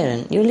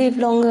vegetarian. You live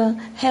longer,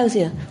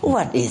 healthier.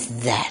 What is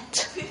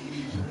that?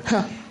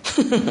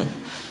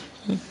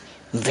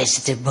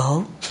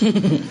 Vegetable?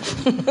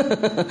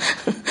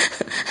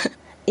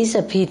 It's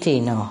a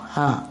pity,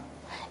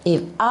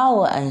 If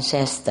our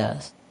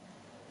ancestors,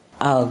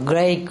 our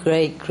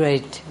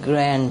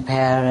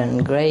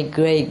great-great-great-grandparent,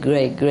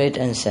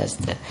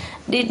 great-great-great-great-ancestor,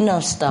 did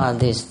not start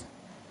this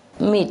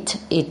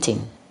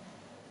meat-eating,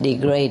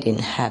 degrading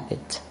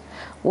habit,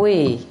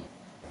 we,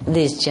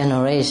 this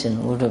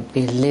generation, would have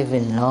been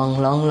living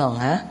long,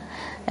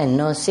 and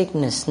no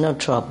sickness, no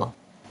trouble.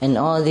 And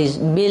all these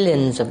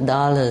billions of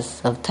dollars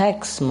of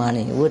tax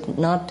money would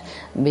not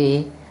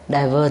be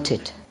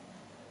diverted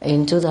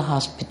into the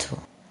hospital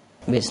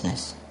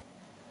business.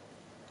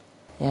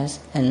 Yes,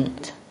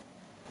 and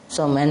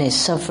so many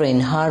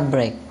suffering,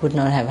 heartbreak would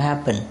not have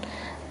happened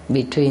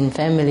between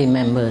family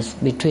members,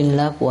 between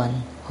loved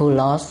ones who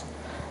lost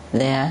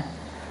their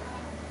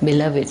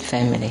beloved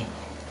family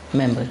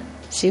member.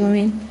 See what I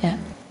mean? Yeah.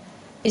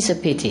 It's a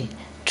pity,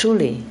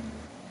 truly.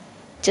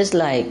 Just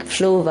like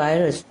flu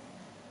virus,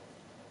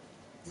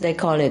 they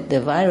call it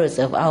the virus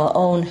of our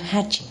own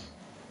hatching.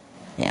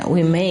 Yeah,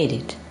 we made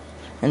it.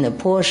 And the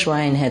poor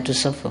swine had to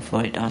suffer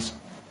for it also.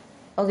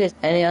 Okay,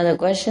 any other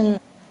question?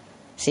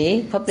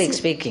 See, public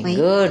speaking,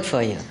 good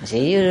for you.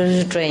 See,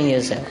 you train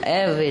yourself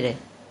every day.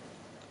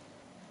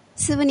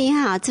 师父你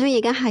好，这边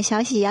有个好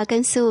消息要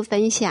跟师父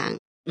分享。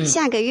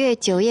下个月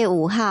9月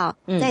5号，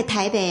在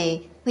台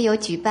北会有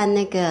举办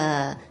那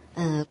个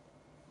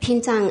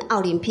听障奥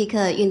林匹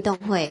克运动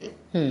会。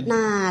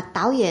那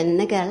导演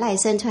那个赖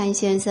声川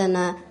先生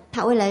呢，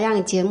他为了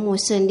让节目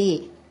顺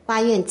利，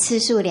发愿吃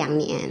素2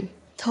年。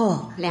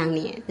2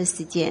年的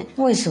时间。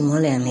为什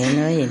么2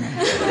年而已呢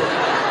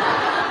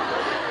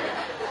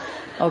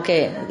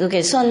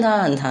？OK， 算他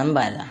很坦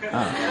白了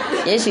啊，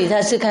也许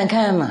他是看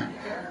看嘛。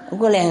不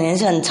过2年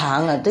是很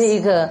长了，对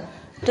一个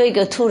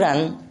突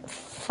然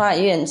发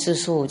愿吃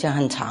素这样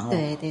很长了，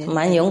对，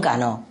蛮勇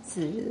敢哦。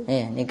是，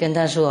你跟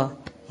他说，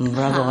不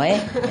会，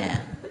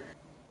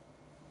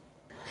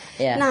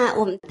那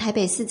我们台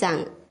北市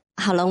长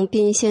郝龙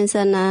斌先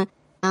生呢，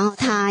然后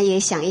他也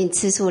响应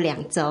吃素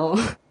2周。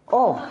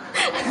哦，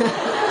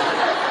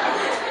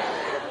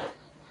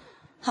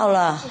郝好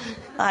了，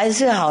还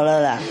是好了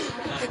啦。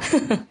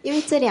因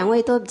为这2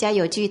位都比较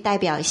有具代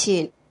表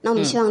性，那我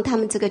们希望他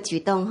们这个举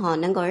动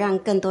能够让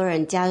更多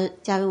人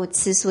加入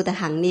吃素的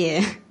行列。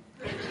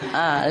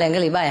啊，2个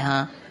礼拜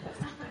哈。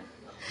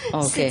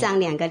市长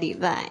2个礼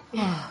拜，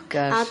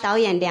然后导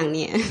演2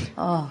年。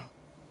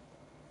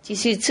其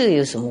实这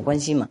有什么关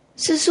系嘛？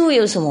吃素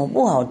有什么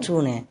不好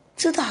处呢？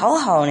吃的好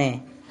好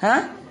呢，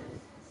啊，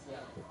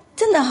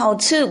真的好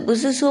吃，不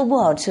是说不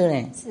好吃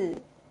呢。是，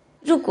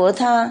如果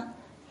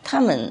他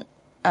们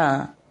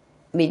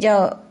比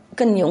较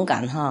更勇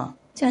敢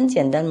这很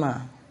简单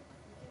嘛，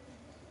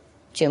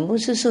全部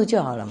吃素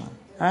就好了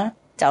嘛，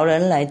找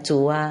人来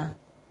煮啊，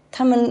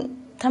他们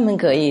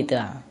可以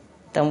的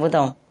懂不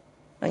懂？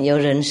有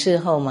人伺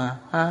候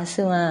吗？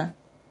是吗？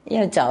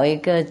要找一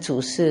个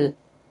主事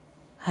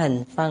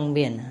很方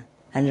便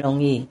很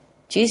容易。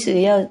即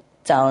使要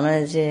找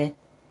那些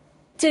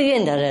自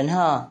愿的人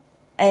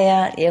哎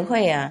呀也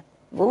会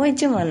不会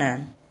这么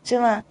难，是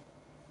吗？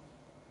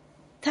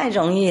太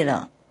容易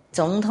了。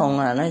总统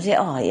那些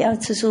要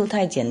吃素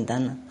太简单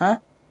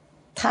了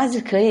他是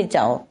可以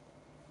找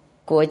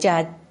国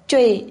家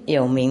最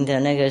有名的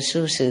那个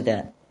素食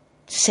的，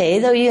谁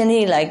都愿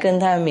意来跟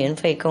他免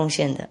费贡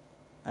献的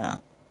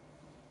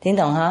听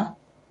懂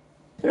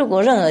如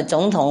果任何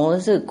总统或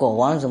是国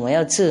王怎么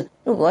要吃，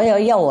如果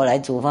要我来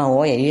煮饭，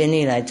我也愿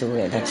意来煮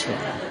给他吃，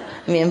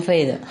免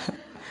费的，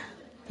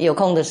有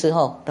空的时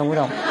候，懂不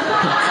懂？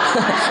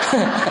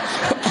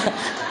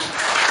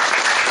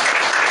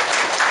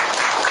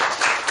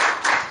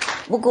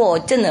不过我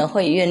真的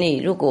会愿意，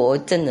如果我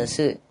真的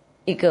是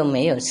一个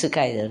没有膝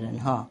盖的人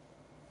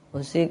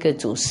我是一个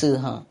主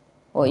事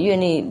我愿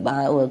意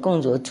把我的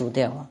工作煮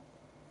掉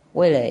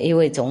为了一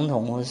位总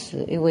统或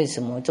是一位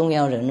什么重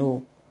要人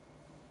物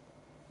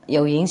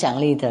有影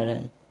响力的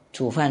人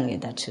煮饭给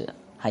他吃，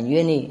很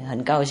愿意，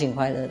很高兴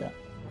快乐的。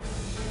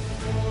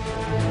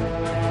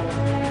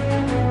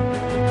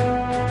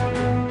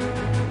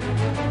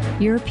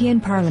European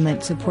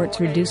Parliament supports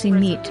reducing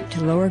meat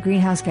to lower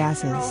greenhouse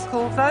gases.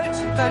 Roll call vote.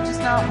 Vote is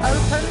now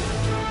open.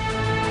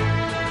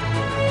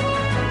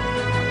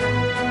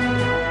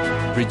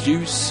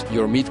 Reduce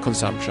your meat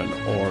consumption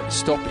or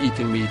stop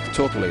eating meat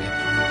totally.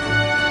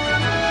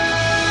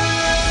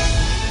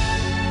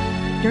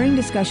 During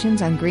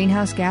discussions on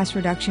greenhouse gas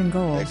reduction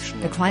goals,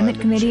 the Climate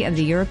Committee of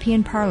the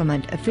European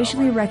Parliament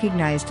officially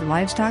recognized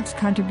livestock's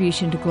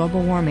contribution to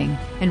global warming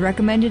and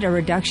recommended a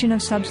reduction of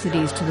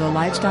subsidies to the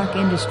livestock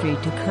industry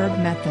to curb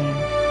methane.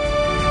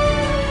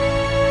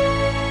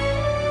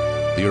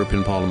 The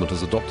European Parliament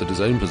has adopted its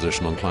own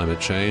position on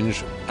climate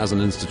change as an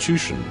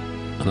institution.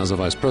 And as a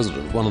Vice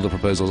President, one of the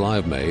proposals I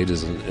have made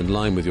is in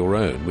line with your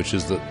own, which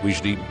is that we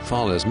should eat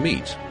far less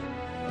meat,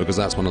 because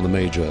that's one of the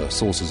major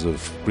sources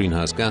of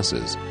greenhouse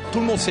gases. Tout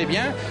le monde sait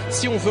bien,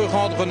 si on veut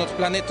rendre notre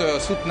planète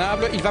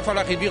soutenable, il va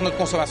falloir réduire notre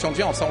consommation de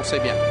viande, ça on le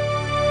sait bien.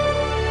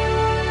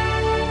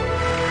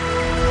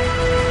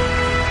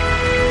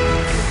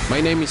 My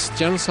name is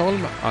Jens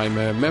Holm. I'm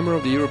a member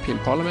of the European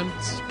Parliament.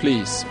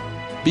 Please,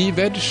 be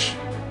veg,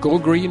 go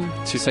green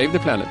to save the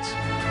planet.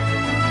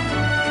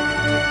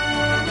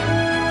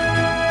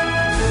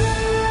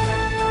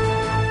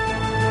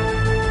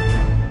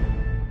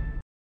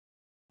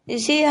 You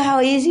see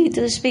how easy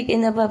to speak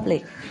in the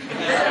public?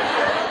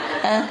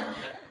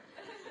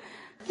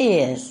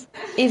 Yes.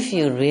 If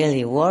you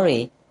really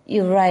worry,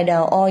 you write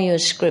out all your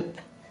script,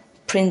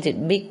 print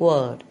it big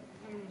word,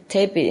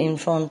 tape it in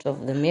front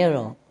of the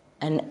mirror,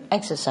 and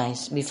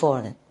exercise before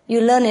it. You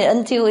learn it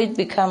until it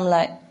become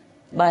like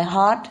by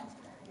heart.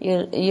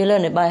 You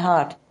learn it by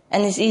heart,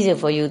 and it's easier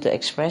for you to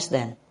express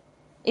then.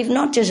 If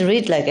not, just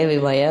read like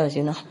everybody else,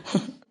 you know.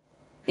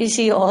 You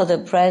see all the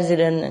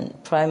president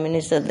and prime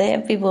minister, they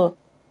have people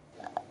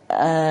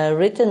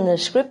written the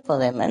script for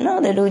them, and now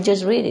they do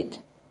just read it.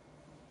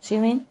 See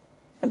what I mean?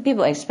 And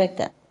people expect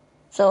that.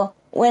 So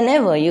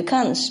whenever you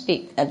can't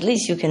speak, at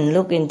least you can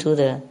look into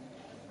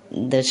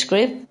the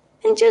script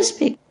and just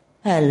speak.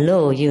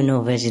 Hello, you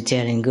know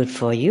vegetarian good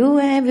for you.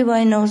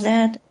 Everybody knows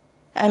that.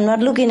 I'm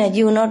not looking at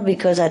you not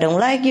because I don't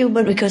like you,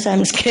 but because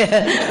I'm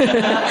scared.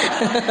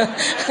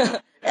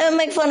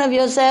 Make fun of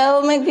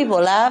yourself, make people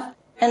laugh.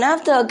 And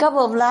after a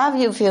couple of laughs,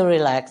 you feel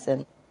relaxed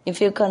and you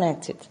feel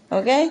connected.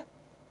 Okay?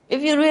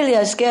 If you really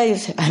are scared, you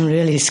say, I'm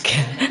really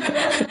scared.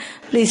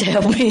 Please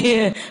help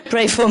me.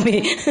 Pray for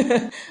me.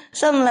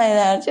 Something like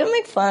that. Just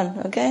make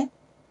fun. Okay?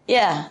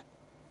 Yeah.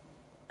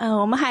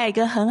 我们还有一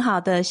个很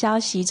好的消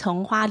息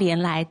从花莲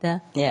来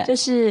的， Yeah. 就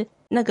是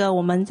那个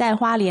我们在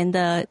花莲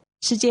的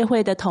世界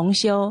会的同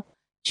修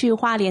去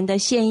花莲的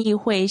县议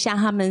会向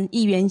他们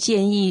议员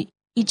建议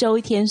1周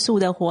1天素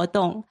的活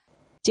动，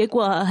结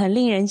果很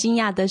令人惊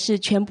讶的是，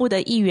全部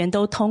的议员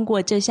都通过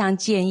这项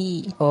建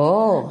议。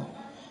哦，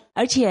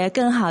而且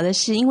更好的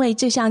是，因为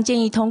这项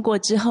建议通过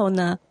之后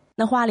呢，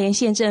那花莲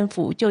县政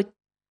府就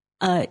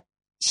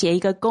写一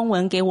个公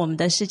文给我们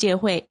的世界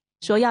会，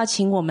说要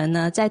请我们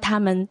呢在他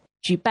们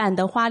举办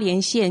的花莲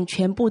县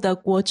全部的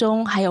国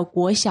中还有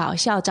国小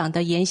校长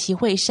的研习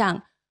会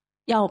上，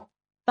要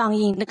放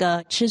映那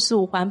个吃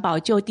素环保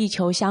救地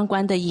球相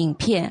关的影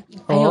片，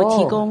还有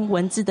提供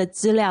文字的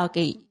资料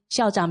给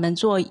校长们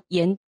做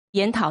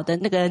研讨的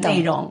那个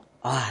内容。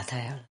哇，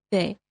太好了！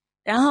对，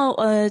然后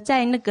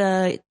在那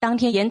个当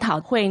天研讨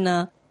会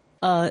呢，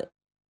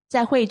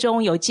在会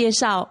中有介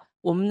绍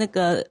我们那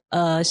个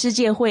世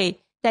界会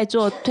在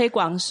做推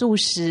广素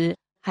食，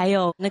还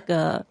有那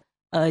个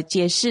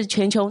解释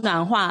全球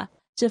暖化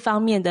这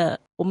方面的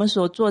我们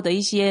所做的一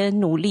些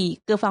努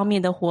力，各方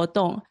面的活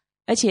动。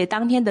而且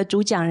当天的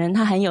主讲人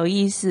他很有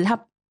意思，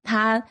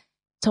他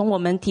从我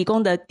们提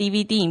供的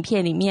DVD 影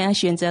片里面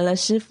选择了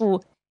师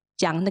父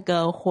讲那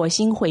个火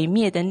星毁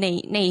灭的那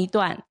一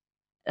段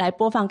来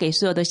播放给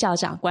所有的校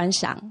长观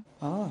赏。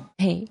哦，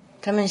嘿，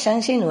他们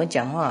相信我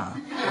讲话，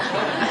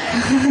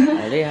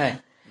好厉害。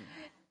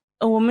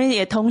我们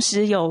也同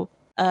时有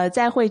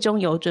在会中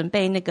有准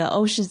备那个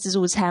欧式自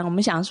助餐，我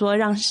们想说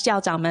让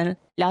校长们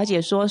了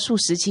解说素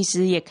食其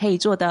实也可以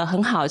做得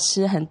很好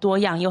吃，很多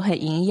样又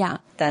很营养。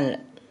当然，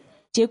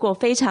结果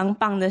非常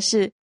棒的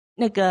是，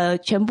那个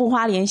全部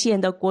花莲县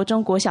的国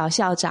中国小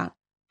校长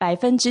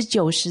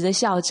90%的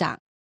校长，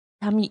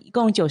他们一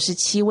共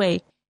97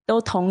位都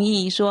同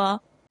意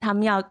说他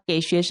们要给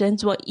学生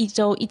做1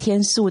周1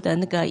天素的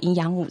那个营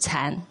养午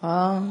餐。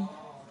哦，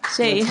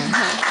所以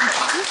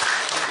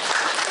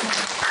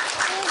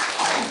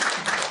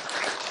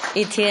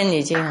1天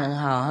已经很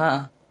好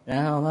哈，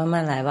然后慢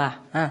慢来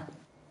吧啊。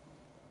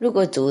如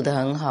果煮得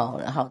很好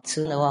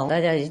吃的话，大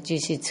家就继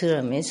续吃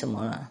了，没什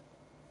么了。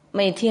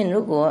每天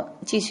如果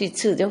继续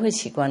吃就会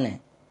习惯了，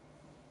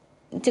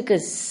这个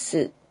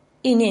是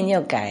意念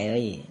要改而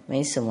已，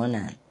没什么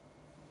难。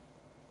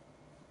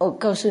我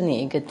告诉你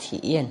一个体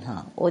验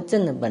哈，我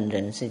真的本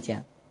人是这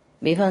样。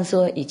比方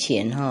说以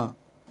前哈，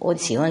我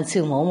喜欢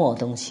吃某某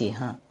东西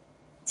哈，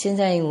现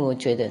在我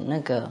觉得那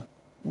个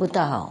不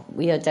大好，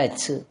不要再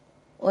吃，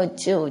我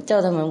就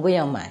叫他们不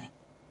要买，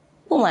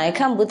不买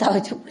看不到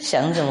就不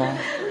想什么，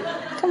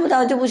看不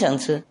到就不想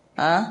吃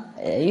啊。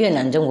越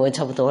南中国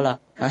差不多了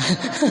啊。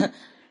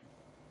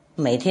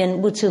每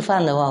天不吃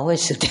饭的话会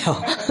死掉，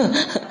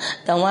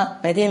懂吗？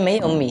每天没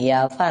有米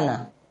啊饭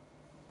啊，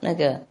那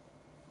个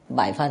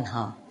白饭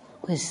哈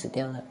会死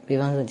掉的。比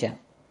方说这样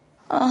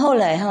啊，后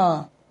来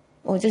哈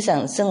我就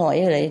想生活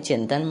越来越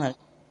简单嘛，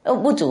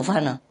不煮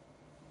饭了，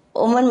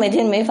我们每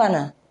天没饭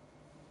了，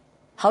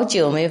好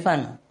久没饭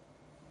了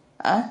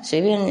啊，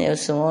随便有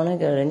什么那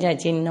个人家已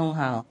经弄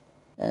好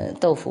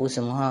豆腐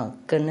什么哈，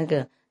跟那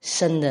个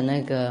生的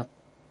那个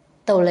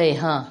豆类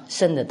哈，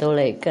生的豆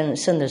类跟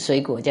生的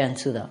水果这样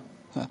吃的。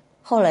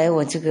后来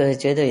我这个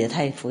觉得也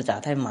太复杂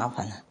太麻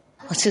烦了，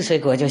我吃水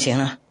果就行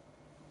了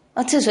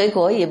啊，吃水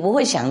果也不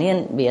会想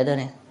念别的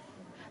呢，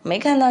没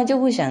看到就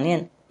不想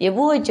念，也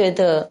不会觉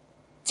得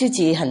自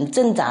己很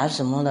挣扎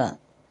什么的。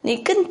你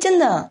跟真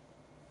的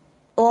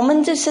我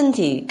们这身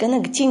体跟那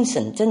个精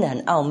神真的很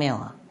奥妙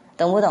啊，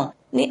懂不懂？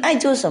你爱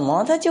做什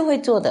么他就会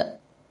做的。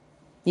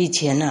以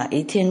前啊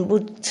一天不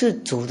吃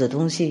煮的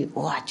东西，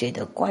哇觉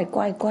得怪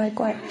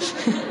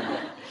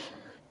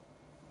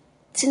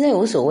现在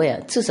无所谓啊，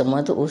吃什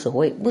么都无所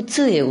谓，不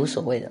吃也无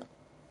所谓的，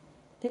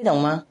你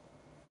懂吗？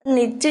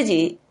你自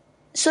己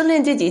训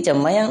练自己怎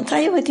么样他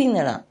也会听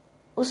的了，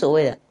无所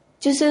谓的。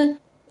就是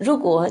如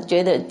果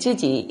觉得自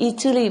己意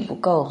志力不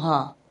够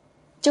哈，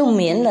就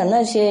免了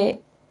那些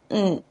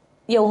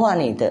诱惑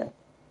你的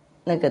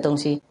那个东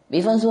西。比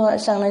方说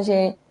像那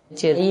些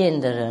戒烟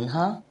的人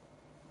哈，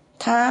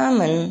他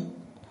们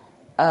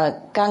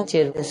刚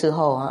戒的时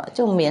候啊，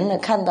就免了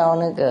看到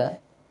那个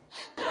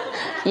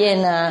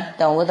烟啊，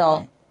懂不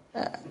懂？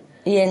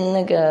烟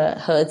那个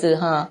盒子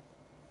哈，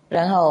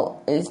然后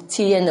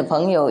吸烟的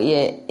朋友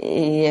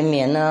也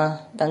免了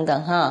等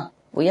等哈，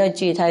不要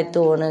聚太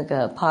多那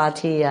个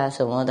party 啊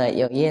什么的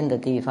有烟的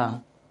地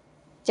方，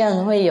这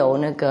样会有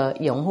那个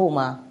拥护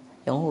吗？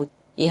拥护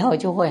以后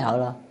就会好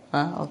了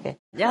啊 OK。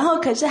 然后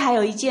可是还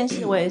有一件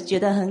事我也觉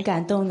得很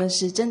感动的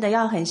是，真的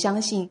要很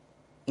相信，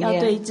要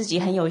对自己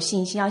很有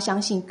信心，要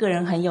相信个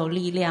人很有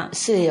力量。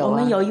是有啊，我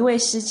们有一位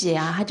师姐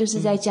啊，她就是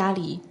在家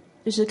里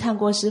就是看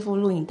过师父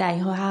录影带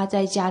以后，她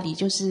在家里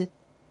就是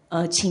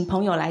请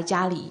朋友来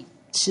家里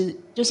吃，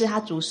就是她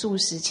煮素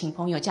食请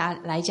朋友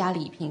来家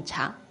里品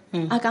尝。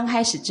刚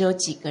开始只有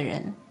几个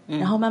人，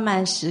然后慢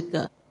慢10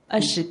个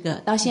20个，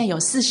到现在有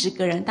40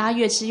个人，大家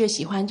越吃越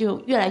喜欢，就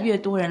越来越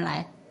多人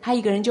来，她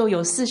一个人就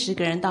有40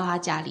个人到她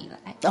家里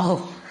来。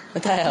哦，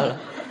太好了。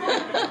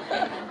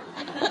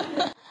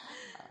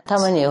他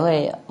们也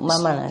会慢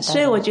慢来，所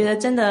以我觉得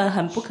真的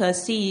很不可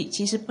思议，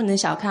其实不能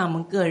小看我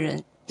们个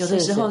人，有的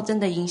时候真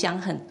的影响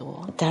很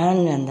多。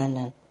当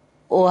然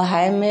我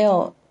还没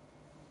有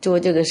做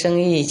这个生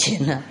意以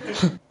前呢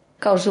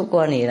告诉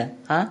过你了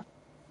啊，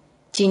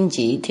星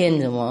期一天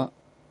怎么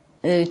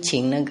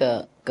请那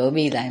个隔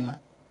壁来嘛，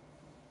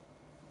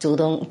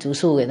煮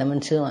素给他们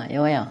吃嘛，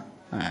有没有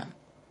啊？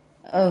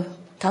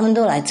他们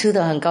都来吃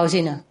的很高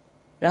兴啊。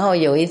然后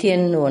有一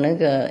天我那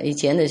个以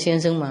前的先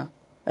生嘛，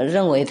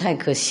认为太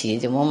可惜，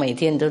怎么每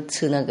天都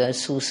吃那个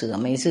素食啊，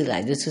每次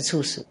来就吃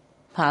素食，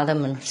怕他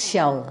们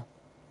笑了，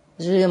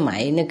就是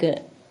买那个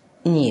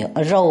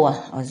肉啊，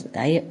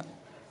哎呀，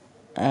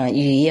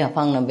鱼啊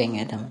放那边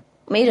给他们，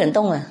没人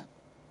动啊。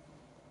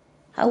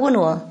还问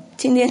我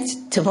今天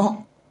怎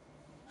么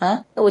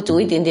啊？我煮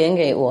一点点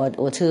给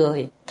我吃而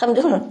已，他们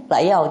就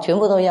来要，全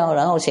部都要，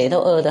然后谁都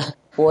饿的，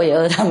我也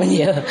饿，他们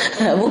也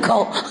饿，不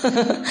够。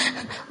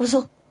我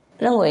说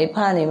认为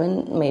怕你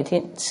们每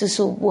天吃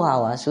素不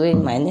好啊，所以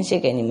买那些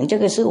给你们，这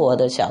个是我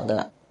的小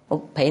的，我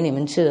陪你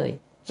们吃而已。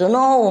说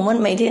no， 我们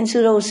每天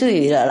吃肉吃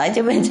鱼的，来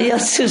这边就要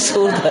吃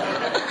素的。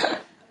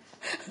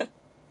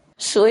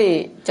所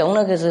以从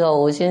那个时候，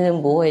我先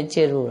生不会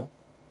介入了，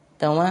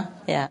懂吗？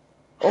呀，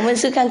我们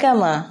是看看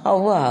嘛，好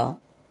不好？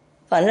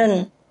反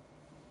正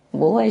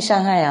不会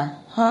伤害啊，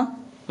哈，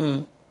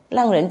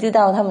让人知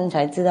道，他们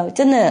才知道，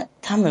真的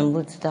他们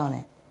不知道呢。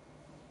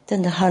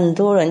真的很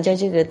多人在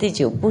这个地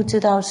球不知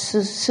道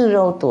吃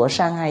肉多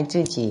伤害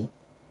自己，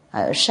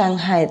还有伤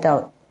害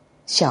到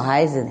小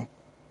孩子呢。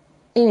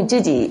因为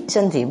自己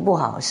身体不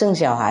好，生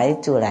小孩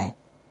出来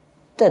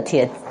的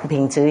铁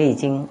品质已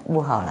经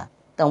不好了，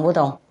懂不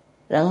懂？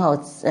然后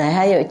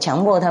还有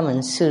强迫他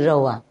们吃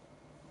肉啊，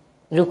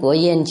如果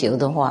烟酒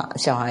的话，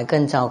小孩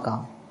更糟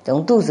糕，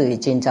从肚子已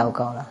经糟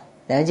糕了，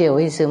了解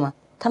我意思吗？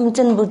他们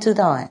真不知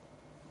道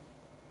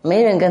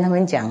没人跟他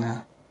们讲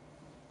啊，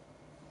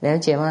了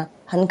解吗？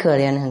很可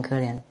怜，很可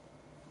怜，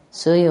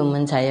所以我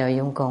们才要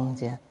用功，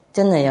这样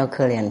真的要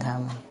可怜他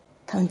们，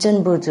他们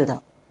真不知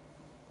道，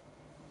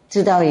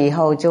知道以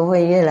后就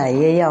会越来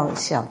越要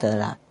晓得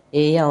了，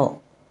也要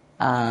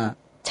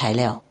材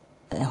料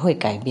会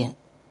改变。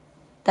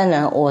当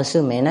然我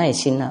是没耐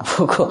心了，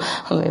不过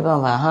没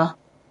办法哈，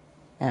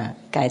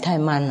改太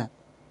慢了，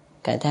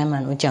改太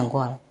慢，我讲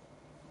过了，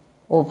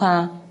我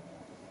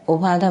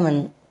怕他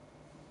们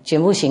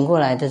全部醒过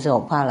来的时候，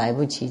怕来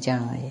不及这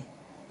样而已，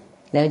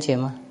了解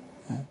吗？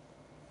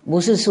不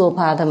是说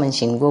怕他们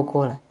醒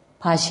过来，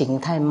怕醒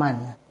太慢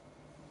了，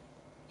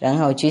然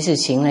后即使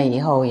醒了以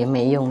后也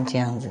没用这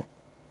样子，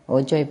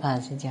我最怕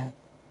是这样。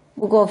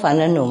不过反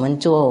正我们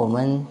做我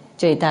们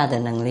最大的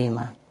能力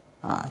嘛，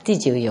地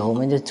久有我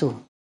们就做。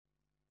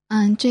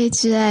最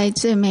挚爱、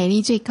最美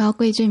丽、最高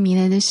贵、最迷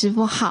人的师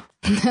父好。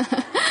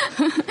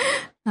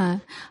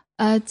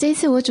这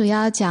次我主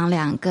要讲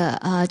2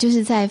个就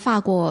是在法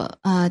国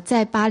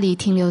在巴黎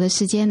停留的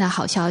时间的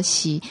好消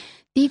息。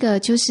第一个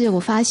就是我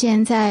发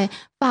现在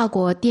法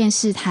国电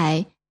视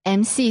台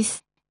M6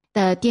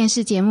 的电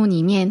视节目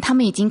里面，他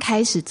们已经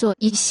开始做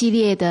一系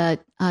列的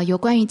有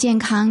关于健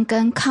康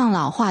跟抗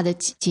老化的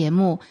节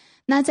目。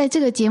那在这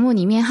个节目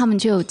里面，他们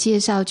就有介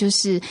绍，就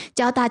是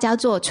教大家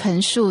做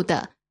纯素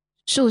的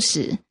素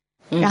食，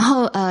然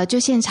后就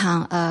现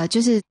场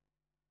就是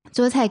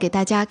做菜给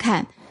大家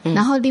看。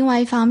然后另外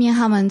一方面，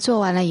他们做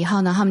完了以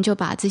后呢，他们就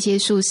把这些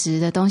素食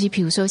的东西，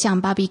比如说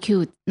像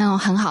barbecue 那种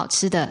很好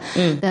吃的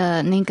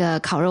的那个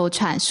烤肉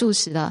串素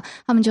食的，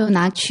他们就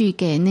拿去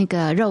给那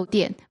个肉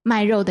店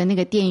卖肉的那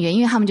个店员，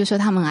因为他们就说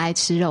他们爱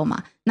吃肉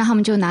嘛，那他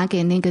们就拿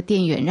给那个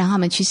店员让他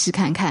们去试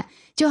看看，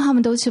结果他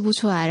们都吃不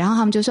出来，然后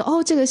他们就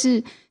说这个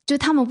是，就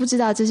他们不知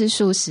道这是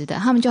素食的，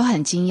他们就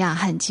很惊讶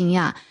很惊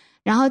讶。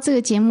然后这个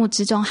节目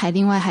之中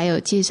另外还有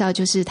介绍，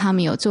就是他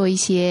们有做一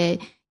些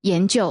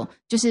研究，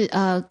就是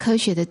科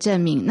学的证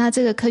明。那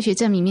这个科学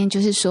证明面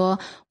就是说，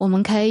我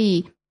们可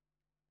以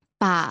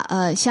把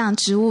像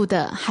植物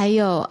的，还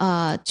有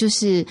就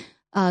是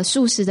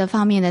素食的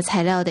方面的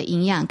材料的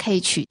营养，可以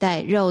取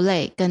代肉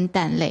类跟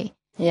蛋类，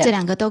这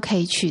2个都可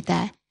以取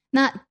代。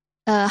那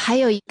还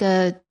有一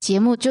个节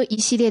目，就一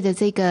系列的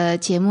这个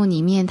节目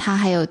里面，他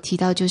还有提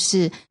到就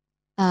是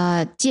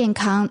健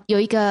康，有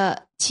一个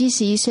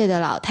71岁的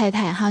老太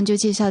太，他们就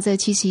介绍这个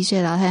71岁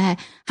的老太太，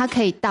她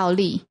可以倒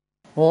立。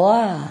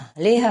哇，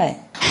厉害！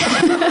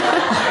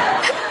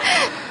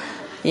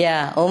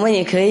呀，我们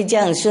也可以这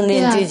样训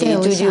练自己，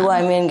出去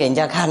外面给人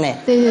家看呢。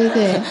对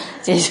对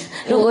对，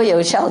如果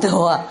有效的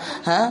话，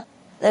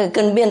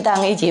跟便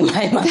当一起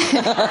卖嘛。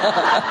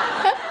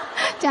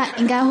这样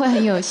应该会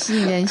很有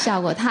吸引人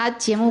效果。他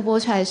节目播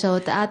出来的时候，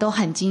大家都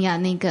很惊讶，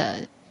那个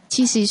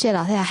71岁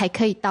老太太还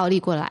可以倒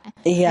立过来。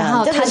哎呀，然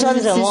后她就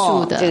是吃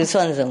素的，这个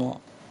算什么？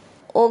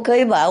我可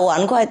以把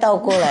碗筷倒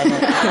过来的。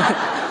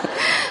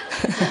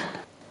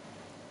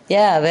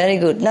Yeah, very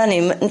good. 那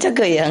你们这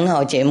个也很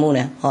好节目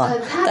呢，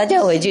大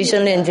家回去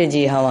训练自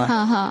己好吗？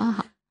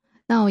好，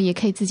那我也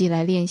可以自己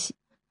来练习。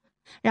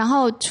然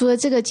后除了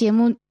这个节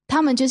目，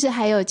他们就是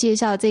还有介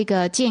绍这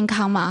个健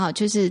康嘛，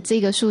就是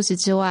这个素食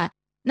之外，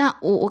那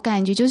我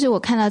感觉就是我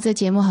看到这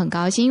节目很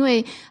高兴，因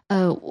为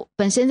我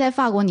本身在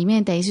法国里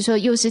面，等于是说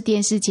又是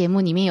电视节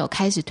目里面有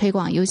开始推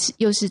广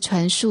又是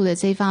纯素的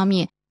这方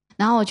面，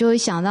然后我就会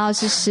想到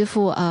是师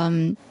父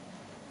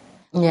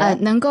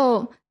能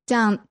够这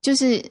样，就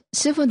是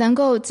师父能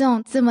够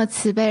这么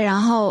慈悲，然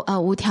后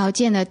无条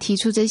件的提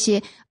出这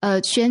些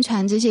宣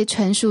传这些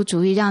纯素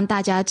主义，让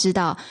大家知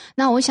道。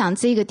那我想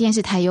这个电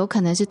视台有可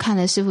能是看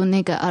了师父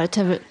那个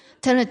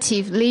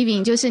alternative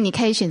living， 就是你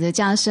可以选择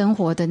这样生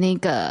活的那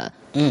个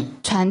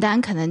传单，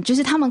可能就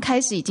是他们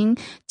开始已经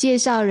介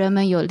绍人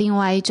们有另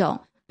外一种，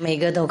每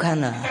个都看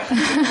了。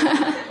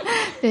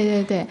对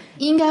对对，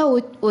应该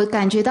我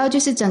感觉到就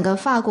是整个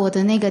法国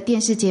的那个电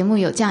视节目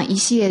有这样一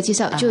系列的介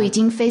绍，就已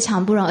经非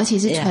常不容易，而且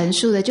是全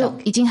数的，就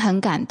已经很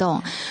感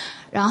动。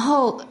然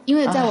后因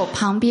为在我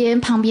旁边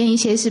一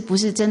些是不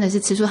是真的是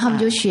吃素，他们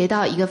就学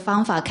到一个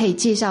方法可以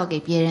介绍给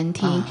别人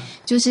听，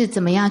就是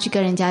怎么样去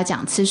跟人家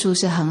讲吃素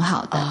是很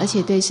好的，而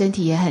且对身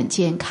体也很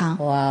健康。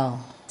哇哦，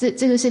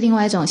这个是另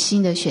外一种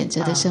新的选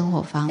择的生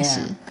活方式。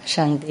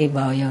上帝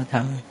保佑他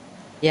们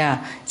呀！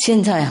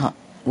现在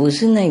不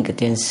是那个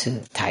电视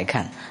台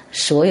看，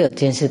所有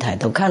电视台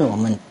都看我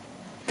们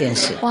电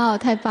视。哇，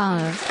太棒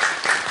了！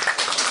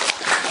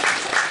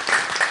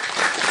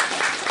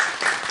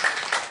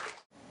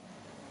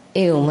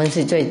因为我们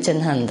是最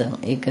震撼的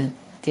一个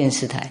电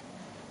视台，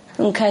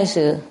开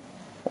始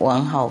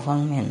往好方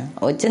面了，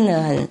我真的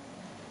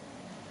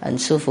很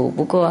舒服，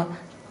不过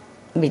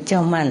比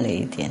较慢了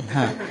一点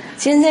哈。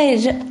现在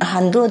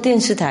很多电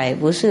视台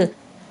不是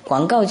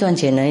广告赚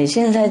钱而已，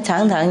现在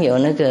常常有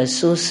那个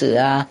素食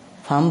啊、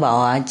环保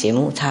啊节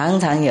目，常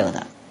常有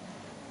的。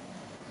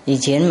以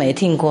前没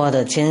听过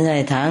的，现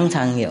在常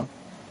常有，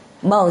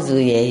报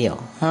纸也有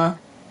啊。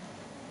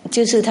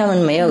就是他们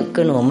没有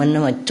跟我们那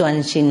么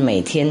专心，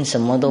每天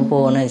什么都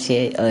播那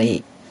些而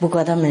已。不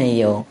过他们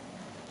有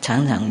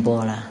常常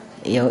播了，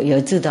有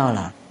知道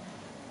了。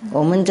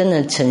我们真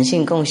的诚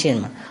信贡献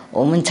嘛，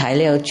我们材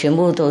料全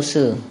部都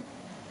是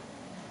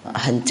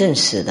很真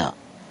实的，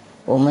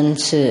我们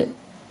是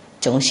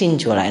从信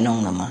主来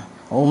弄的嘛。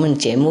我们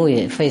节目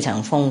也非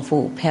常丰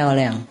富、漂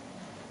亮，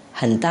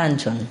很单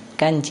纯、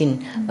干净，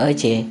而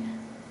且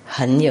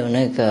很有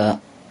那个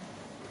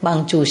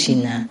帮助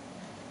心啊。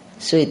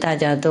所以大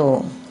家都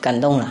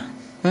感动了，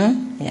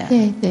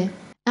对对。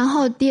然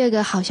后第二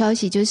个好消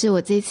息就是，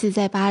我这次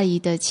在巴黎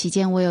的期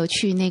间，我有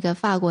去那个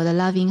法国的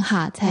Loving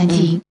Heart 餐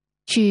厅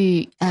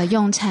去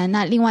用餐。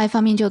那另外一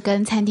方面，就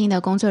跟餐厅的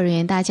工作人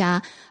员大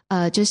家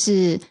就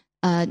是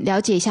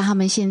了解一下他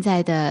们现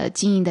在的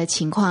经营的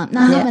情况。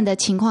那他们的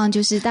情况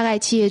就是大概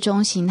7月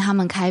中旬他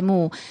们开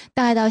幕，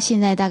大概到现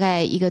在大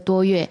概1个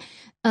多月。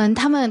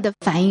他们的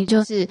反应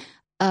就是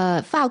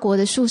法国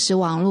的素食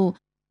网络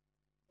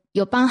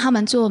有帮他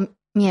们做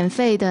免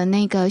费的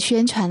那个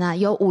宣传啊，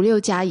有5-6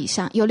家以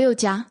上，有6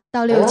家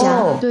到6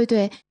家，对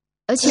对，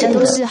而且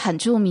都是很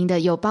著名的，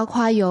有包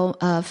括有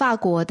法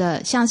国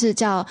的，像是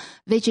叫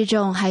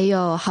Vegetarian， 还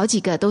有好几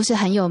个都是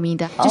很有名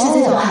的，就是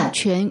这种很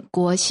全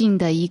国性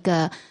的一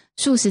个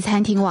素食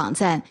餐厅网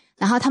站。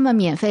然后他们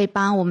免费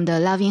帮我们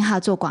的 Loving Heart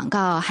做广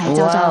告，还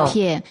照照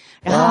片，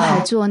然后还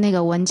做那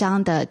个文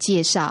章的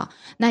介绍。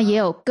那也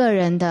有个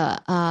人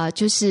的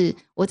就是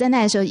我在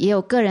那的时候也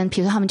有个人，比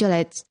如说他们就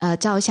来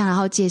照相，然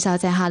后介绍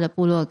在他的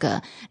部落格。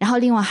然后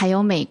另外还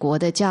有美国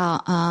的叫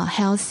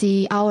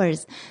Healthy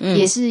Hours，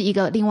也是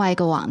另外一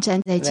个网站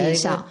在介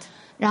绍。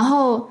然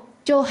后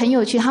就很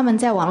有趣，他们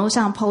在网络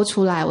上 po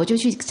出来，我就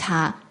去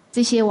查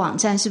这些网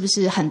站是不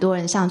是很多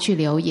人上去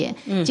留言。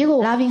结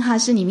果 Loving Heart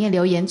是里面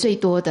留言最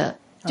多的。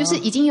就是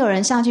已经有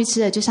人上去吃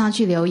了，就上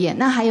去留言。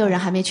那还有人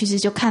还没去吃，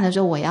就看了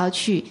说我要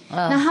去。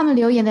那他们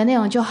留言的内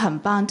容就很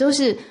棒，都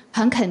是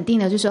很肯定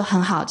的，就说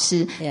很好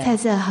吃，菜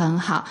色很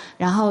好，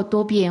然后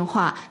多变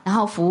化，然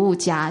后服务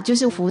佳，就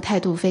是服务态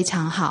度非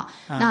常好。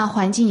那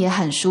环境也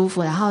很舒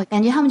服，然后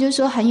感觉他们就是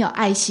说很有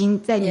爱心，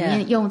在里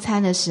面用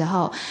餐的时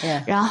候。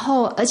然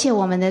后而且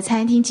我们的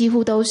餐厅几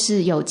乎都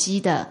是有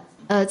机的，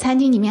餐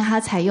厅里面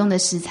它采用的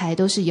食材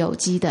都是有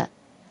机的。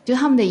就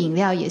他们的饮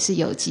料也是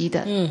有机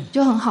的，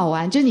就很好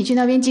玩。就你去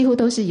那边几乎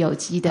都是有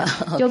机的，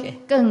就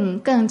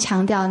更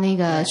强调那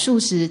个素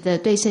食的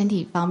对身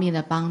体方面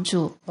的帮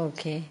助。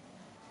OK，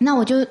 那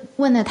我就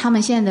问了他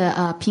们现在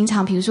的平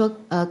常，比如说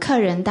客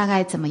人大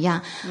概怎么样？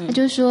他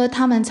就说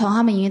他们从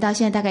他们营业到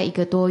现在大概1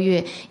个多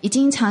月，已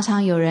经常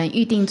常有人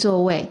预订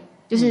座位，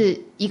就是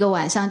一个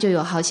晚上就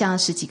有好像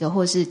10几个，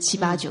或是7、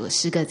8、9、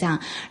10个这样，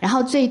然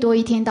后最多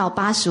一天到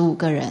85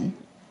个人，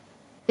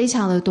非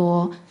常的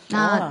多。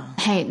那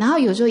然后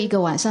有时候一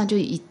个晚上就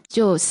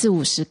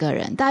40-50个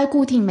人，大概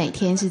固定每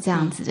天是这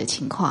样子的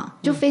情况，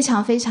就非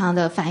常非常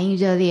的反应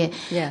热烈。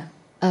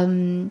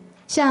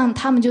像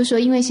他们就说，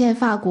因为现在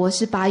法国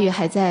是8月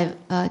还在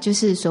就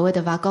是所谓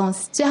的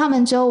vacances， 所以他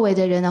们周围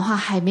的人的话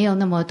还没有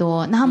那么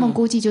多。那他们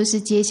估计就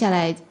是接下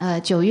来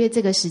9月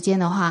这个时间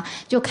的话，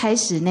就开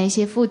始那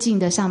些附近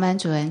的上班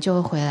族人就会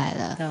回来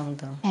了。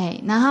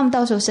那他们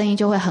到时候生意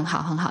就会很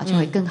好很好，就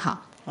会更好。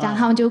这样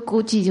他们就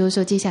估计就是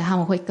说，接下来他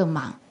们会更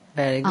忙。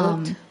Very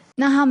good。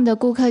那他们的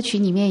顾客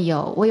群里面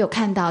我有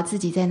看到自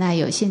己在那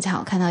有现场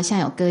有看到，像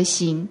有歌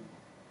星，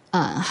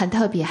很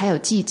特别，还有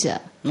记者，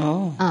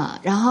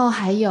然后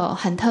还有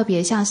很特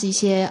别，像是一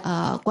些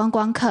观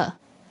光客，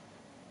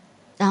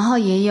然后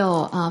也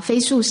有非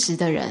素食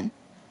的人，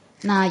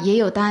那也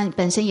有当然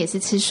本身也是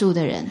吃素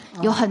的人，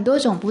有很多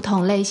种不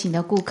同类型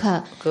的顾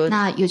客。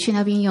那有去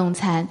那边用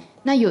餐。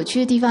那有趣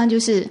的地方就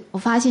是我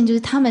发现，就是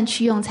他们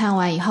去用餐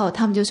完以后，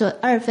他们就说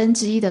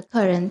1/2的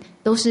客人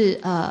都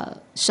是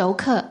熟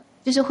客，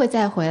就是会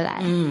再回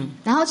来。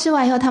然后吃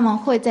完以后，他们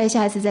会再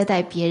下一次再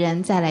带别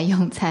人再来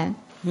用餐。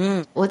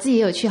我自己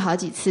也有去好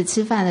几次，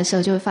吃饭的时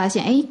候就会发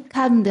现，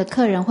他们的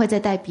客人会再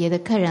带别的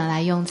客人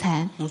来用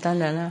餐。当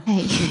然了，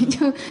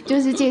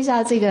就是介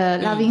绍这个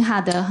Loving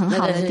Heart 的很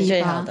好的地方，那个是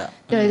最好的，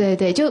对对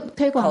对，就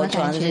推广的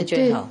感觉，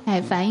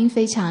对，反应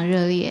非常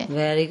热烈。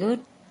Very good。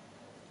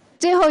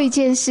最后一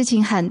件事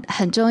情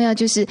很重要，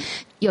就是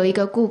有一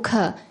个顾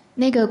客，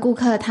那个顾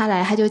客他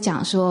来，他就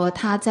讲说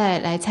他在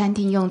来餐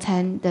厅用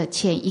餐的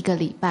前1个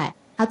礼拜，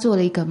他做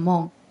了一个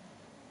梦，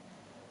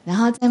然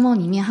后在梦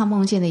里面他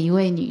梦见了一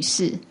位女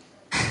士，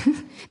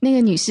那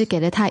个女士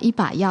给了他一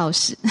把钥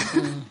匙，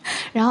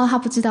然后他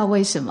不知道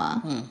为什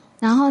么，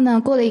然后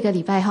呢，过了1个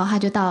礼拜以后，他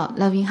就到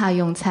Loving Heart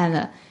用餐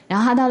了。然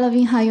后他到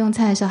Loving Heart 用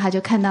餐的时候，他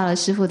就看到了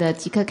师父的《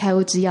即刻开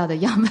悟之钥》的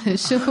样本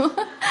书，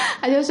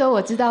他就说：“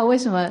我知道为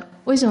什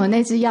么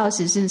那只钥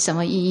匙是什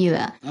么意义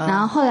了。”然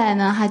后后来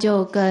呢，他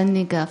就跟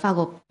那个法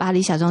国巴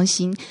黎小中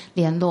心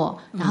联络，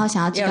然后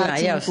想要知道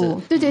进一步，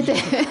对对对，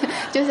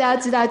就是要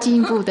知道进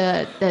一步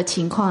的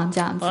情况这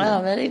样子。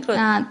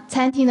那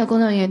餐厅的工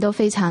作人员都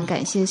非常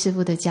感谢师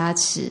父的加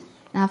持，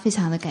那非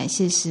常的感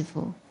谢师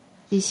父，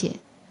谢谢，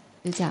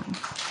就这样。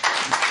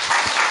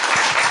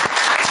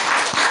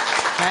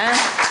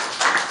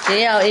只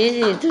要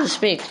easy to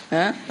speak，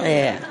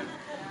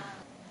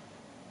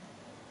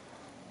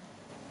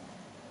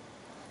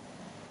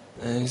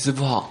 师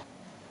父好，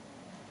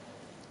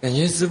感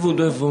谢师父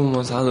对福尔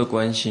摩沙的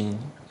关心。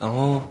然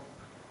后，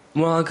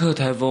莫拉克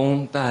台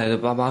风带来的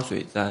88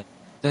水灾，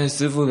在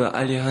师父的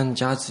爱力和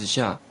加持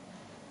下，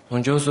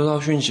统筹收到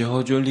讯息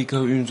后就立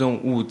刻运送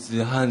物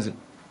资和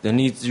人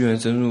力资源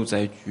深入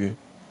灾区。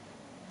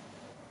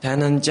台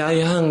南、嘉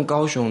义和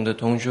高雄的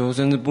同修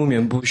甚至不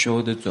眠不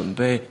休的准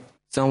备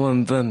3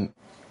万份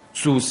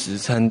素食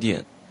餐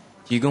点，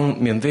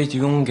免费提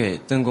供给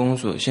镇公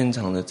所现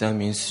场的灾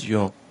民使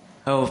用，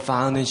还有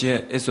发那些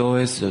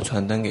SOS 的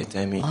传单给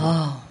灾民。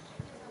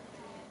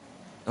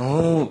然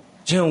后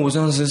现在无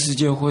上师世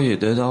界会也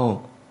得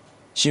到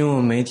新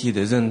闻媒体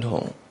的认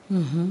同。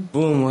福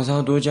尔摩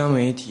沙多家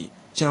媒体，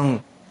像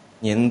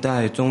年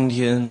代、中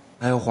天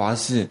还有华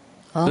视，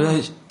都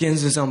在电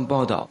视上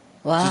报道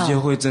世界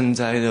会赈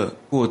灾的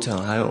过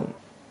程，还有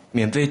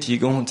免费提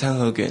供餐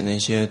盒给那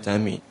些灾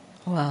民。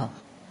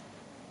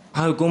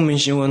还有公民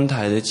新闻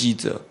台的记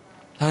者，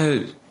他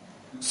有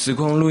实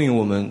况录影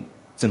我们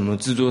怎么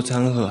制作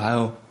餐盒，还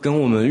有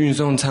跟我们运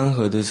送餐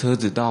盒的车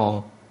子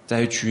到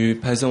灾区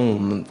拍摄我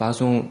们发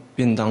送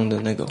便当的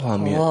那个画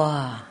面。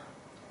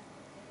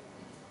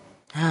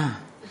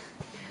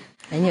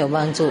很有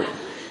帮助。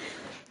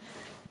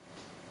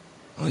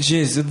谢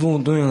谢师父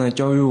多年来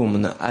教育我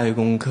们的爱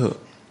功课，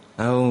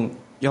还有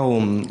要我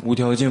们无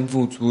条件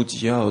付出，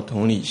只要有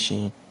同理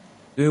心。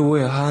所以我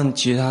也和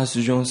其他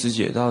师兄师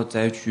姐到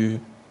灾区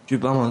去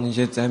帮忙那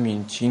些灾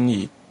民清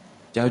理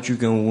家具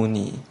跟污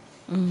泥。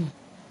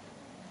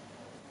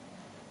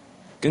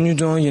根据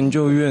中央研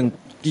究院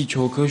地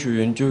球科学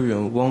研究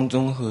员汪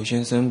宗和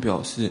先生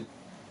表示，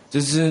这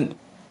次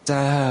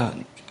灾害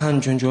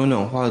和全球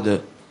暖化的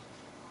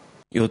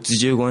有直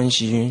接关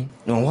系。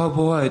暖化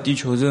破坏地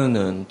球热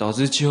能，导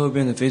致气候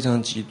变得非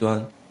常极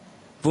端。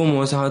福尔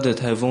摩沙的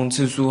台风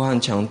次数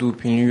和强度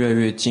频率越来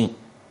越近，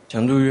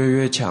强度越来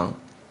越强，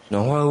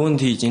暖化的问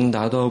题已经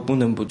达到不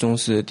能不重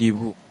视的地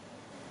步。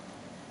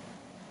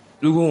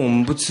如果我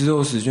们不吃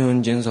肉食，就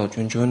能减少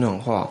全球暖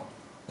化，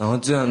然后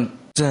自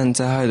然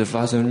灾害的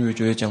发生率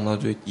就会降到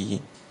最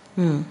低。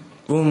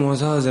福尔摩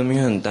沙的人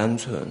民很单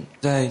纯，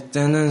在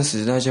灾难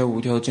时大家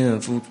无条件的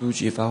付出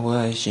及发挥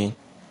爱心，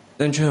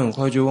但却很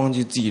快就忘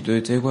记自己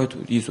对这块土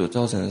地所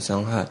造成的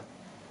伤害。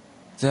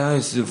在爱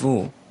师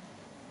父，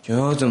请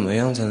问要怎么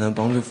样才能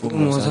帮助福尔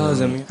摩沙的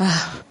人民？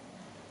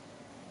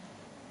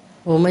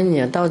我们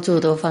也到处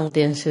都放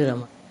电视了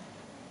嘛，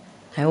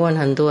台湾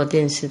很多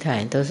电视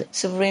台都是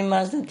Supreme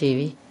Master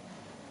TV。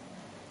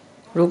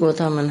如果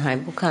他们还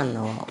不看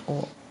的话，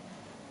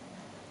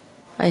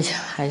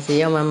还是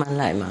要慢慢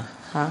来嘛，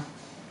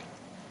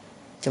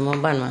怎么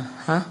办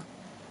嘛，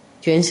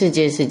全世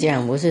界是这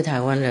样，不是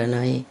台湾人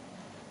而已。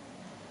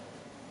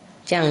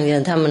这样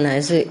的他们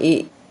还是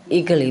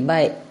一个礼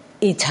拜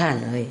一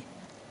餐而已，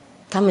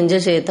他们这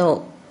些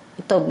都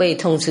被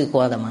通知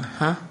过的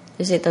嘛，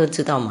这些都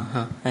知道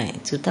嘛，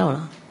知道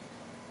了，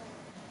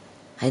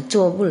还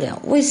做不了，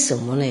为什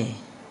么呢？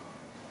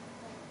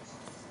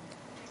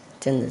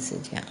真的是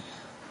这样，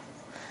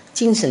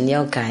精神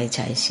要改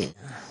才行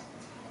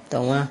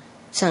懂吗？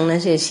像那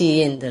些吸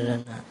烟的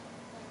人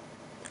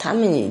他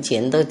们以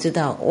前都知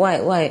道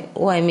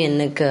外面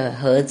那个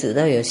盒子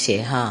都有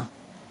写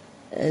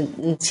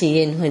吸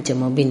烟会怎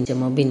么病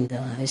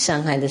的，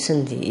伤害的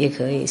身体也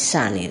可以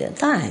杀你的，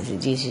但还是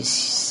继续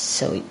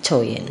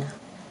抽烟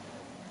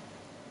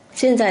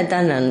现在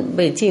当然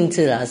被禁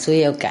止了，所以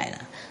要改了，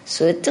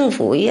所以政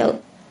府要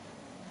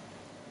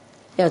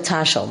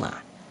插手嘛。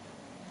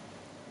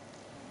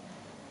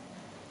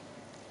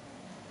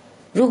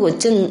如果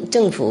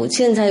政府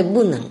现在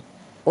不能，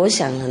我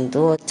想很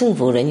多政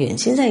府人员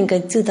现在应该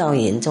知道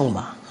严重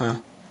吧，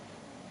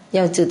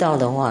要知道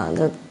的话，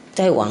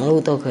在网络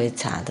都可以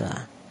查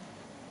的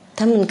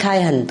他们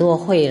开很多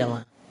会了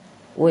嘛，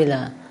为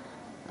了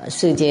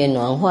世界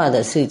暖化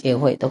的世界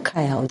会都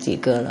开好几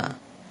个了。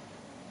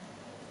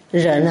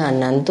人啊，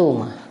难度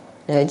嘛，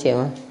了解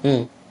吗？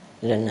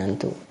人难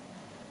度。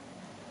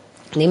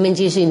你们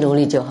继续努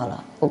力就好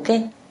了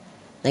 ，OK？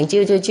 能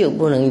救就救，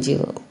不能救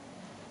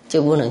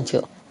就不能救。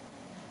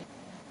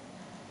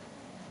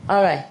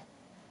All right，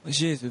 谢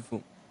谢师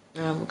父。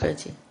不客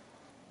气。